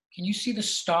star. Can you see the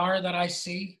star that I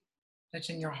see that's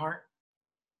in your heart?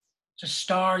 It's a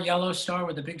star, yellow star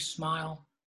with a big smile.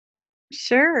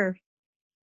 Sure.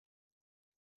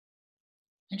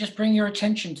 And just bring your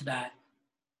attention to that.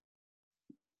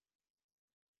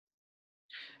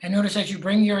 And notice as you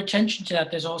bring your attention to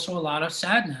that, there's also a lot of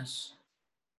sadness.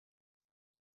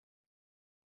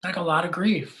 Like a lot of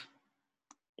grief.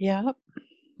 Yep.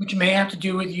 Which may have to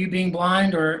do with you being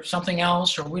blind or something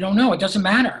else, or we don't know. It doesn't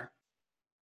matter.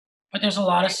 But there's a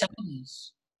lot of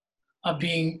sadness of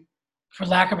being, for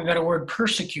lack of a better word,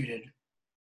 persecuted.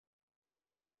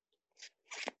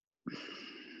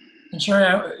 And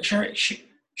Sherry,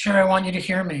 I want you to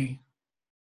hear me.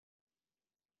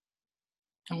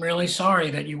 I'm really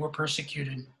sorry that you were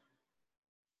persecuted.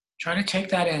 Try to take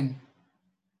that in.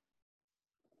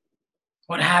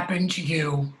 What happened to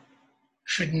you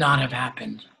should not have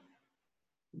happened.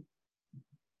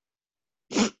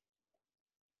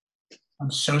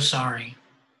 I'm so sorry.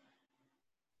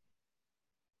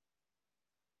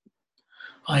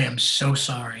 I am so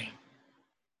sorry.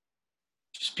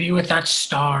 Just be with that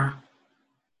star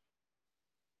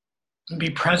and be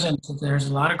present that there's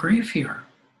a lot of grief here.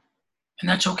 And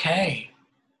that's okay.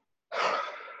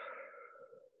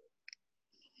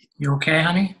 You okay,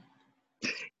 honey?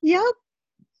 Yep.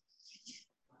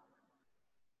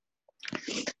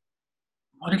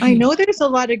 I know there's a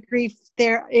lot of grief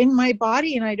there in my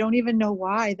body, and I don't even know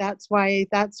why. That's why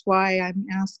I'm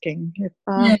asking. If,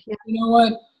 yeah, you know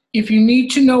what? If you need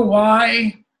to know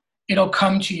why, it'll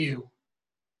come to you.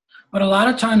 But a lot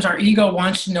of times our ego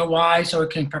wants to know why so it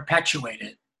can perpetuate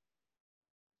it.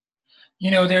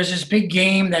 You know, there's this big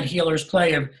game that healers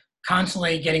play of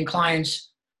constantly getting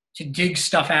clients to dig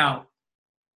stuff out.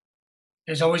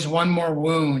 There's always one more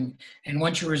wound. And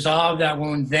once you resolve that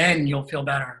wound, then you'll feel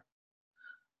better.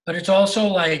 But it's also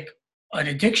like an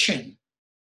addiction,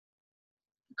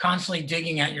 constantly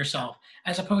digging at yourself,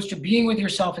 as opposed to being with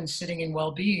yourself and sitting in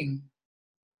well-being.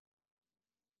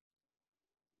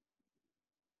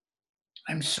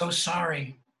 I'm so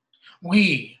sorry.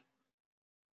 We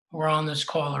who are on this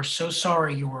call are so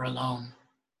sorry you were alone.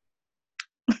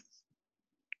 Can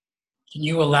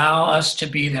you allow us to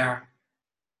be there?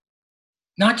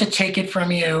 Not to take it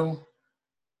from you,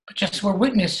 but just we're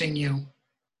witnessing you.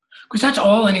 Because that's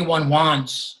all anyone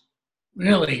wants,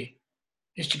 really,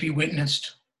 is to be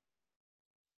witnessed.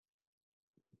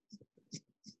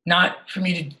 Not for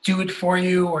me to do it for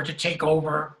you or to take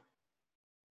over.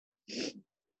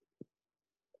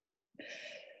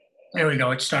 There we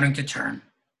go, it's starting to turn.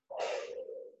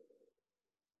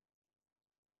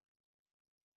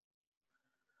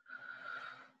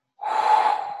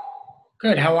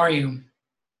 Good, how are you?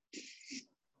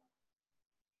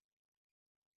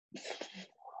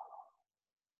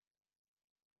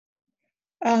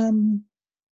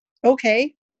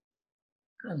 Okay.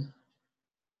 Good.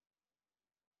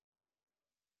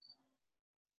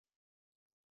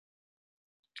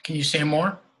 Can you say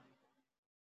more?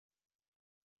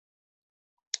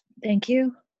 Thank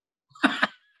you.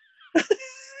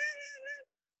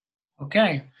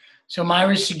 Okay. So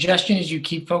Myra's suggestion is you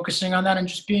keep focusing on that and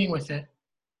just being with it.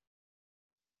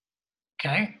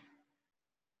 Okay?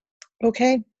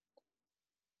 Okay.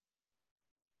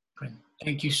 Good.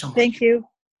 Thank you so much. Thank you.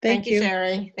 Thank you,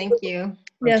 Sherry. Thank you.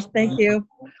 Yes, thank you.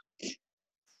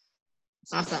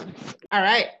 Awesome. All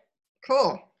right.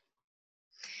 Cool.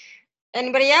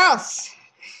 Anybody else?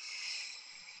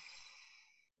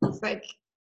 It's like,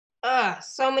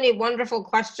 so many wonderful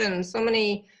questions, so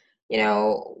many,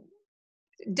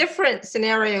 different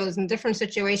scenarios and different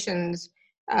situations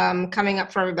coming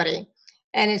up for everybody.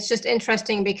 And it's just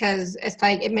interesting because it's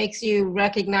like it makes you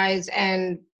recognize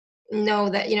and know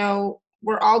that,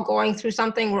 we're all going through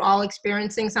something, we're all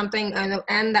experiencing something,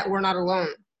 and that we're not alone,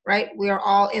 right? We are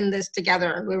all in this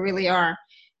together. We really are.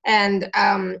 And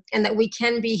that we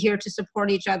can be here to support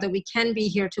each other. We can be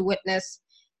here to witness,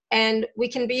 and we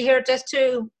can be here just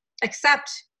to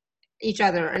accept each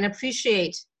other and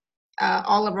appreciate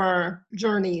all of our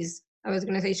journeys. I was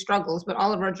going to say struggles, but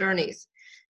all of our journeys,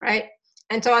 right?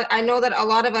 And so I know that a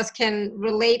lot of us can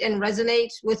relate and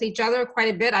resonate with each other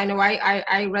quite a bit. I know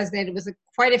I resonated with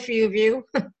quite a few of you.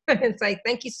 It's like,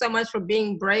 thank you so much for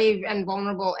being brave and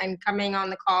vulnerable and coming on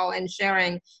the call and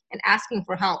sharing and asking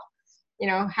for help.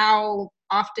 How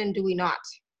often do we not,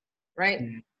 right?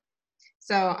 Mm-hmm.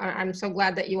 So I'm so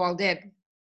glad that you all did.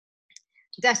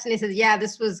 Destiny says, yeah,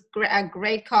 this was a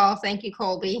great call. Thank you,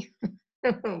 Colby.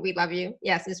 We love you.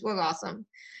 Yes, this was awesome.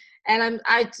 And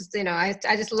I just,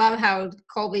 I just love how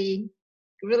Colby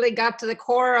really got to the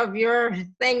core of your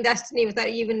thing, Destiny, without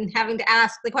even having to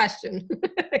ask the question.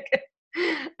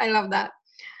 I love that.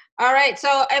 All right.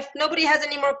 So if nobody has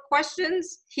any more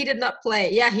questions, he did not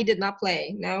play. Yeah, he did not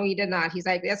play. No, he did not. He's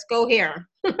like, let's go here.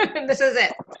 This is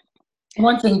it.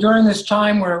 One thing, during this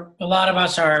time where a lot of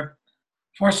us are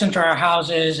forced into our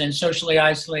houses and socially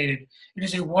isolated, it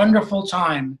is a wonderful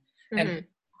time. And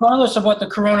regardless of what the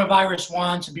coronavirus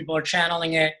wants and people are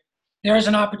channeling it, there is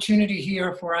an opportunity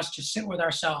here for us to sit with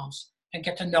ourselves and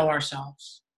get to know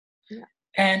ourselves. Yeah.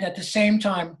 And at the same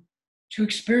time, to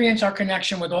experience our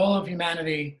connection with all of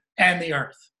humanity and the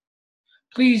earth.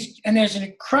 Please, and there's an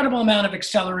incredible amount of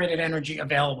accelerated energy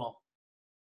available.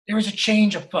 There is a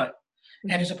change afoot.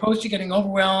 And as opposed to getting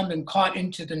overwhelmed and caught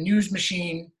into the news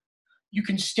machine, you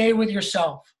can stay with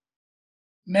yourself,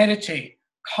 meditate,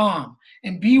 calm,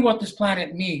 and be what this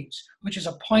planet needs, which is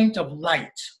a point of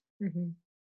light.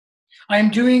 I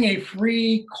am doing a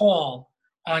free call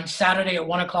on Saturday at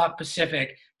 1 o'clock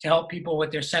Pacific to help people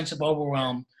with their sense of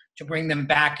overwhelm, to bring them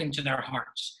back into their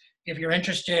hearts. If you're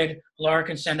interested, Laura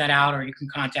can send that out, or you can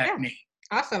contact me.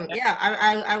 Awesome. Yeah,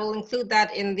 I will include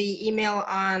that in the email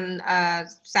on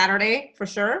Saturday for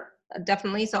sure.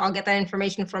 Definitely. So I'll get that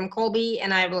information from Colby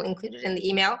and I will include it in the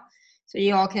email so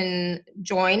you all can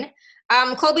join.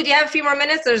 Colby, do you have a few more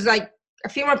minutes? There's like a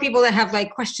few more people that have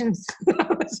like questions.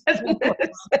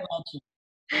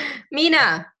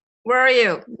 Mina, where are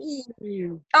you?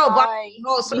 Oh, Bongi.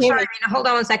 Oh, so sorry, Mina. Hold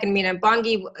on one second, Mina.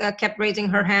 Bongi kept raising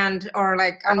her hand or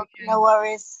like. No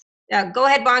worries. Yeah, go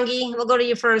ahead, Bongi. We'll go to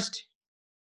you first.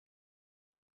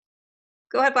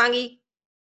 Go ahead, Bongi.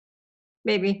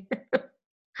 Maybe.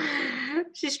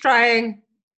 She's trying.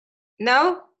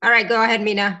 No? All right, go ahead,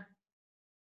 Mina.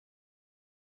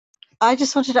 I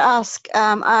just wanted to ask,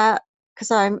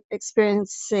 because I'm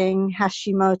experiencing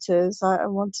Hashimoto's, I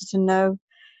wanted to know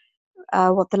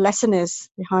what the lesson is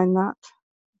behind that.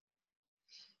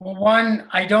 Well, one,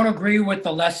 I don't agree with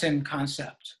the lesson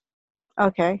concept.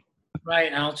 Okay. Right,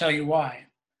 and I'll tell you why.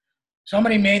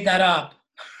 Somebody made that up.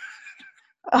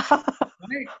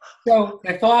 Right? So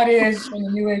the thought is, in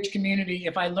the New Age community,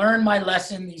 if I learn my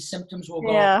lesson, these symptoms will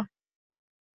go. Yeah.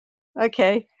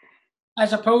 Okay.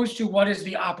 As opposed to what is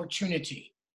the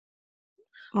opportunity?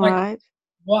 All right.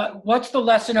 What's the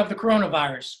lesson of the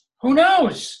coronavirus? Who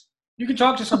knows? You can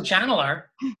talk to some channeler.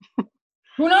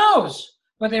 Who knows?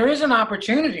 But there is an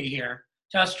opportunity here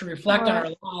to us to reflect on our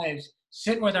lives,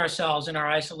 sit with ourselves in our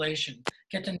isolation,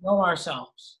 get to know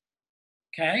ourselves.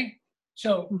 Okay?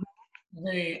 So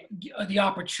the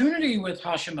opportunity with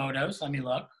Hashimoto's, let me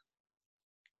look.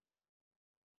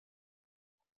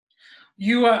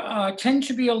 You tend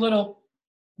to be a little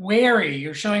wary.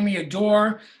 You're showing me a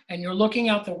door and you're looking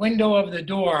out the window of the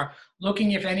door,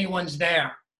 looking if anyone's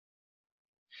there.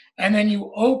 And then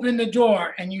you open the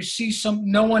door and you see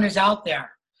no one is out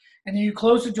there. And then you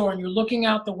close the door and you're looking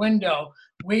out the window,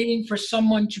 waiting for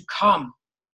someone to come.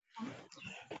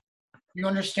 You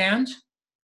understand?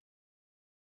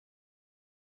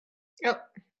 Yep.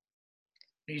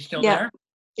 Are you still there?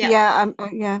 Yeah.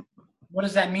 Yeah. What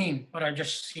does that mean, what I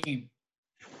just seen?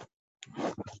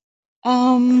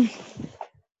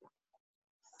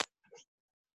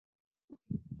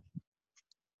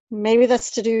 Maybe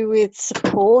that's to do with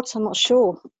support. I'm not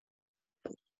sure.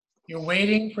 You're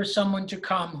waiting for someone to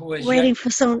come who is waiting for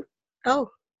someone. Oh.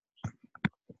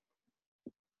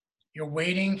 You're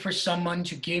waiting for someone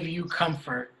to give you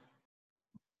comfort.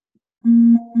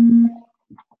 You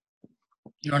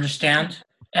understand?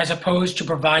 As opposed to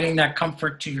providing that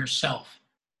comfort to yourself.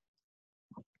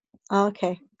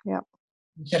 Okay. Yeah.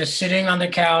 Instead of sitting on the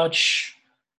couch,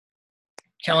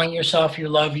 telling yourself you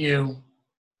love you,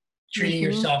 treating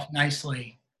yourself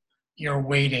nicely, you're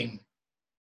waiting.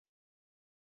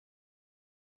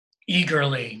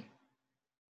 Eagerly.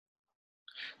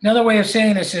 Another way of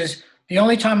saying this is, the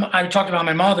only time I talked about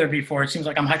my mother before, it seems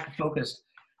like I'm hyper-focused.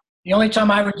 The only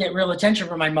time I would get real attention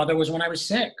from my mother was when I was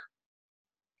sick.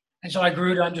 And so I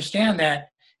grew to understand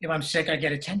that if I'm sick, I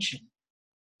get attention.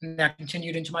 And that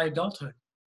continued into my adulthood.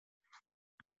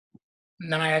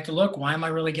 And then I had to look, why am I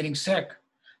really getting sick?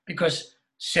 Because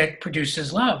sick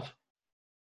produces love.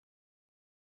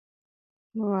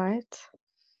 Right.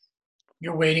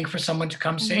 You're waiting for someone to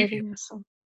come save you.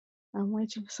 I'm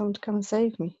waiting for someone to come and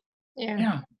save me.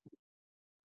 Yeah.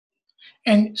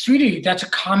 And sweetie, that's a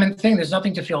common thing. There's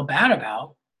nothing to feel bad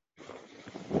about.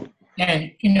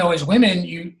 And, as women,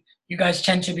 you guys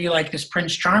tend to be like this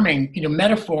Prince Charming,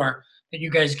 metaphor that you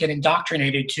guys get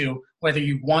indoctrinated to, whether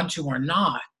you want to or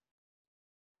not.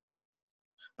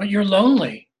 But you're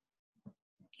lonely.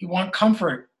 You want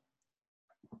comfort.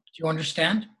 Do you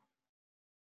understand?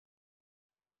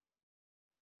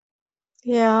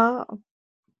 Yeah.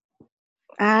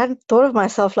 I hadn't thought of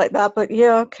myself like that, but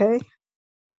yeah, okay.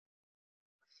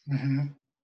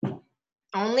 Mm-hmm.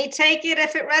 Only take it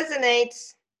if it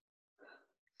resonates.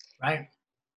 Right.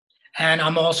 And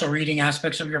I'm also reading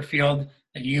aspects of your field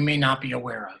that you may not be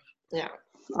aware of. Yeah.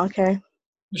 Okay.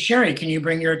 Sherry, can you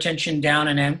bring your attention down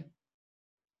and in?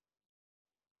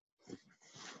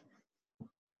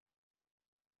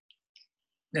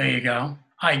 There you go.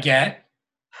 I get.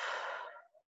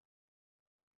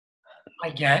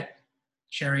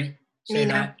 Sherry, say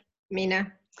Mina. that.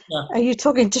 Mina. Yeah. Are you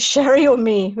talking to Sherry or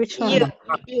me? Which one?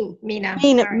 You, Mina.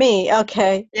 Me.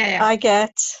 Okay. Yeah. I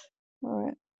get. All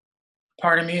right.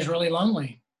 Part of me is really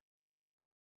lonely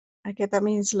I get that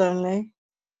means lonely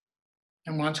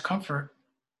and wants comfort.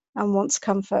 and wants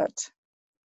comfort.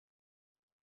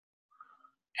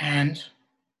 And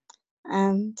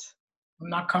And I'm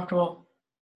not comfortable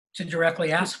to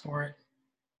directly ask for it.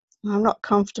 I'm not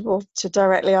comfortable to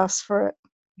directly ask for it.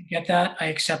 You get that? I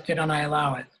accept it and I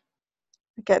allow it.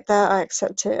 I get that. I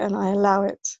accept it and I allow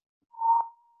it.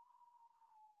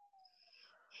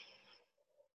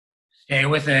 Stay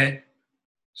with it.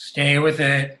 Stay with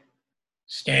it.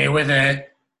 Stay with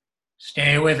it.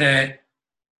 Stay with it.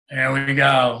 There we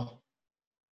go.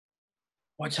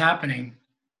 What's happening?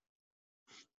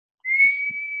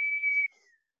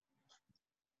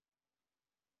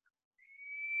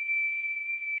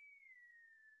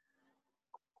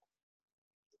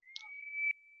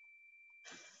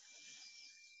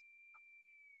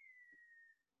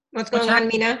 What's going on,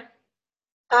 Mina?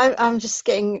 I'm just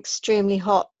getting extremely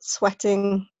hot,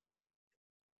 sweating.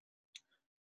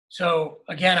 So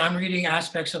again, I'm reading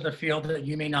aspects of the field that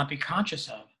you may not be conscious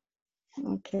of.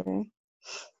 Okay.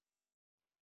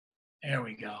 There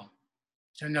we go.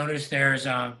 So notice there's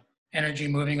energy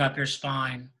moving up your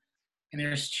spine, and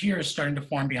there's tears starting to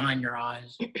form behind your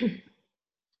eyes.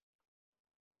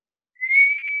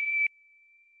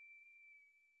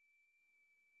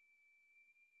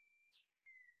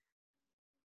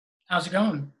 How's it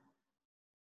going?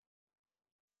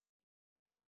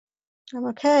 I'm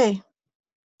okay.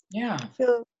 Yeah.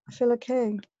 I feel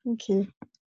okay. Thank you.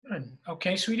 Good.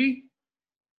 Okay, sweetie?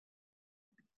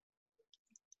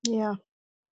 Yeah.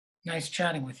 Nice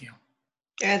chatting with you.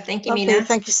 Good. Thank you, Lovely. Mina.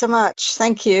 Thank you so much.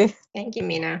 Thank you. Thank you,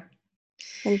 Mina.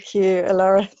 Thank you,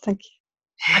 Alara. Thank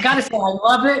you. I gotta say, I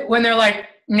love it when they're like,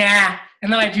 nah,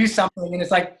 and then I do something and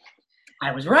it's like,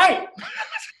 I was right.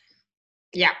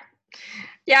 Yeah.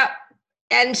 Yeah.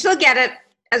 And she'll get it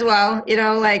as well. You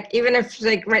know, like, even if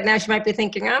like right now she might be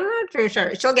thinking, I'm not too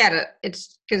sure. She'll get it.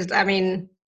 It's because, I mean,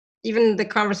 even the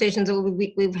conversations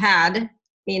that we've had,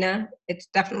 Mina, it's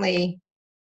definitely,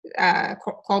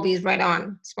 Colby's right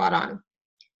on, spot on.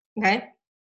 Okay.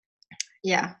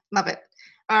 Yeah. Love it.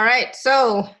 All right.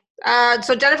 So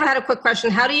Jennifer had a quick question.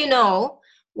 How do you know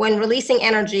when releasing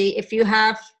energy, if you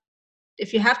have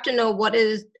to know what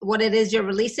it is you're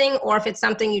releasing, or if it's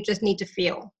something you just need to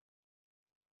feel?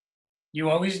 You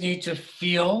always need to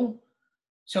feel.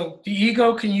 So the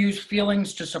ego can use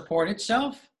feelings to support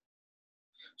itself.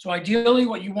 So ideally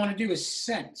what you want to do is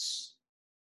sense,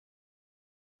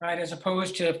 right? As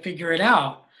opposed to figure it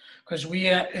out. Because we,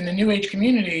 in the New Age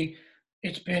community,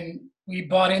 we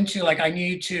bought into like, I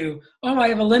need to, I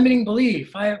have a limiting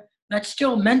belief. That's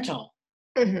still mental.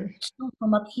 Mm-hmm. It's still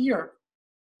from up here,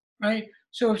 right?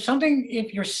 So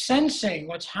if you're sensing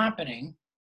what's happening,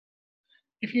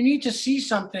 if you need to see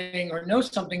something or know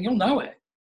something, you'll know it.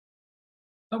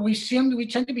 But we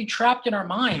tend to be trapped in our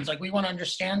minds, like we want to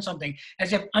understand something,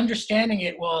 as if understanding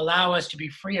it will allow us to be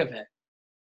free of it.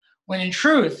 When in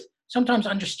truth, sometimes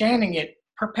understanding it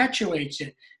perpetuates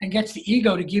it and gets the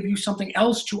ego to give you something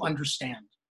else to understand.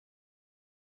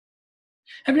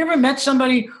 Have you ever met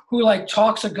somebody who like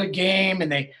talks a good game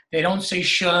and they don't say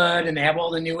should, and they have all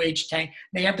the New Age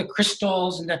they have the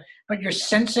crystals but you're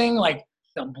sensing like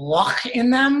the block in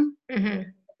them? Mm-hmm.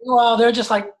 Well, they're just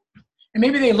like, and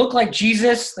maybe they look like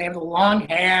Jesus. They have the long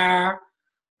hair,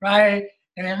 right?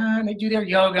 And they do their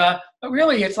yoga, but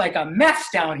really it's like a mess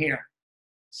down here.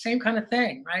 Same kind of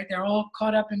thing, right? They're all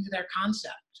caught up into their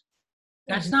concept.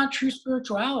 That's not true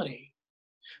spirituality.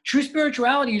 True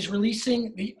spirituality is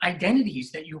releasing the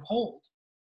identities that you hold,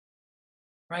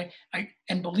 right?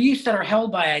 And beliefs that are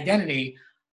held by identity.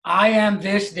 I am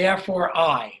this, therefore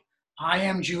I. I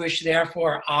am Jewish,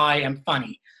 therefore I am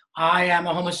funny. I am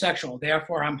a homosexual,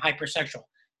 therefore I'm hypersexual.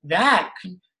 That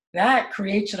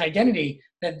creates an identity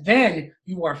that then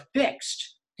you are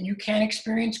fixed, and you can't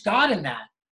experience God in that.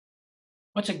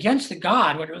 What's against the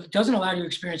God, what doesn't allow you to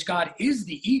experience God, is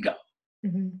the ego.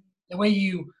 Mm-hmm. The way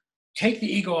you take the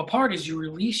ego apart is you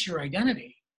release your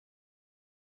identity.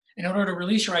 In order to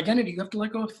release your identity, you have to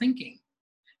let go of thinking.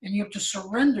 And you have to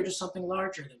surrender to something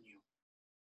larger than you.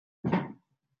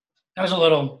 That was a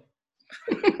little...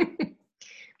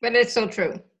 But it's so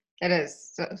true. It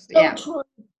is. So yeah. True.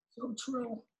 So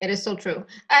true. It is so true.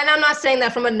 And I'm not saying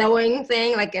that from a knowing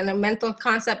thing, like in a mental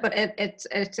concept, but it's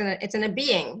in a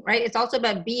being, right? It's also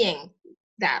about being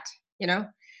that, you know?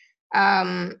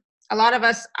 A lot of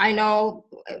us, I know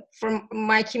from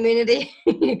my community,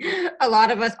 a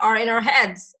lot of us are in our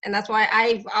heads. And that's why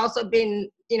I've also been,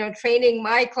 you know, training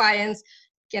my clients,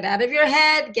 get out of your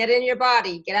head, get in your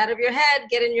body, get out of your head,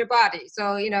 get in your body.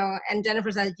 So, you know, and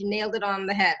Jennifer says, you nailed it on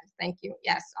the head. Thank you.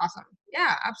 Yes. Awesome.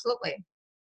 Yeah, absolutely.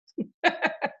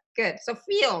 Good. So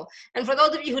feel. And for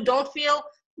those of you who don't feel,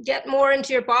 get more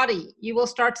into your body. You will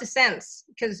start to sense,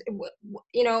 because,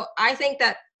 you know, I think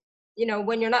that, you know,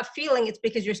 when you're not feeling, it's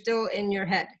because you're still in your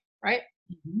head, right?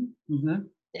 Mm-hmm. Mm-hmm.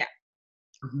 Yeah.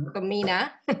 Mm-hmm. So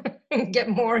Mina, get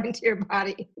more into your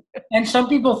body. And some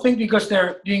people think because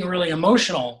they're being really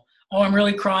emotional, oh, I'm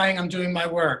really crying, I'm doing my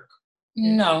work.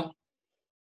 No,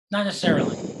 not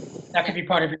necessarily. That could be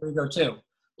part of your ego too.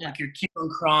 Yeah. Like you keep on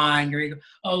crying, your ego,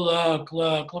 oh,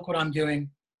 look what I'm doing.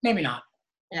 Maybe not.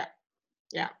 Yeah,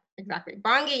 yeah, exactly.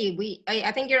 Bongi,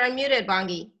 I think you're unmuted,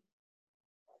 Bongi.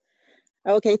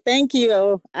 Okay, thank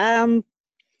you.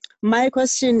 My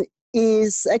question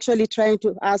is actually trying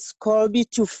to ask Colby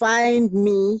to find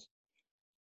me.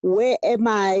 Where am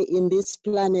I in this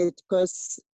planet?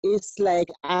 Because it's like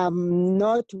I'm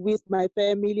not with my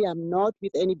family, I'm not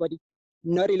with anybody.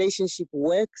 No relationship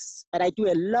works, but I do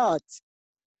a lot.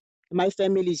 My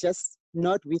family is just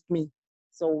not with me.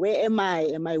 So where am I?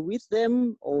 Am I with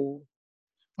them, or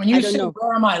when you I don't say know.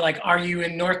 Where am I? Like, are you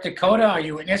in North Dakota? Are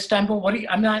you in Istanbul? What are you?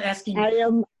 I'm not asking.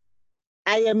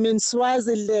 I am in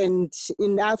Swaziland,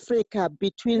 in Africa,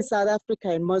 between South Africa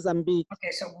and Mozambique.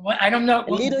 Okay, so what, I don't know. A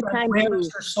little Where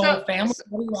is your soul family?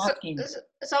 What are you asking?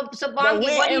 So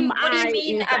Bongi, what do you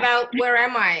mean about where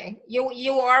am I?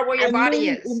 You are where your body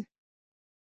is.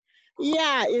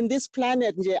 Yeah, in this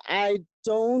planet, I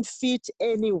don't fit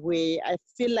anyway. I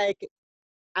feel like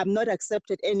I'm not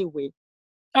accepted anyway.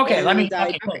 Okay, and let me.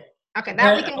 Okay,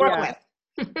 that we can work with.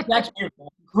 That's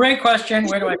beautiful. Great question.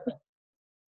 Where do I fit?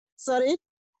 Sorry?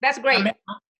 That's great.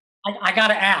 I got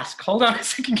to ask. Hold on a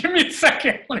second. Give me a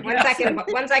second. One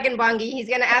second, Bongi. He's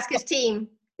going to ask his team.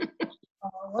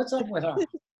 What's up with her?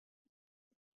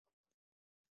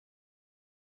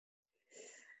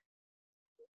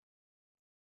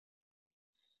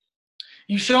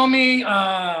 You show me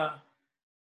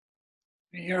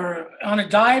you're on a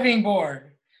diving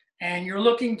board and you're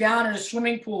looking down at a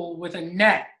swimming pool with a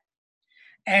net,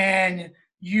 and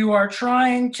you are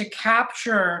trying to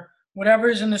capture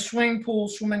whatever's in the swimming pool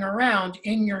swimming around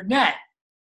in your net.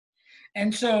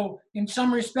 And so in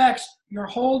some respects, you're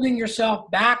holding yourself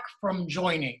back from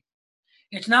joining.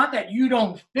 It's not that you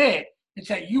don't fit, it's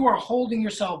that you are holding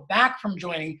yourself back from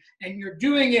joining, and you're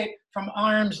doing it from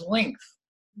arm's length.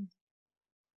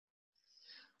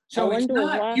 So it's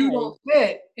not you don't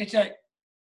fit, it's that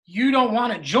you don't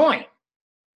want to join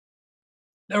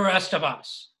the rest of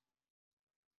us.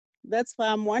 That's why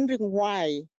I'm wondering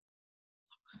why.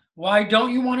 Why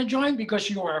don't you want to join? Because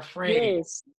you are afraid.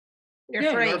 Yes. You're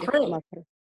afraid.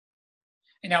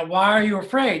 And now, why are you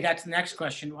afraid? That's the next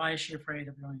question. Why is she afraid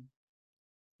of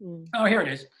joining? Oh, here it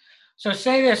is. So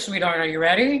say this, sweetheart. Are you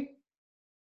ready?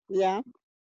 Yeah.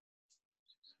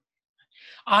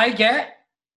 I get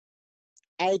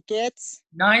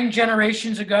 9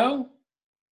 generations ago.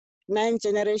 9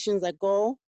 generations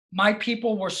ago. My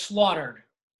people were slaughtered.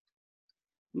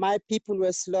 My people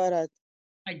were slaughtered.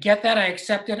 I get that, I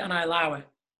accept it, and I allow it.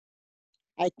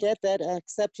 I get that, I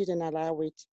accept it, and allow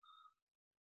it.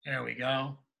 There we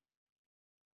go.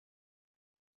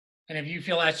 And if you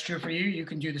feel that's true for you, you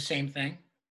can do the same thing.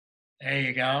 There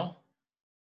you go.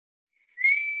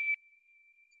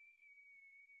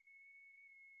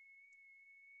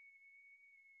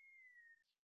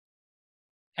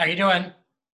 How you doing?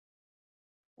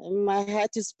 My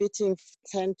heart is beating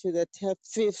 10 to the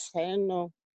 5th. I don't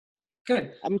know.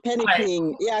 Good. I'm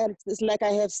panicking. Yeah, it's like I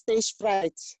have stage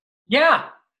fright. Yeah,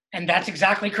 and that's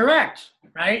exactly correct,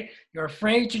 right? You're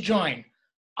afraid to join.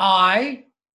 I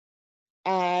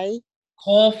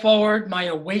call forward my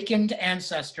awakened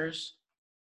ancestors.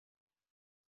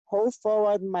 Call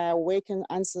forward my awakened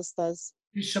ancestors.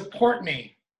 To support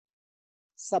me.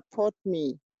 Support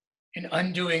me. In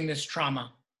undoing this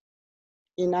trauma.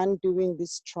 In undoing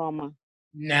this trauma.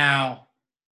 Now.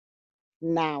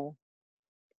 Now.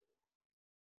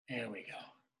 There we go.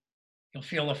 You'll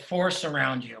feel a force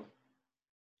around you.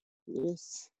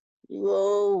 Yes.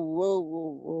 Whoa, whoa,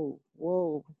 whoa, whoa,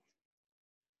 whoa.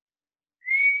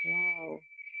 Wow.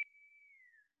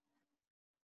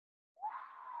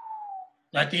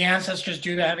 Let the ancestors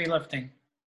do the heavy lifting.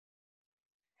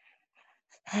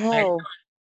 How?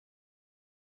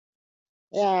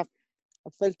 Yeah, I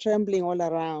felt trembling all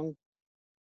around,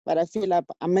 but I feel like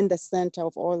I'm in the center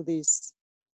of all this.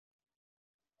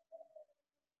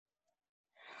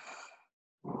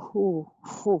 Whew,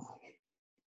 whew.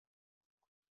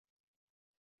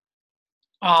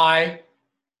 I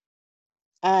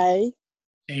I,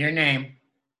 say your name.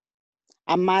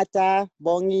 Amata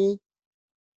Bongi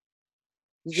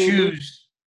Zulu,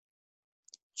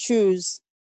 choose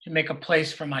to make a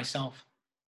place for myself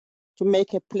to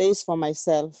make a place for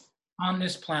myself on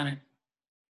this planet,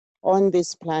 on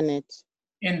this planet,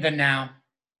 in the now.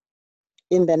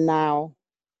 in the now.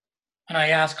 And I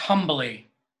ask humbly,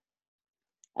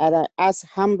 And I ask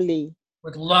humbly,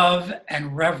 with love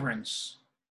and reverence,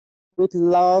 with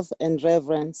love and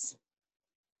reverence,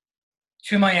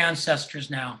 to my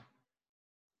ancestors now,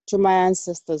 to my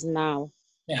ancestors now,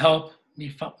 to help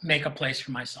me make a place for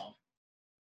myself.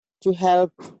 to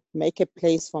help make a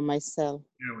place for myself.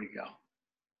 There we go.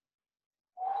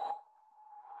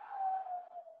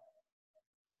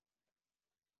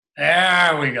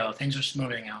 There we go. Things are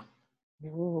smoothing out.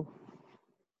 Ooh.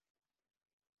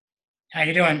 How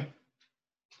you doing?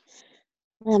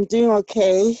 I'm doing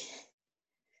okay.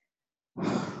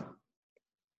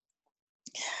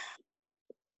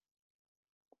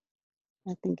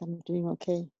 I think I'm doing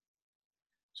okay.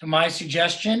 So my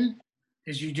suggestion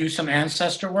is you do some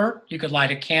ancestor work. You could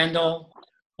light a candle,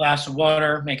 glass of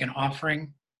water, make an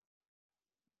offering.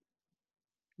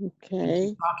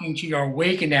 Okay. Talking to your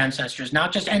awakened ancestors,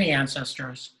 not just any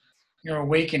ancestors, your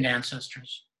awakened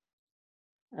ancestors.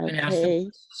 And ask them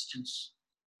for assistance.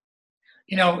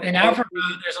 You know, in Africa,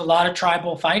 there's a lot of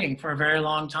tribal fighting for a very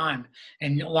long time,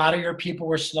 and a lot of your people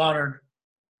were slaughtered.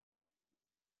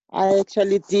 I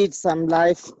actually did some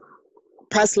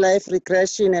past life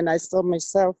regression, and I saw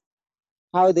myself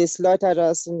how they slaughtered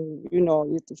us, and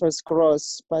it was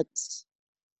gross. But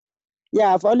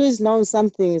yeah, I've always known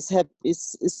something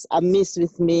is amiss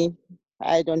with me.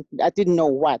 I didn't know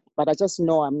what, but I just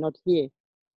know I'm not here.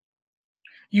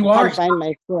 You I are. can't find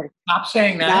myself. Stop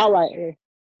saying that. Now I am.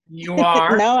 You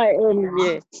are. Now I am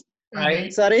here.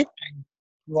 Right? Sorry?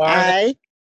 You are there.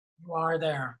 You are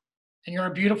there. And you're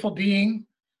a beautiful being,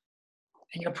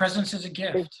 and your presence is a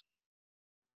gift.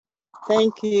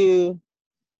 Thank you.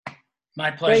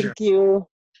 My pleasure. Thank you.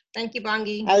 Thank you,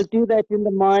 Bongi. I'll do that in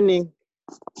the morning.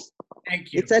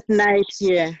 Thank you. It's at night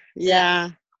here.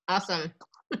 Yeah. Awesome.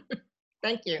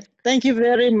 Thank you. Thank you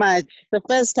very much. The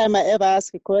first time I ever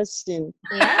ask a question.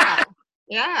 Yeah.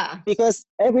 Yeah. Because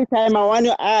every time I want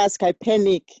to ask, I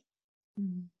panic.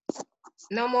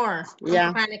 No more. No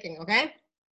Yeah. more panicking, okay?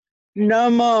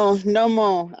 No more. No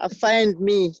more. Find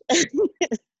me.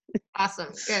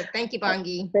 Awesome. Good. Thank you,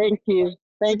 Bongi. Thank you.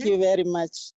 Thank you very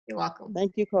much. You're welcome.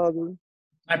 Thank you, Colby.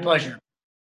 My pleasure.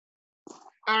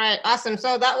 All right. Awesome.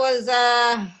 So that was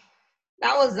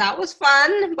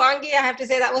fun, Bongi. I have to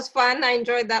say that was fun. I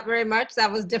enjoyed that very much.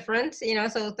 That was different,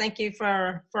 so thank you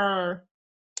for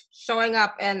showing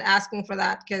up and asking for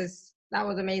that, because that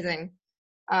was amazing.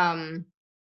 It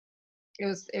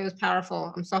was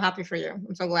powerful. I'm so happy for you.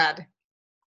 I'm so glad.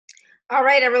 All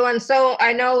right, everyone. So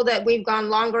I know that we've gone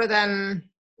longer than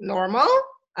normal,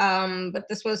 but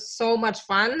this was so much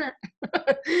fun.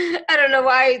 I don't know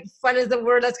why fun is the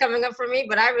word that's coming up for me,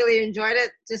 but I really enjoyed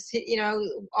it. Just,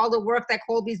 all the work that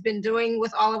Colby's been doing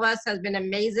with all of us has been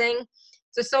amazing.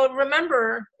 So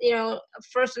remember,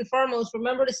 first and foremost,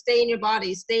 remember to stay in your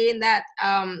body, stay in that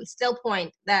still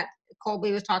point that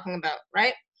Colby was talking about,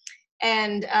 right?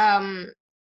 And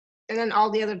then all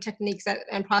the other techniques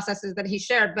and processes that he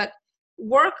shared. But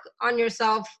work on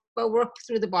yourself, but work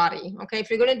through the body, okay? If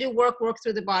you're going to do work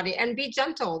through the body, and be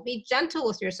gentle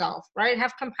with yourself, right?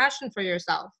 Have compassion for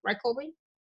yourself, right, Colby?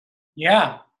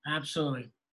 Yeah,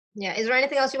 absolutely. Yeah. Is there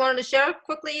anything else you wanted to share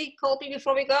quickly, Colby,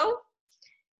 before we go?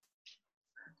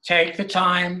 Take the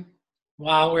time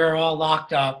while we're all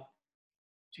locked up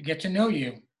to get to know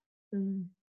you,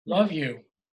 love you.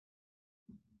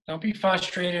 Don't be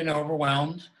frustrated and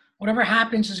overwhelmed. Whatever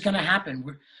happens is going to happen.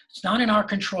 It's not in our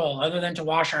control other than to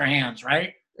wash our hands,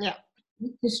 right? Yeah.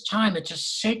 This time, it's a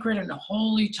sacred and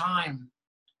holy time.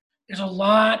 There's a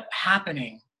lot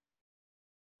happening.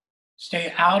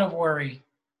 Stay out of worry.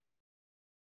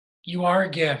 You are a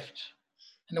gift,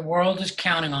 and the world is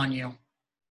counting on you.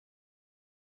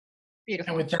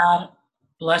 Beautiful. And with that,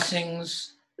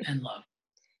 blessings and love.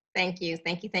 Thank you,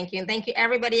 thank you, thank you. And thank you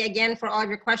everybody again for all of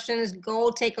your questions.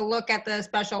 Go take a look at the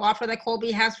special offer that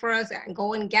Colby has for us and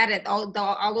go and get it. All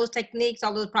those techniques,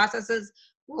 all those processes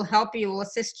will help you, will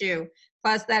assist you.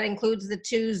 Plus that includes the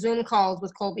 2 Zoom calls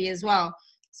with Colby as well.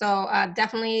 So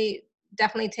definitely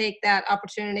take that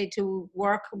opportunity to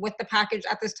work with the package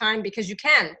at this time, because you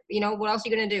can, you know, what else are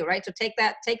you gonna do, right? So take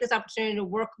this opportunity to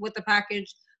work with the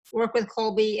package, work with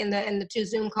Colby in the 2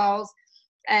 Zoom calls,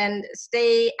 and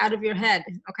stay out of your head,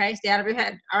 okay? Stay out of your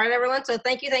head. All right, everyone, so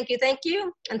thank you, thank you, thank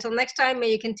you. Until next time,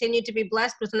 may you continue to be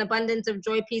blessed with an abundance of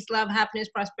joy, peace, love, happiness,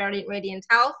 prosperity, and radiant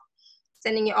health.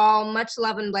 Sending you all much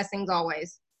love and blessings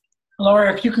always.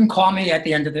 Laura, if you can call me at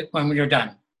the end of it when you're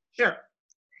done. Sure.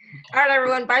 All right,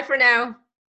 everyone, bye for now.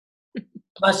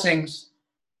 Blessings.